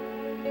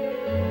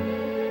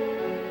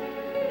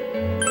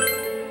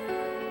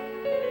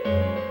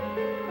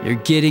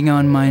 You're getting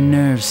on my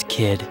nerves,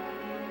 kid.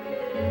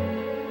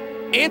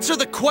 Answer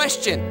the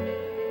question!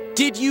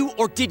 Did you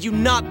or did you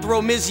not throw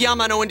Ms.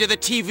 Yamano into the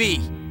TV?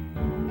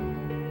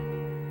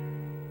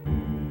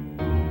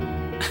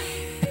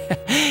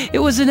 It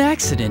was an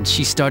accident.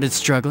 She started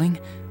struggling.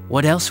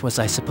 What else was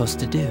I supposed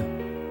to do?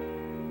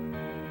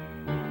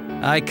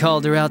 I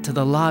called her out to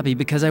the lobby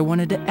because I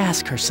wanted to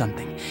ask her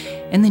something,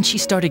 and then she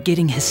started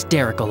getting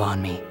hysterical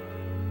on me.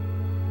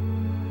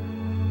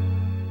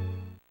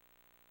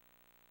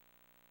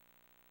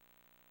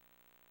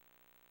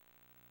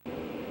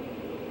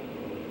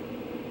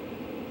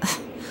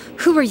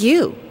 Who are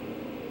you?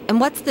 And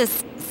what's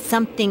this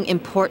something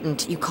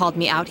important you called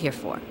me out here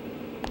for?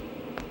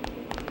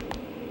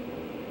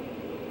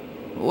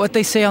 What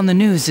they say on the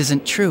news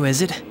isn't true, is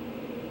it?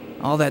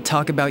 All that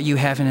talk about you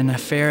having an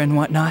affair and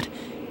whatnot,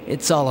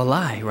 it's all a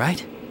lie,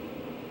 right?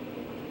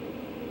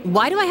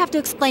 Why do I have to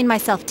explain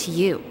myself to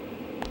you?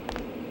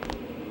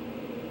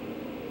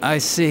 I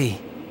see.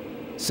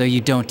 So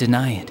you don't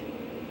deny it.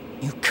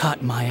 You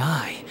caught my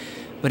eye,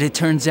 but it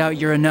turns out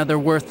you're another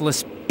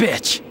worthless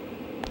bitch.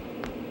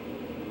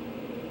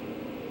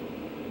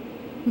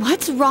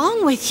 What's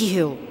wrong with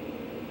you?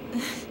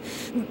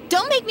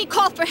 Don't make me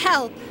call for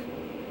help.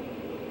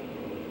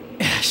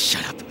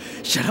 Shut up,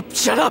 shut up,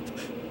 shut up!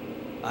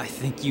 I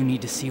think you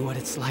need to see what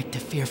it's like to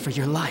fear for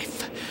your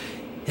life.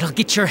 It'll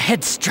get your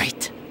head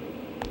straight.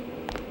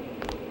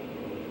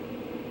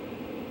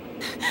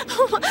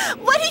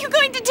 What are you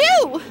going to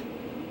do?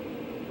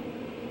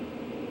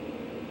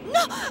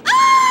 No! Ah!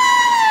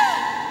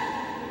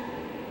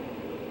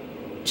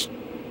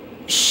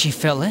 She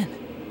fell in.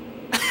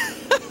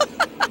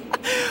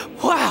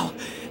 Wow!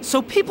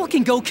 So people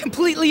can go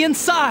completely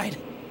inside!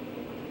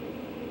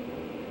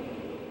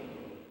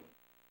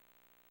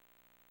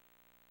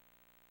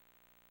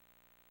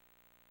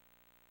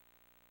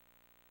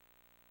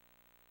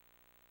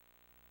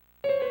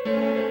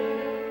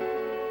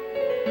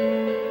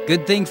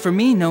 Good thing for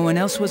me, no one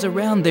else was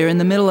around there in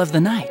the middle of the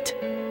night.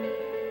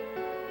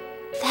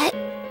 That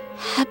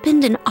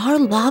happened in our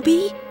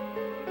lobby?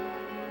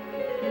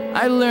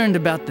 I learned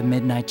about the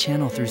Midnight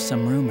Channel through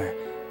some rumor.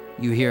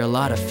 You hear a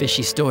lot of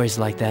fishy stories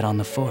like that on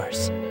the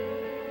Force.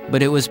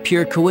 But it was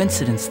pure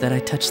coincidence that I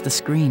touched the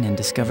screen and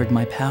discovered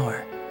my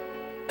power.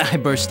 I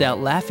burst out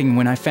laughing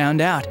when I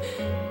found out.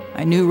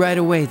 I knew right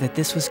away that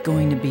this was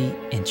going to be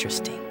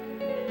interesting.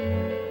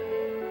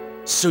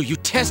 So you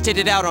tested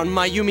it out on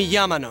Mayumi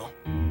Yamano?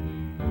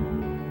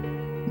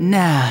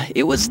 Nah,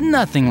 it was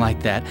nothing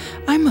like that.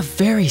 I'm a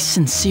very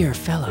sincere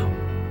fellow.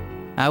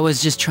 I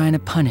was just trying to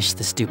punish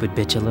the stupid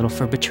bitch a little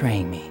for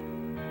betraying me.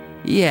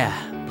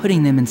 Yeah,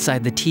 putting them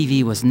inside the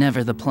TV was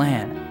never the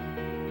plan.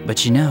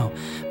 But you know,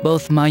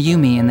 both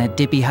Mayumi and that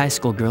dippy high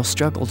school girl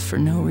struggled for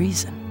no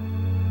reason.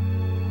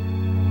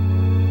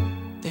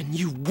 Then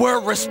you were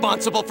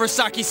responsible for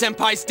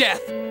Saki-senpai's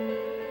death!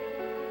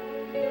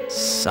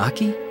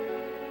 Saki?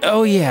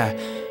 Oh yeah,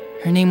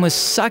 her name was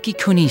Saki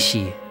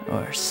Konishi,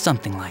 or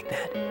something like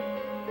that.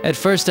 At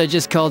first I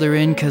just called her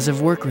in because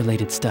of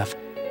work-related stuff,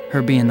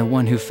 her being the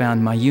one who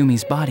found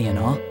Mayumi's body and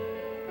all.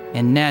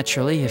 And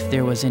naturally, if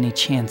there was any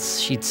chance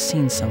she'd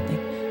seen something,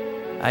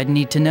 I'd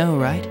need to know,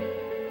 right?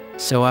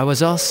 So I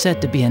was all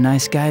set to be a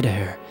nice guy to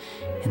her,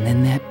 and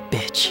then that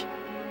bitch.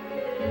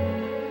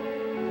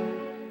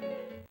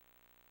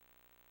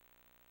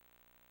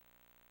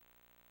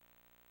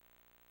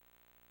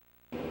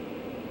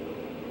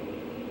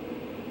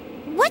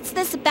 What's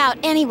this about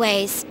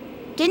anyways?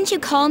 Didn't you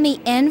call me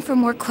in for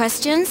more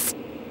questions?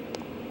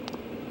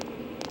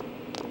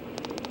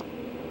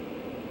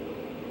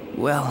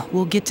 Well,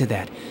 we'll get to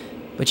that.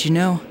 But you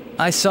know,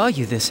 I saw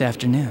you this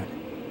afternoon.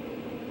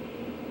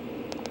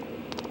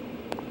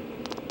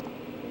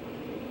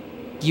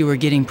 You were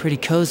getting pretty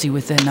cozy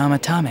with that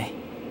Namatame.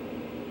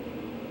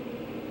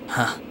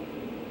 Huh.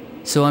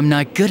 So I'm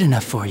not good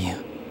enough for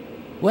you.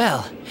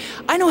 Well,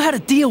 I know how to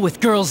deal with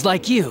girls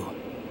like you.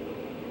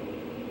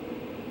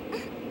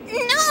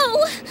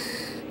 No!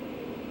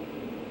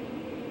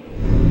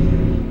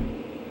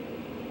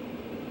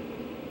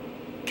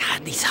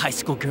 God, these high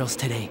school girls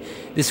today.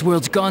 This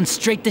world's gone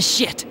straight to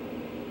shit.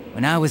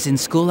 When I was in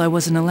school, I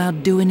wasn't allowed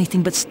to do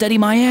anything but study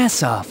my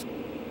ass off.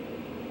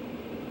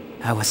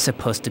 I was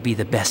supposed to be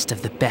the best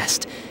of the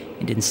best,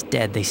 and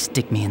instead they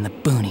stick me in the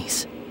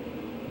boonies.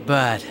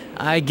 But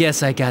I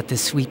guess I got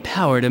this sweet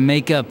power to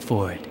make up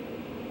for it.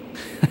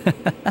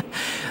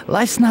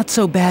 Life's not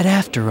so bad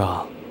after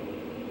all.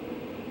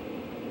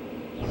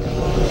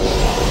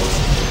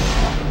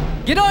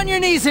 Get on your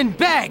knees and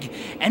beg,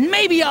 and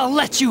maybe I'll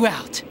let you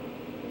out.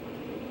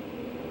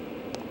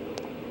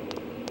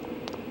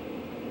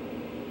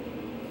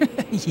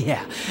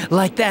 Yeah,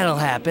 like that'll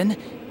happen.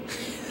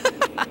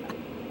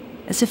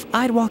 As if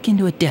I'd walk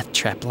into a death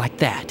trap like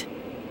that.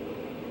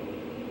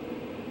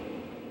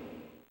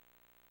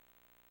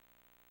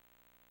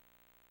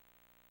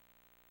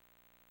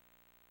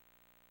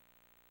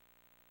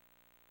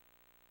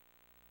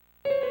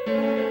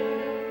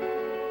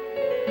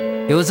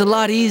 It was a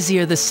lot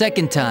easier the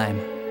second time.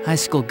 High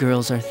school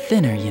girls are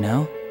thinner, you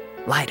know?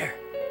 Lighter.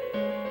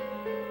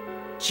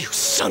 You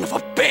son of a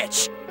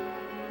bitch!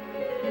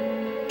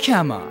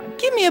 Come on,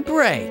 give me a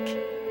break.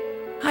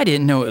 I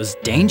didn't know it was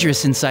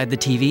dangerous inside the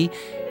TV.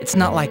 It's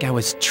not like I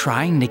was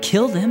trying to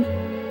kill them.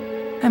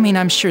 I mean,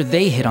 I'm sure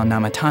they hit on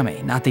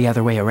Namatame, not the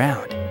other way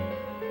around.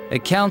 The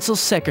council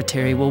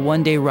secretary will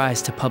one day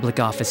rise to public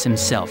office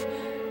himself.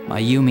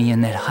 Mayumi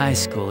and that high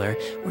schooler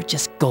were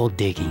just gold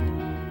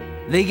digging.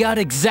 They got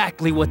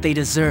exactly what they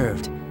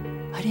deserved.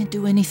 I didn't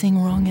do anything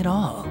wrong at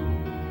all.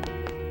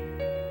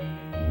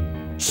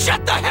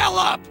 Shut the hell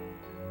up!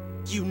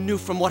 You knew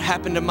from what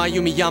happened to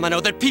Mayumi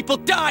Yamano that people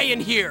die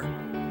in here!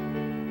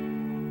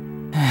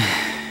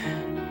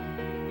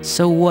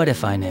 So what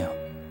if I knew?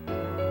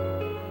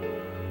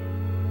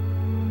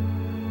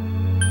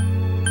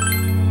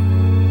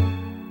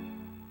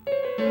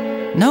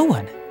 No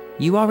one.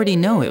 You already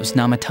know it was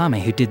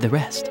Namatame who did the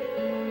rest.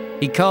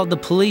 He called the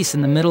police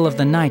in the middle of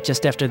the night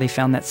just after they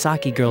found that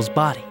Saki girl's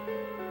body.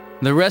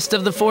 The rest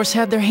of the force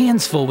had their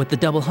hands full with the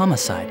double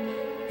homicide,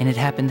 and it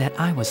happened that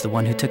I was the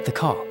one who took the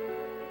call.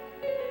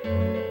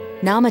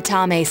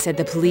 Namatame said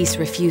the police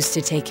refused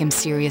to take him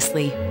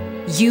seriously.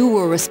 You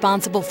were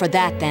responsible for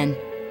that then.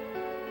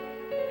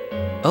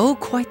 Oh,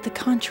 quite the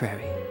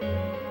contrary.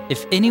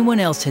 If anyone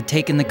else had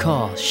taken the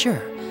call,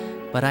 sure,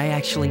 but I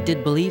actually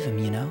did believe him,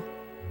 you know?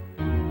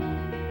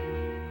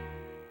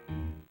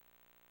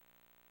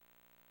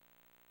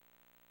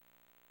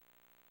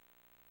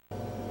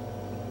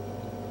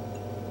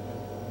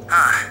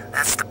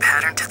 That's the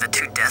pattern to the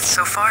 2 deaths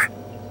so far?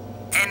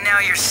 And now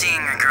you're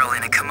seeing a girl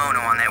in a kimono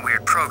on that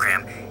weird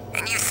program,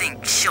 and you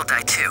think she'll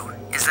die too,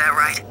 is that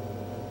right?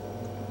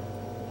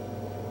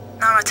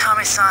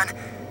 Namatame-san,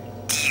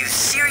 do you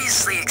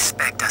seriously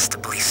expect us to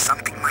believe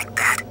something like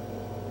that?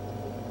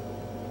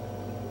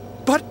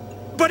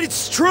 But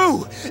it's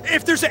true!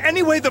 If there's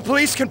any way the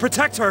police can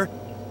protect her...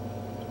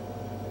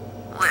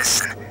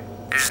 Listen,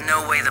 there's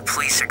no way the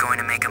police are going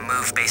to make a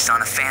move based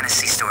on a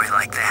fantasy story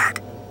like that.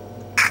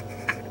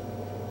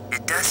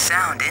 It does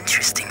sound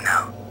interesting,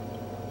 though.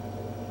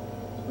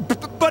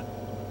 But...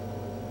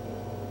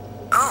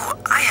 Oh,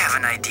 I have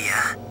an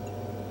idea.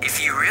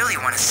 If you really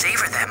want to save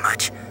her that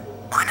much,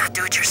 why not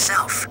do it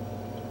yourself?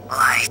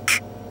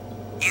 Like,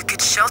 you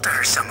could shelter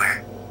her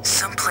somewhere.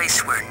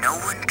 Someplace where no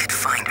one could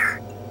find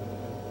her.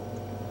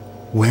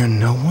 Where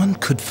no one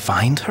could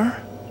find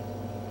her?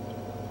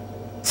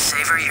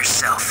 Save her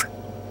yourself.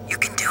 You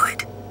can do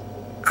it.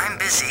 I'm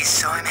busy,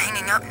 so I'm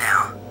hanging up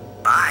now.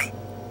 Bye.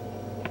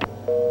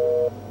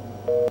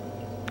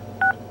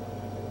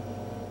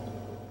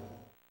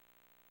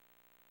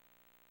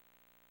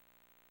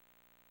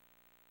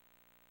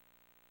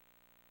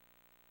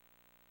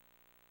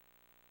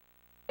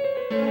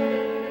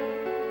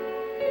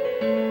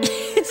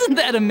 Isn't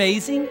that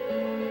amazing?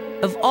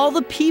 Of all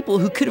the people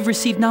who could have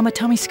received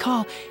Namatame's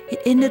call, it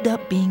ended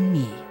up being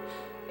me.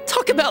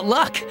 Talk about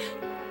luck!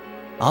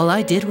 All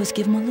I did was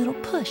give him a little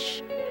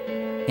push.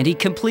 And he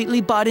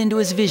completely bought into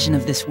his vision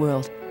of this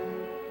world.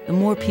 The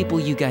more people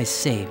you guys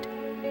saved,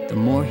 the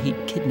more he'd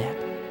kidnap.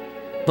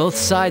 Both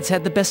sides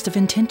had the best of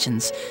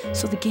intentions,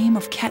 so the game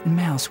of cat and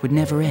mouse would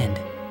never end.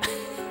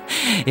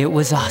 It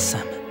was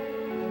awesome.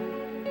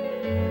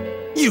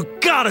 You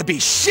gotta be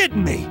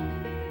shitting me!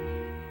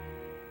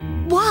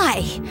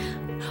 Why?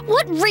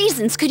 What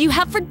reasons could you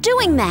have for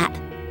doing that?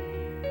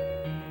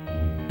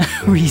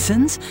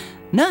 Reasons?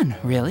 None,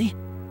 really.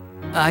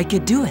 I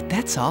could do it,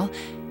 that's all.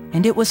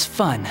 And it was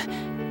fun.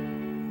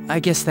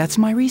 I guess that's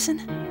my reason?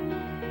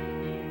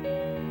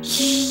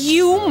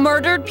 You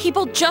murdered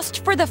people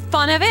just for the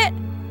fun of it?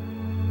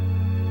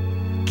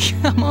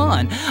 Come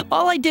on,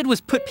 all I did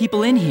was put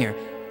people in here.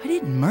 I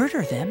didn't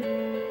murder them.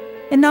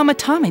 And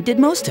Namatame did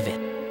most of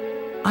it.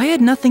 I had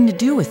nothing to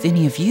do with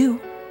any of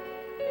you.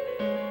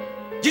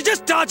 You're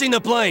just dodging the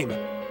blame!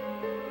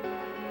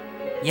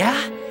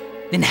 Yeah?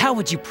 Then how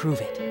would you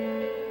prove it?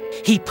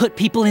 He put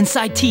people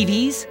inside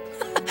TVs?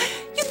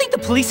 You think the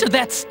police are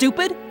that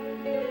stupid?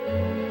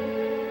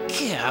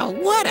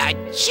 What a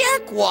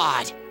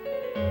jerkwad!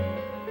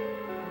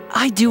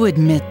 I do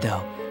admit,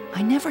 though,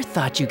 I never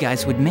thought you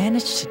guys would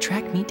manage to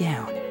track me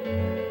down.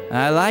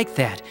 I like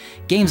that.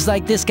 Games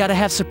like this gotta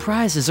have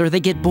surprises or they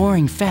get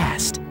boring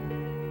fast.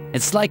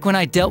 It's like when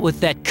I dealt with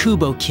that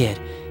Kubo kid.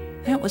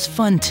 That was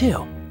fun,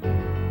 too.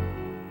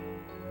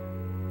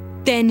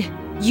 Then,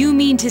 you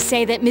mean to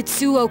say that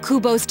Mitsuo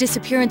Kubo's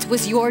disappearance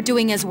was your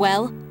doing as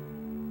well?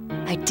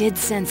 I did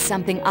sense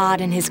something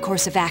odd in his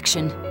course of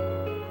action.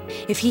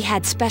 If he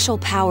had special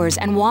powers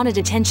and wanted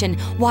attention,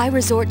 why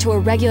resort to a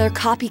regular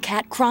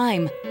copycat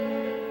crime?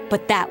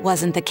 But that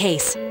wasn't the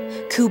case.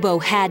 Kubo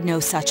had no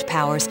such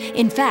powers.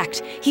 In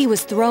fact, he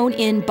was thrown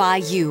in by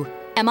you.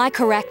 Am I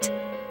correct?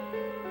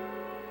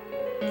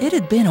 It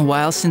had been a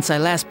while since I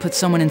last put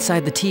someone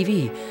inside the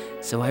TV,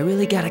 so I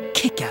really got a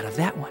kick out of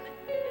that one.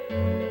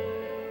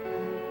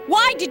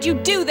 Why did you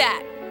do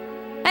that?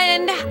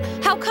 And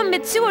how come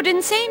Mitsuo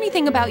didn't say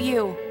anything about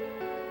you?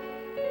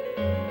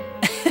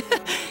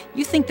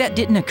 You think that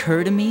didn't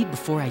occur to me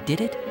before I did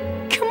it?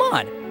 Come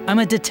on, I'm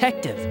a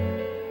detective.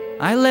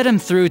 I let him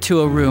through to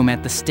a room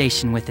at the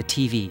station with a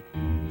TV,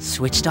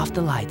 switched off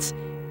the lights,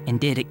 and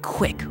did it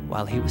quick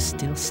while he was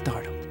still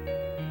startled.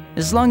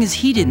 As long as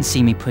he didn't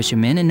see me push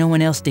him in and no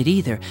one else did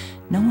either,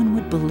 no one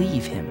would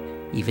believe him,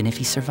 even if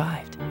he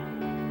survived.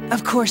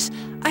 Of course,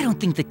 I don't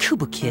think the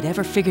Kubo kid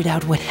ever figured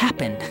out what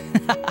happened.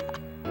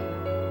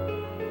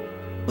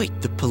 Wait,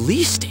 the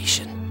police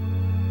station?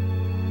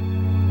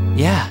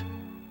 Yeah,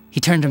 he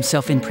turned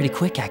himself in pretty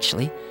quick,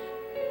 actually.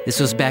 This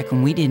was back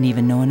when we didn't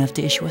even know enough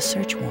to issue a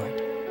search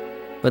warrant.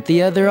 But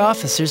the other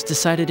officers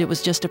decided it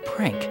was just a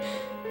prank,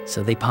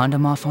 so they pawned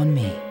him off on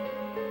me.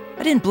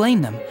 I didn't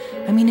blame them.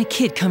 I mean, a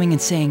kid coming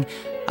and saying,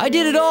 "I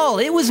did it all,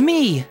 it was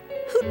me."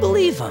 Who'd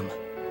believe him?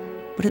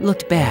 But it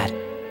looked bad.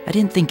 I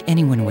didn't think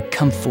anyone would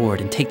come forward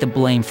and take the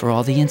blame for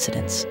all the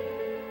incidents.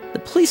 The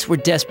police were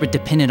desperate to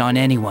pin it on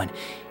anyone.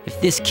 If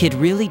this kid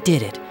really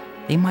did it,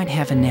 they might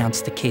have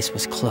announced the case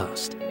was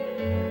closed.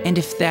 And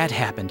if that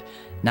happened,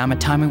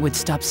 Namatame would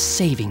stop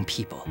saving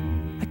people.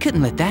 I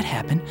couldn't let that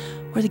happen,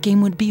 or the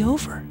game would be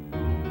over.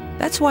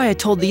 That's why I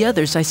told the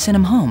others I sent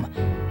him home.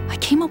 I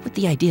came up with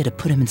the idea to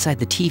put him inside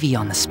the TV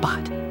on the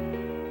spot.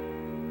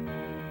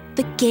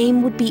 The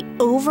game would be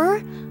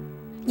over?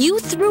 You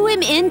threw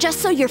him in just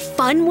so your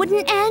fun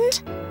wouldn't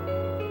end?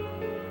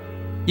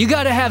 You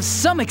gotta have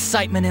some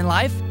excitement in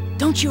life,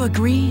 don't you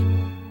agree?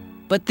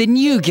 But then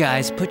you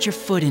guys put your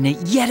foot in it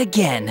yet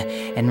again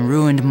and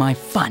ruined my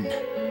fun.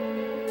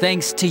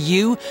 Thanks to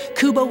you,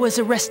 Kubo was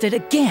arrested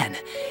again,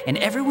 and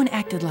everyone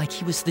acted like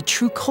he was the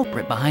true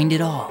culprit behind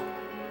it all.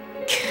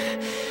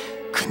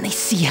 Couldn't they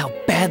see how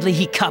badly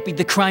he copied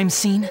the crime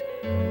scene?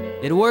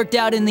 It worked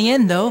out in the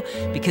end, though,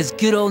 because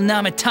good old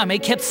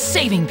Namatame kept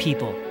saving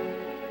people.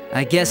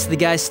 I guess the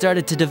guy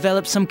started to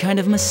develop some kind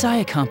of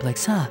messiah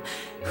complex, huh?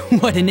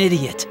 What an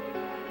idiot.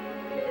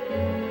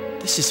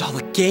 This is all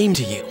a game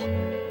to you.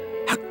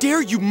 How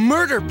dare you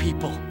murder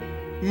people?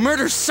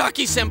 Murder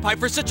Saki-senpai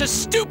for such a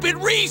stupid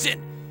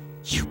reason!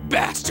 You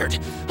bastard!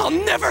 I'll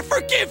never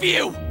forgive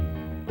you!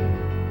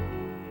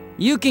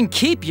 You can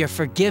keep your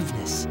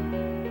forgiveness.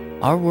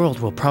 Our world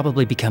will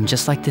probably become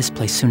just like this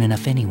place soon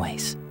enough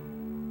anyways.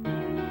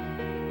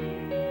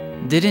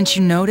 Didn't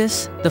you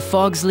notice? The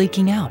fog's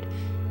leaking out.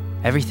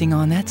 Everything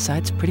on that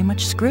side's pretty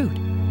much screwed.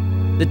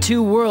 The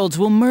two worlds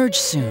will merge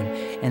soon,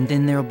 and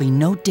then there'll be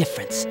no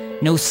difference,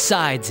 no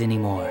sides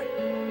anymore.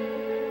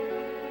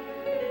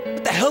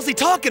 What the hell's he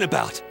talking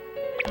about?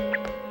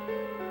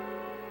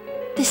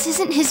 This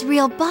isn't his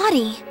real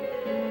body.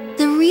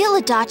 The real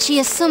Adachi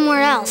is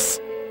somewhere else.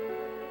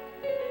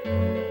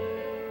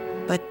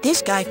 But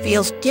this guy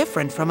feels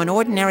different from an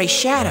ordinary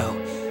shadow.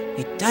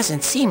 It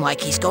doesn't seem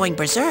like he's going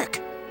berserk.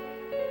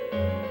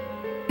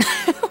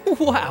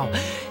 Wow,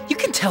 you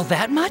can tell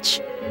that much?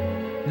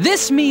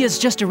 This me is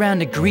just around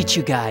to greet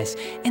you guys,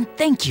 and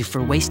thank you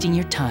for wasting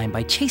your time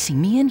by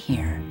chasing me in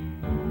here.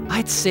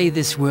 I'd say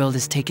this world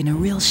has taken a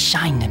real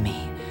shine to me.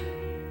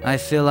 I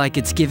feel like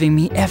it's giving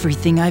me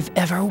everything I've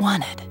ever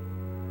wanted.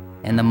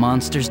 And the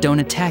monsters don't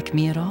attack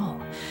me at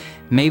all.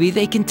 Maybe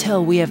they can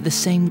tell we have the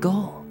same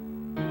goal.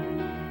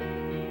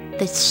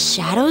 The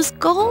Shadow's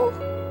goal?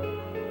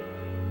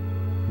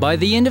 By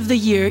the end of the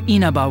year,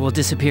 Inaba will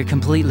disappear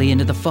completely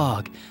into the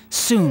fog.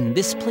 Soon,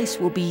 this place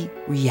will be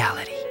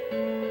reality.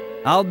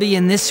 I'll be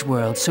in this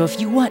world, so if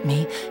you want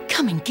me,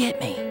 come and get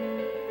me.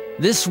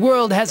 This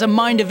world has a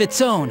mind of its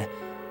own.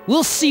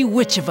 We'll see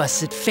which of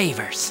us it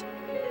favors.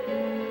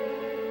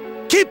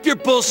 Keep your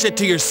bullshit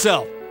to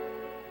yourself.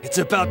 It's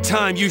about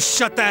time you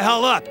shut the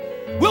hell up.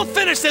 We'll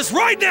finish this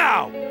right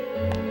now!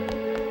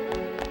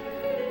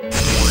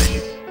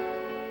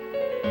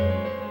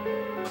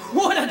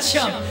 What a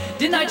chump!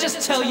 Didn't I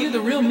just tell you the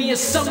real me is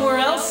somewhere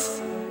else?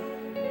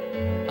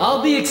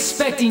 I'll be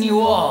expecting you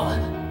all.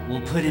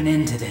 We'll put an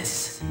end to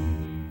this.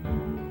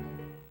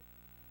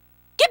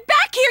 Get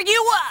back here,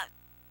 you,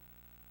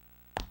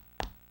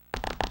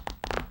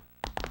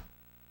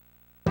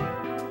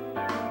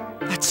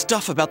 That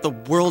stuff about the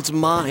world's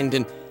mind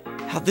and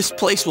how this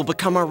place will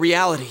become our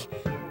reality.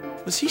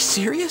 Was he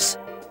serious?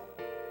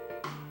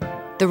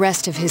 The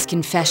rest of his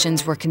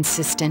confessions were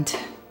consistent.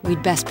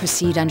 We'd best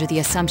proceed under the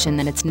assumption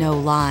that it's no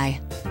lie.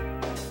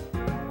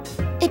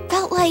 It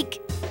felt like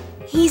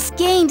he's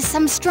gained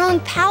some strong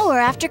power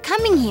after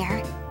coming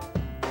here.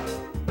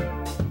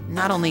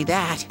 Not only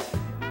that,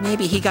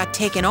 maybe he got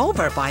taken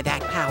over by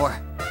that power.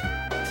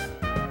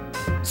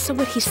 So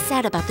what he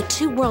said about the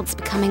two worlds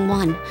becoming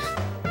one,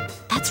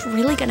 that's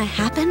really gonna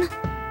happen?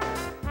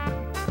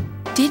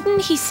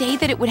 Didn't he say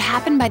that it would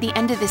happen by the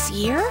end of this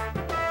year?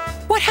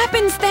 What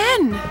happens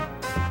then?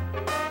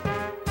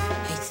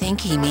 I think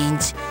he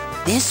means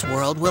this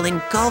world will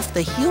engulf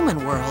the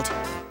human world.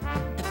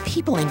 The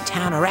people in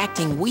town are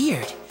acting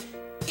weird.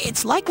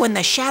 It's like when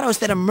the shadows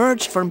that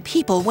emerged from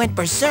people went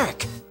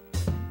berserk.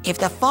 If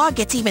the fog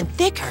gets even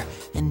thicker,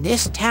 and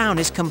this town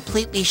is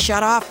completely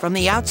shut off from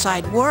the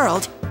outside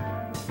world,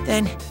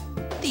 then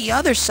the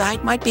other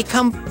side might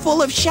become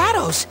full of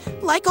shadows,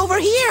 like over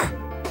here.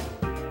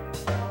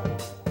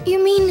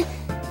 You mean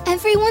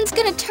everyone's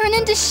gonna turn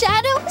into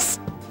shadows?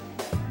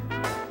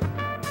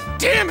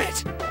 Damn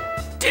it!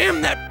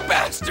 Damn that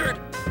bastard!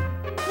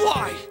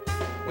 Why?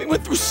 We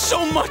went through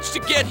so much to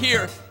get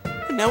here,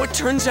 and now it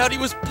turns out he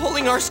was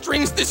pulling our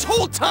strings this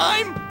whole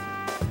time?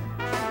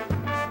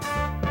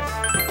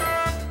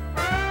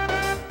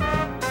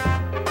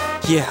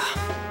 Yeah,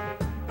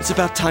 it's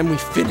about time we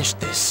finished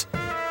this.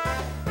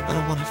 I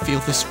don't want to feel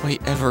this way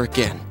ever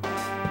again.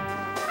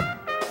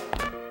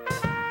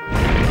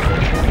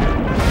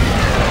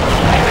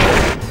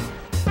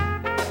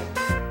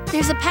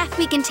 There's a path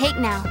we can take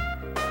now.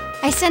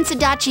 I sense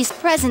Adachi's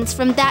presence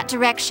from that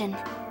direction.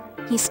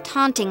 He's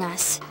taunting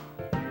us.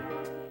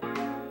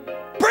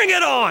 Bring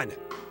it on!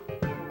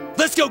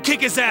 Let's go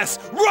kick his ass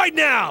right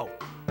now!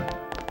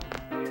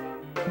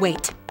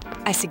 Wait.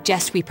 I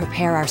suggest we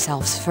prepare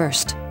ourselves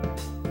first.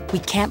 We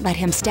can't let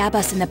him stab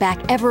us in the back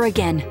ever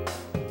again.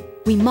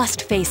 We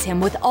must face him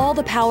with all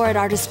the power at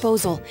our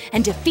disposal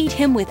and defeat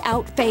him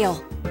without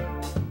fail.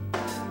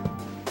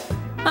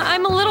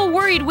 I'm a little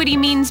worried what he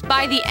means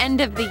by the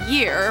end of the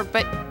year,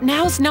 but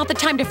now's not the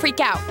time to freak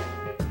out.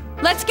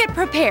 Let's get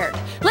prepared.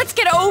 Let's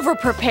get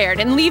over-prepared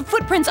and leave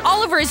footprints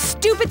all over his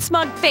stupid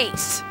smug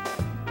face.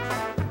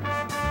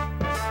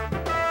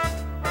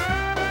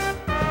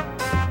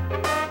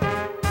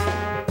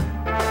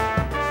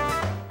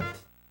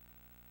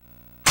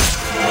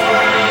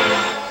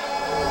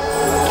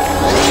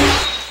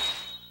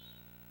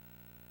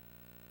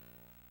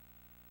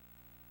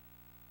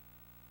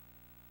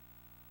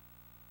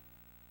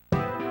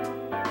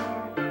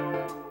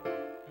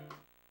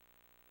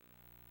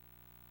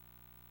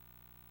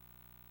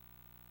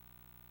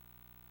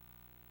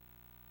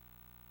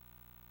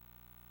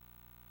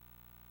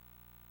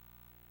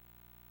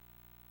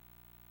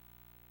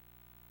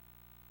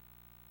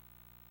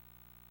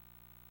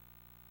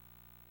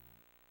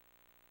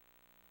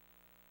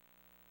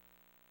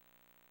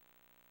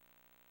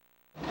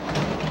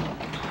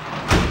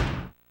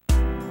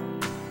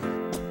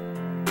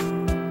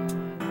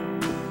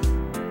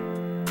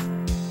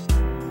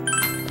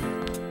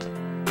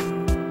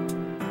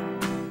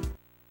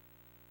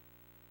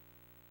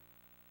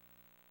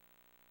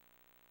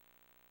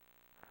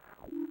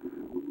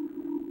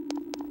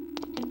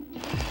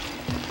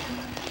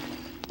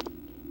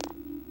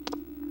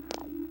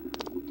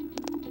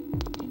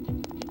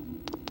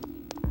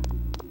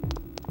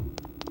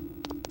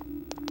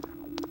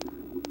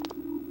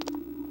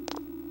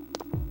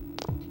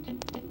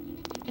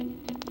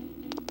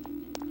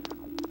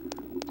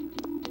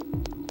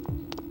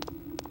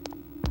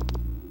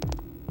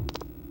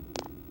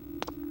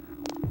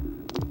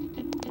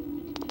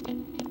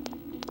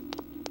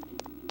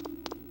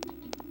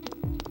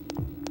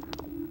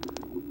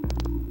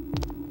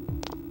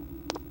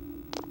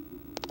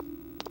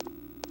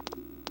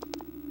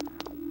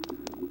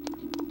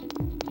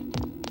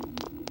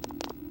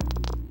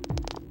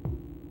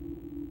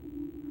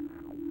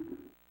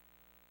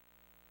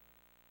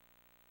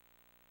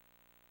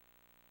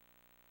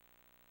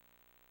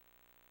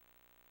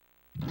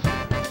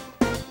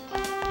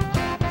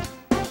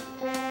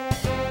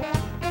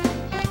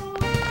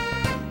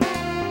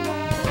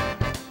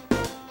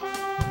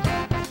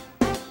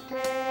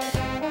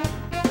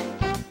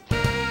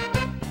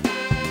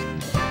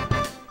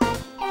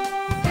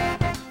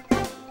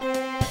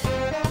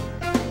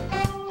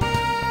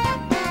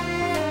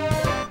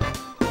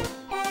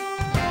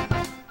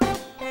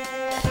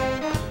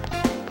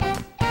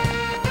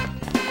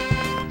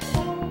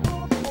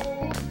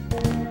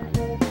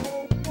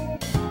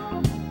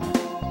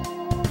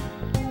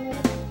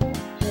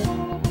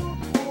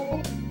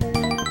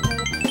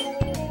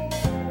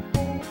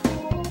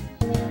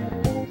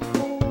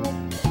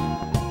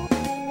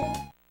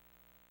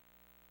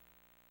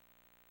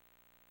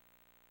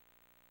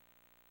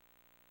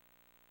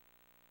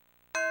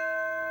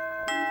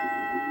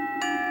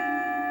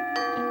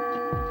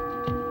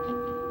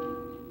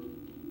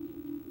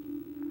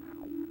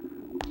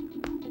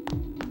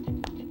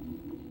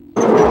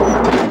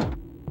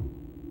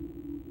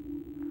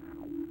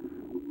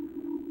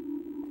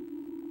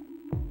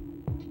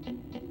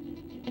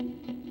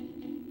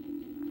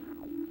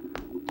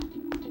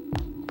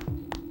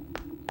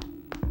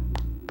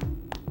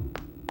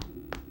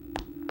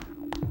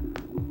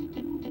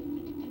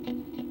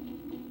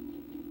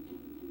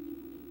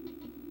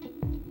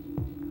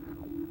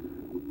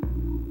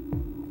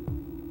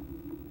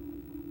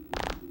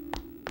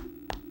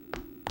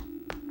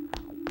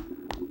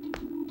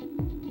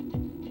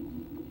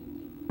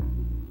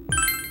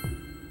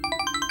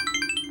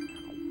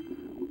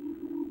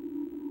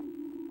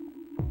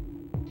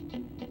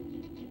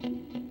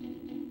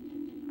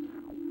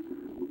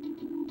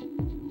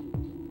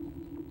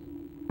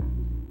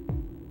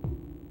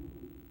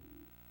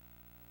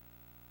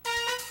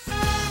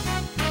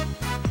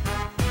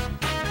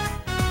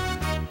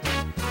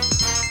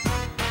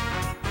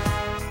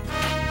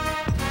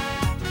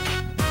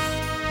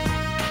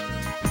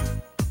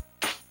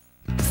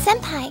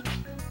 Senpai.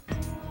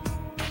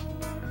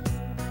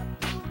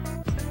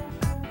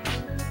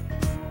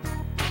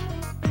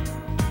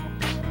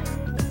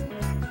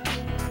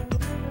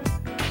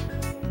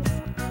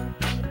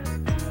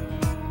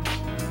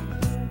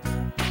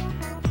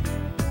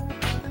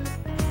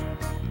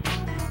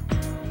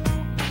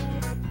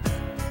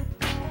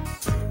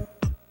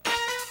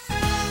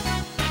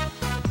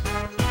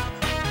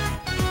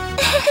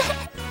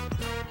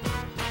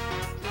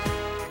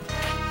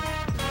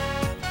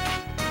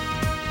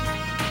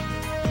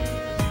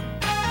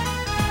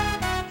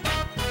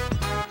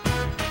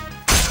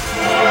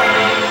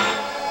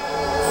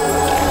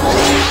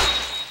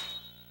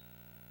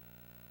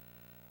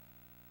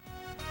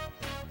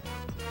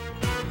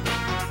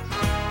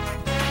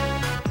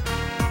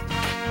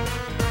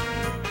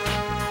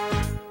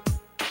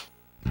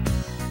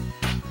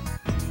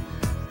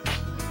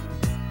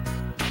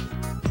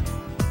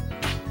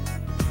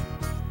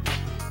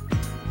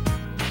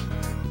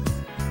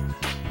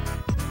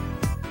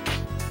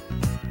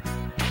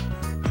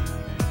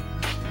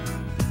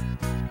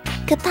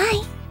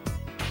 Goodbye.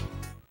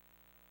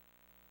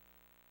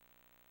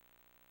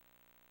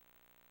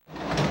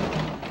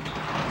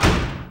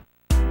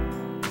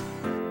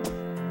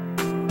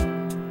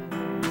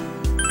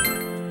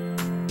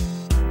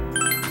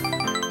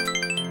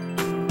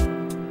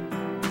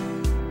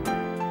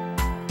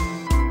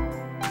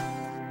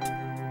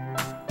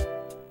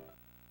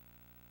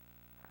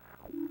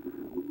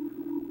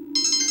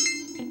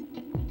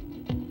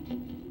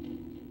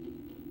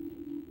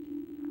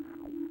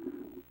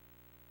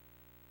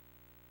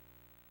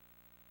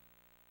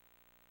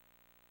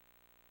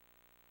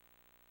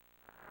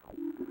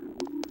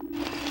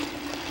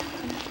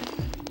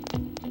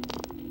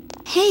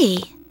 Hey.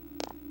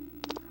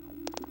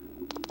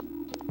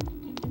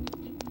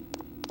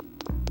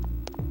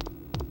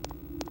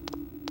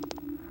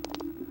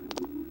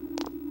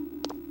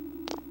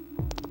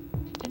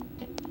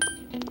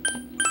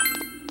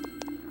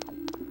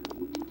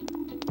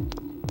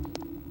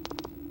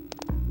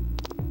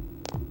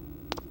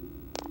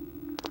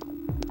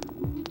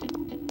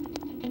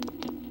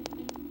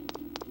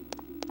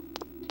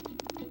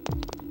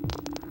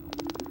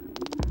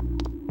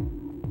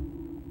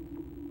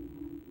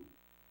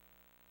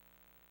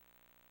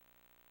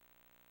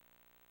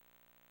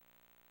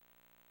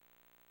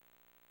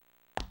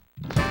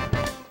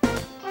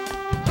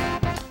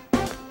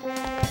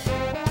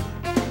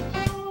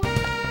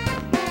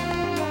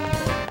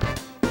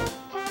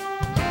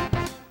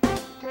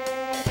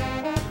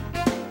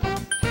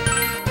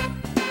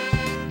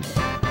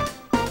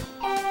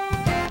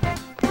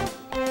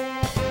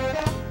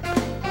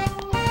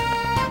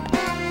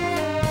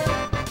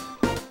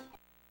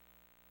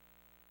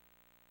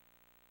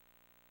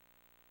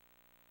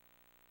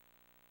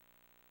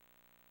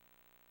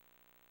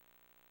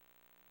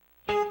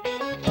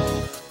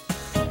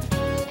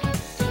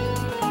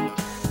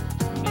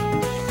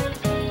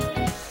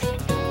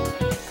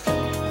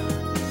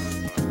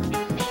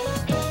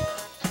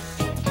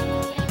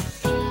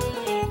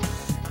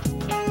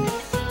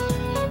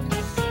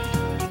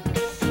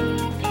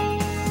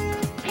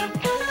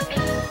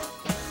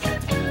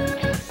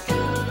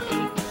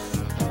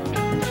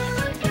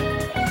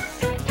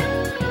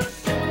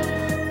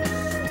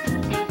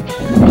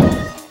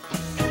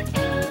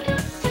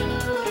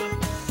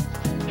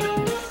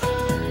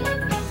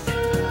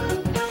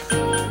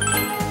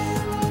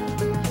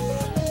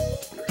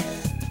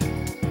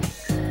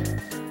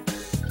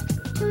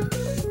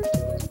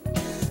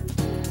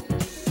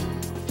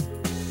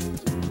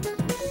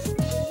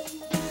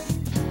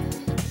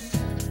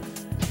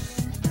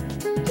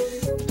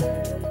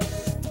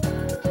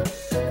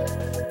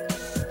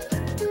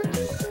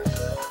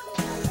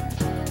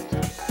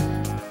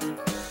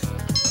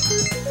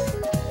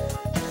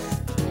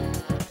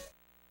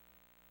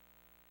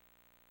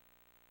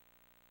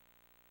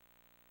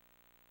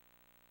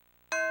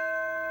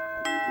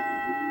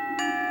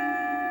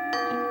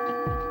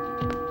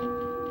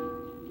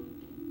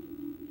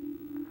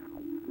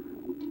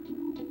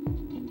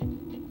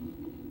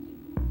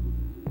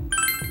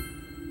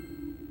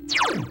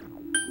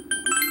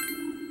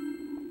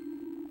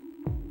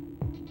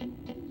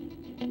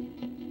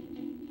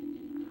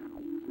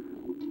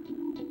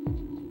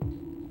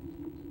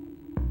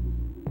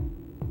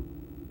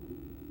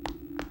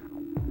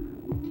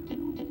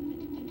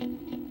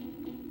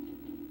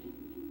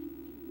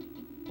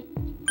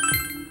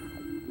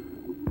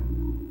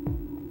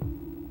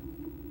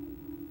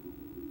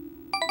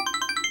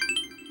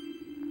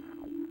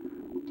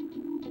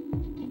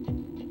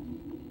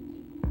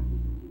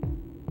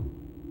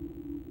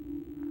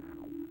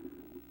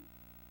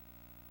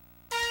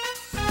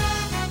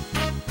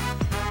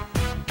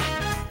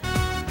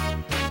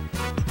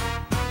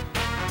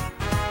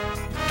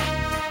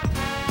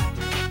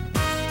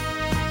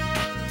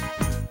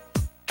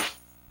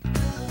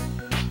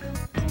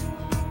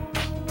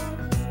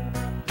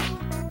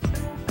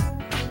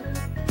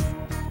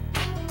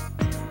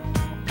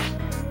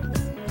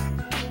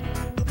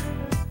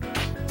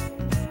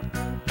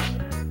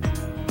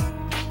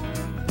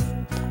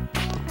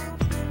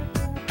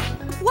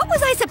 What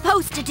was I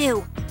supposed to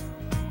do?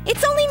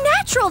 It's only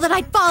natural that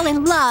I'd fall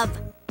in love.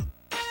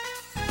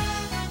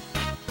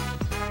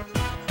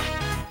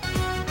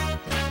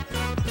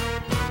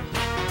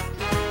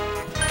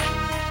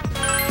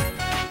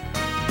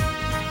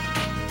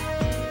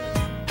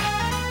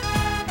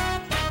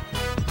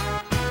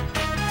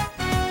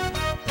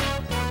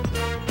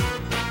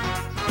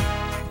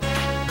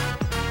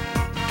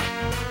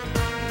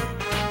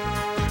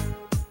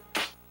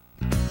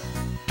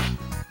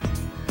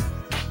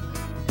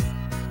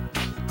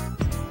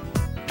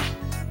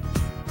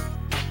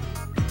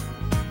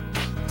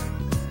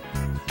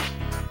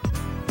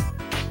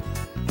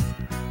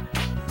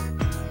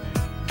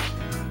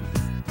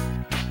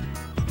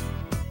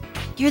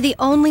 You're the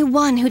only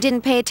one who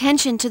didn't pay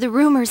attention to the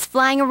rumors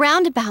flying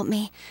around about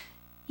me.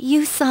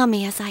 You saw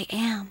me as I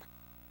am.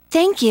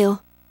 Thank you.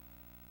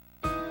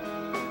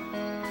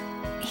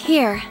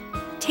 Here,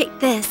 take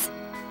this.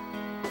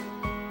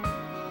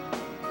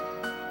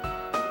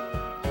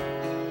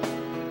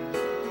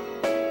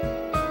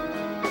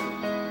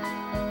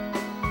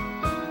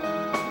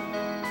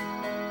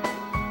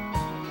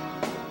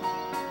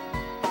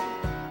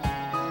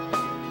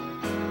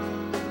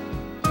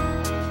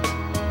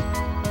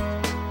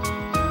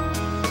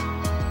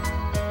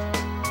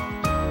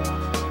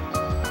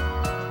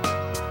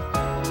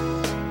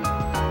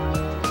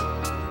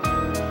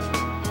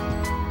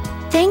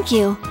 Thank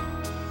you.